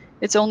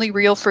 it's only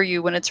real for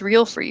you when it's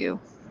real for you.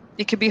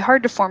 It can be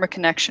hard to form a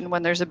connection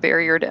when there's a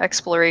barrier to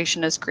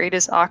exploration as great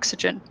as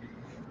oxygen,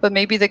 but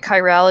maybe the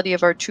chirality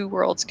of our two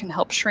worlds can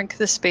help shrink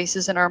the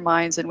spaces in our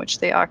minds in which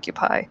they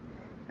occupy.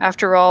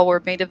 After all,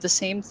 we're made of the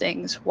same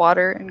things,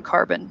 water and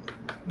carbon.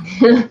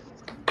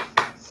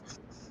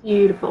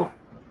 Beautiful.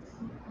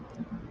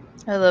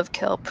 I love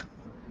kelp.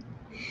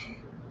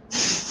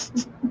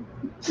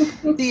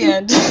 The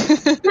end.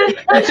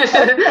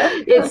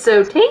 It's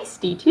so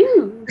tasty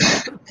too.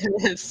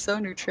 It is so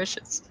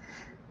nutritious.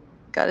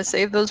 Gotta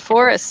save those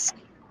forests.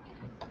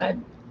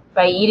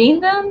 By eating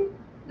them?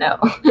 No.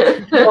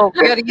 Well,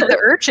 we gotta eat the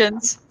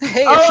urchins.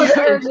 Hey,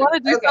 if you want to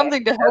do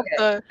something to help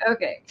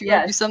if you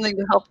want to do something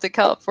to help the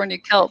California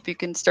kelp, you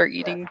can start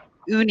eating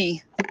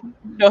uni.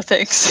 No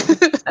thanks.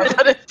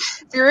 But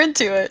if you're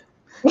into it,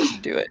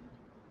 do it.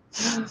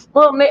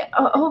 Well,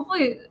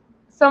 hopefully,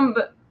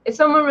 if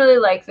someone really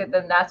likes it,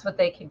 then that's what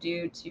they can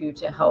do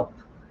to help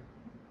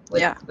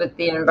with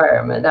the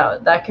environment.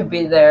 That could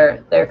be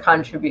their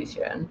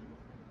contribution.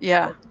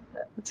 Yeah,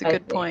 that's a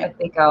good point. I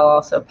think I'll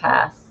also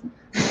pass.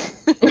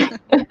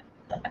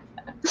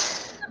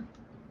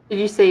 Did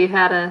you say you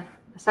had a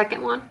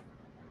second one?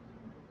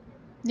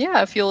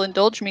 Yeah, if you'll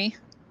indulge me.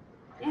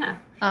 Yeah,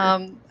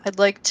 I'd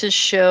like to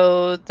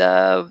show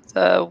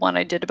the one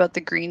I did about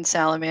the green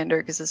salamander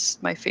because this is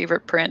my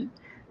favorite print.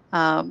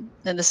 And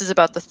this is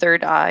about the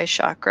third eye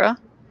chakra.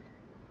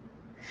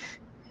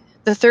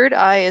 The third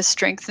eye is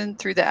strengthened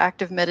through the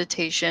act of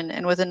meditation,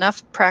 and with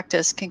enough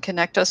practice can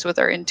connect us with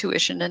our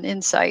intuition and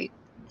insight.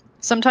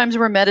 Sometimes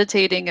we're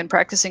meditating and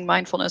practicing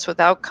mindfulness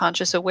without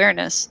conscious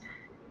awareness,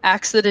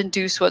 acts that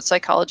induce what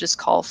psychologists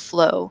call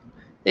flow.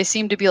 They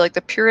seem to be like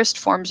the purest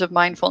forms of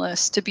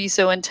mindfulness, to be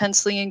so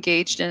intensely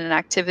engaged in an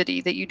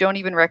activity that you don't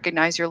even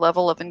recognize your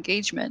level of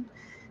engagement.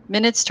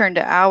 Minutes turn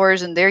to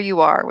hours, and there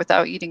you are,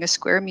 without eating a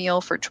square meal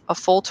for a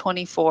full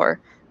 24,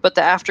 but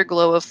the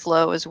afterglow of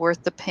flow is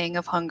worth the pang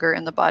of hunger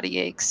and the body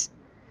aches.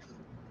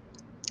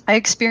 I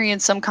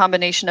experience some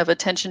combination of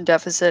attention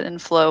deficit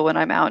and flow when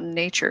I'm out in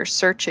nature,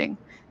 searching.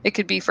 It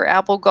could be for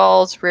apple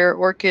galls, rare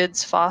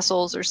orchids,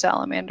 fossils, or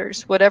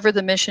salamanders. Whatever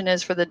the mission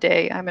is for the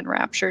day, I'm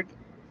enraptured.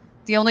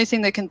 The only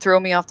thing that can throw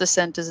me off the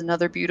scent is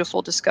another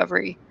beautiful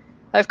discovery.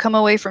 I've come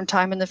away from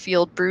time in the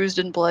field bruised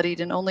and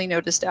bloodied and only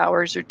noticed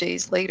hours or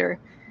days later.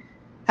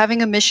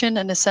 Having a mission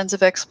and a sense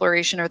of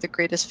exploration are the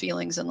greatest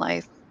feelings in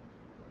life.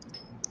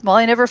 While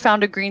I never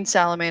found a green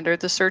salamander,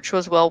 the search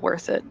was well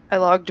worth it. I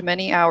logged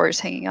many hours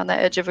hanging on the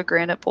edge of a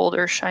granite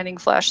boulder, shining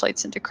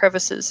flashlights into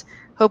crevices,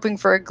 hoping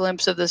for a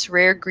glimpse of this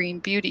rare green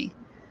beauty.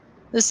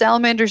 The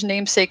salamander's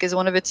namesake is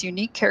one of its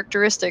unique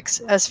characteristics,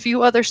 as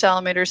few other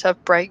salamanders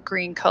have bright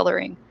green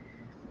coloring.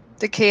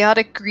 The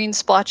chaotic green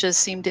splotches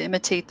seem to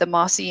imitate the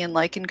mossy and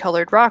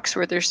lichen-colored rocks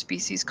where their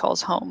species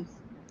calls home.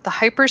 The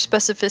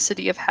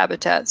hyperspecificity of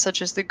habitat,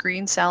 such as the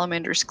green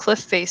salamander's cliff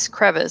face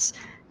crevice,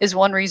 is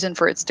one reason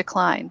for its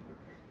decline.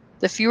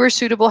 The fewer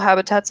suitable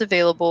habitats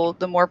available,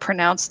 the more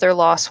pronounced their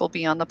loss will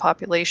be on the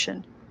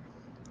population.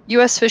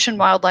 U.S. Fish and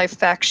Wildlife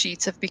fact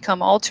sheets have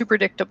become all too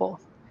predictable.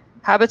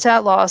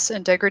 Habitat loss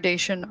and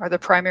degradation are the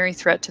primary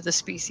threat to the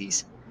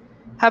species.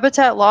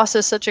 Habitat loss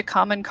is such a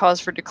common cause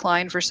for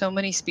decline for so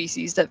many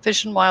species that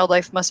Fish and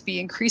Wildlife must be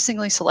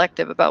increasingly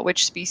selective about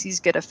which species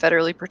get a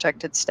federally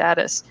protected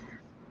status.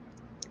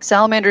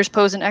 Salamanders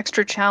pose an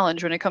extra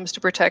challenge when it comes to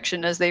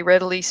protection, as they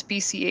readily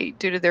speciate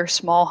due to their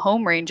small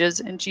home ranges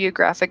and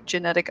geographic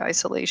genetic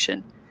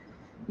isolation.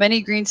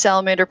 Many green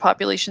salamander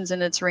populations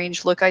in its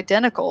range look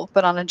identical,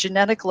 but on a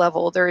genetic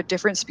level, they're a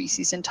different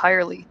species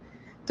entirely.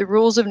 The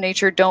rules of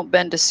nature don't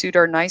bend to suit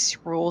our nice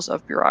rules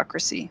of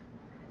bureaucracy.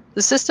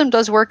 The system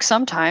does work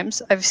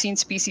sometimes. I've seen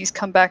species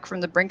come back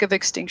from the brink of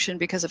extinction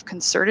because of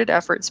concerted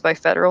efforts by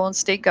federal and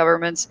state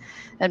governments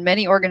and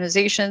many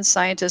organizations,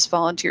 scientists,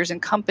 volunteers,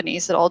 and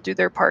companies that all do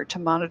their part to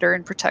monitor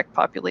and protect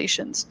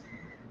populations.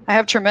 I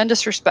have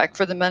tremendous respect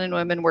for the men and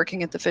women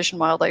working at the Fish and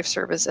Wildlife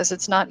Service, as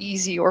it's not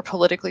easy or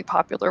politically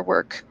popular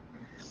work.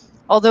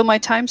 Although my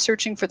time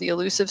searching for the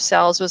elusive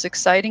sals was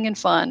exciting and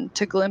fun,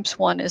 to glimpse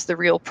one is the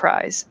real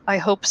prize. I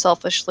hope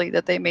selfishly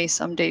that they may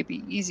someday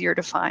be easier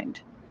to find.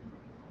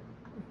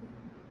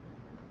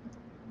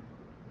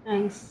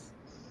 Nice.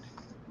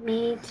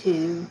 Me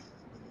too.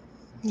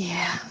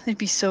 Yeah, it'd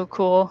be so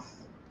cool.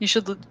 You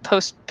should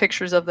post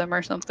pictures of them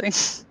or something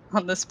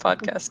on this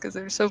podcast because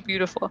they're so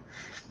beautiful.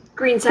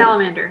 Green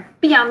salamander.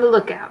 Be on the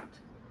lookout.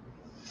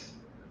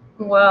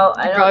 Well,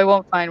 You probably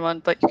won't find one,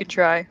 but you can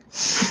try.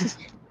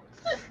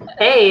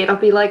 Hey, it'll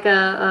be like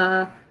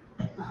a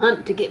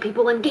hunt to get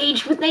people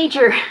engaged with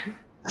nature.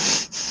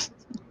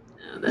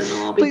 Then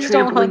they'll all be Please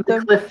don't trampling hunt the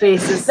them. cliff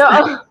faces.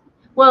 No.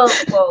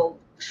 Well,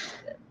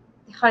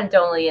 hunt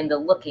only in the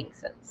looking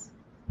sense.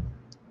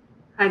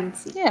 Hide and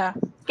seek. Yeah.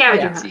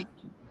 Scavenger Yeah. hunt.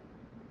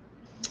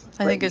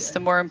 I think it's the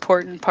more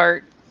important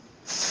part,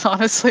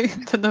 honestly,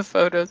 than the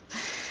photos.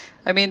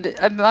 I mean,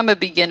 I'm a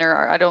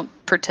beginner. I don't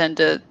pretend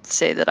to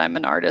say that I'm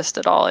an artist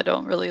at all. I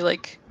don't really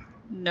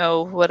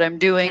know what I'm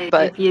doing, And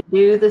but if you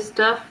do the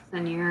stuff,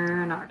 then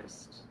you're an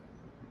artist.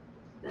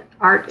 That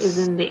art is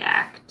in the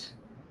act.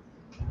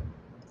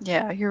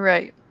 yeah, you're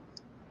right.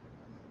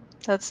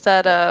 That's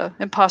that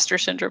imposter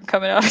syndrome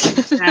coming out again.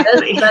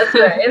 Exactly. That's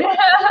right.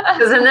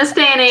 Because in this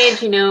day and age,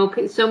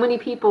 so many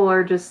people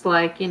are just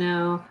like,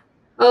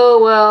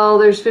 oh, well,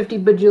 there's 50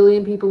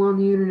 bajillion people on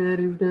the internet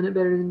who've done it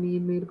better than me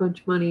and made a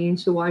bunch of money,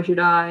 so why should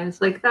I? And it's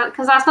like that,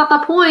 because that's not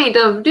the point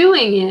of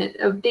doing it,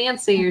 of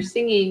dancing or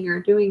singing or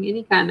doing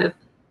any kind of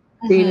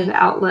creative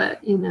outlet.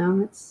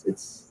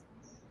 It's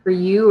for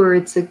you, or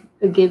it's a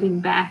giving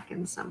back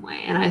in some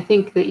way. And I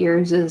think that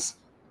yours is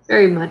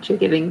very much a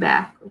giving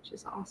back, which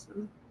is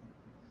awesome.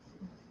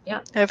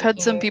 Yeah. I've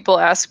had some people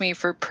ask me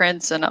for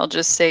prints, and I'll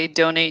just say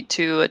donate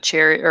to a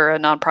charity or a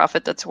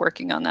nonprofit that's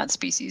working on that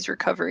species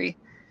recovery.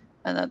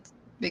 And that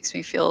makes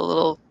me feel a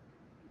little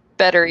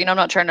better. I'm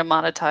not trying to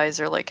monetize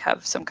or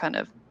have some kind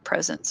of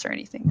presence or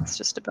anything. It's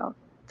just about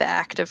the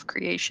act of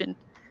creation.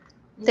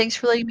 Thanks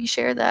for letting me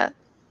share that.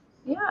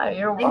 Yeah,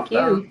 you're welcome. Thank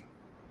you.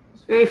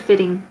 It's very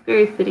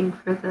fitting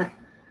for the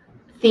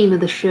theme of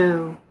the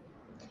show.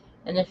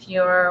 And if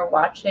you're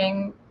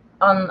watching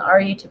on our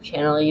YouTube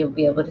channel, you'll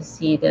be able to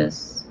see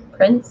those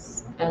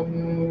prints.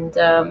 And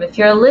if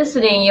you're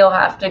listening, you'll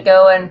have to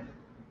go and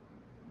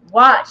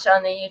watch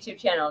on the YouTube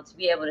channel to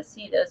be able to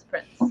see those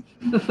prints.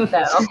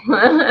 So.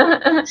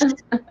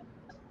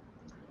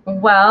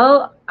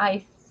 Well,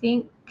 I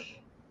think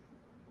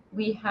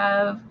we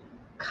have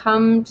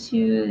come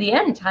to the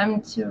end.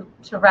 Time to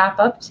wrap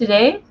up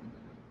today.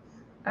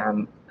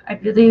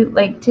 I'd really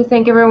like to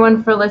thank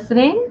everyone for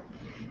listening,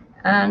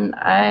 and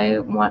I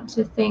want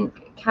to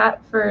thank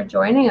Kat for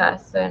joining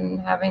us and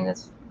having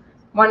this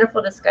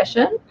wonderful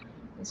discussion.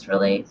 It's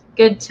really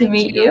good to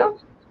meet you.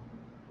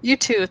 You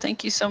too.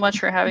 Thank you so much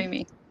for having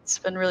me. It's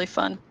been really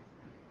fun.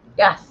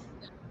 Yes.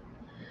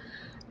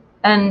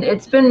 And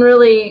it's been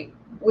really,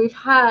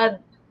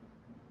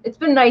 it's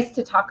been nice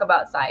to talk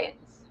about science.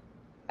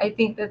 I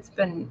think that's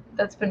been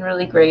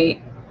really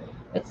great.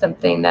 It's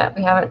something that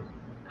we haven't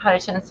had a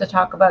chance to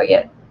talk about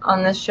yet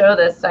on this show,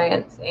 the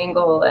science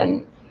angle,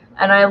 and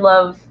I'm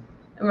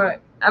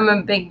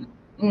a big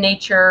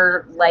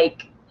nature,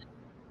 like,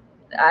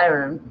 I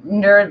don't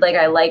know, nerd. Like,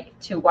 I like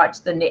to watch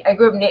I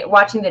grew up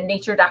watching the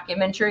nature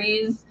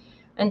documentaries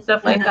and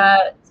stuff like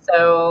that.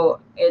 So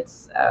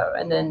it's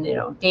and then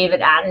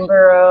David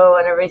Attenborough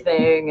and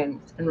everything, and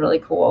it's been really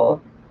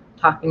cool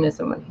talking to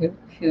someone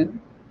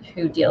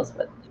who deals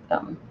with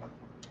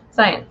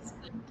science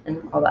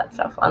and all that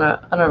stuff on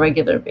a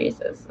regular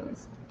basis and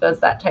does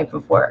that type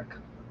of work.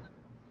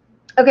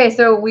 Okay,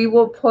 so we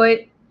will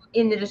put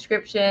in the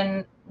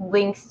description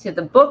links to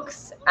the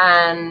books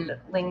and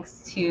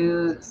links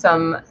to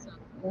some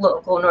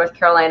local North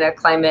Carolina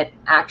climate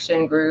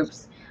action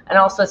groups, and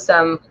also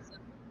some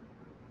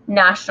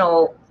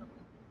national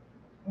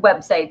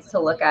websites to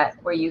look at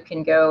where you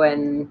can go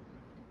and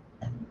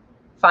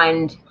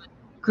find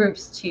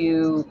groups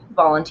to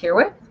volunteer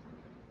with.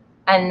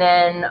 And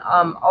then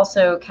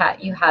also,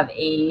 Kat, you have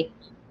a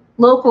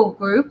local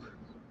group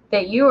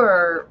that you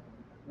are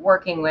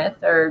working with,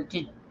 or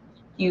did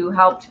you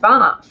helped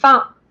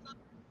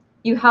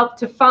you helped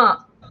to find,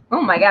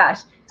 oh my gosh,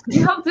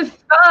 you helped to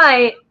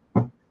find,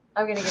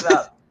 I'm gonna give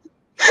up.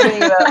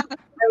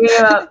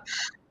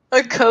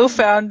 A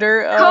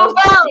co-founder.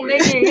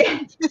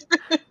 Maybe.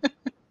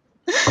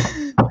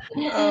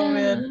 Oh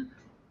man.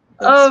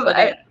 That's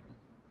funny.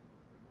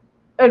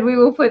 And we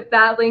will put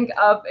that link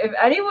up if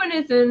anyone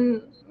is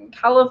in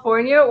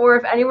California, or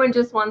if anyone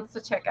just wants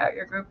to check out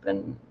your group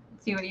and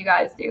see what you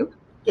guys do.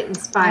 Get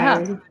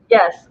inspired. Yeah.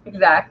 Yes,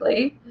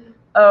 exactly.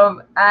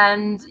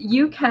 And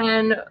you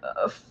can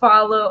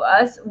follow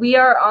us. We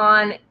are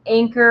on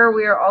Anchor.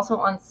 We are also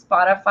on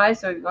Spotify.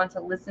 So if you want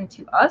to listen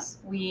to us,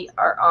 we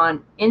are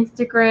on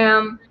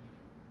Instagram.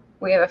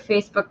 We have a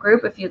Facebook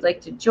group if you'd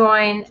like to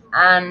join,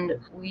 and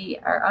we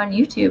are on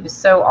YouTube.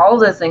 So all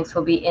those links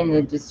will be in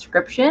the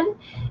description.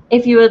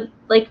 If you would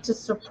like to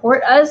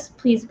support us,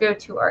 please go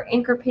to our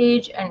Anchor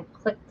page and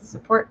click the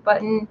support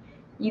button.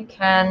 You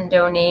can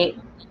donate.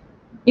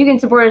 You can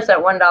support us at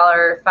 $1,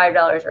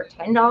 $5, or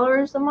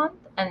 $10 a month,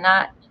 and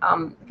that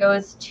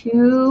goes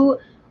to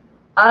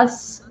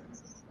us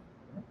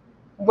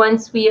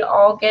once we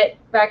all get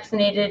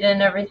vaccinated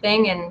and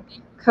everything, and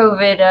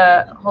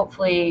COVID,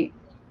 hopefully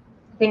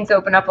things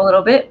open up a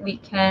little bit, we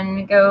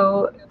can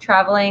go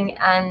traveling,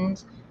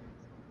 and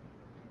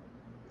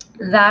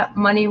that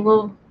money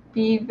will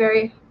be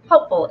very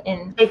helpful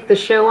in take the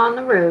show on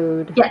the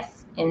road.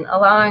 Yes, in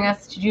allowing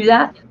us to do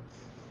that.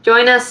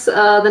 Join us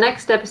the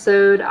next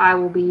episode. I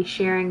will be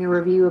sharing a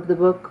review of the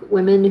book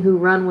Women Who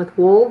Run with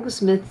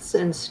Wolves, Myths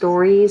and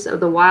Stories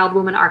of the Wild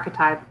Woman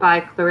Archetype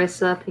by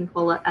Clarissa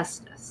Pinkola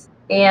Estes.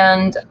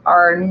 And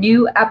our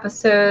new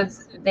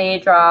episodes, they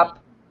drop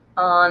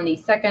on the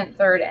 2nd,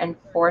 3rd, and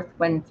 4th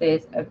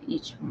Wednesdays of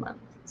each month.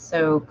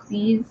 So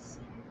please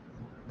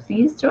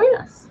join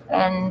us.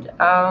 And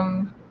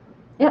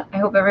yeah, I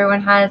hope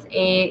everyone has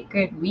a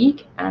good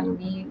week, and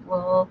we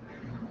will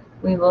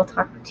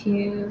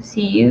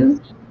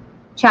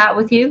chat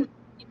with you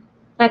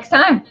next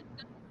time.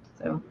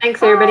 So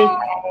thanks, everybody.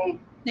 Bye.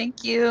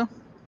 Thank you.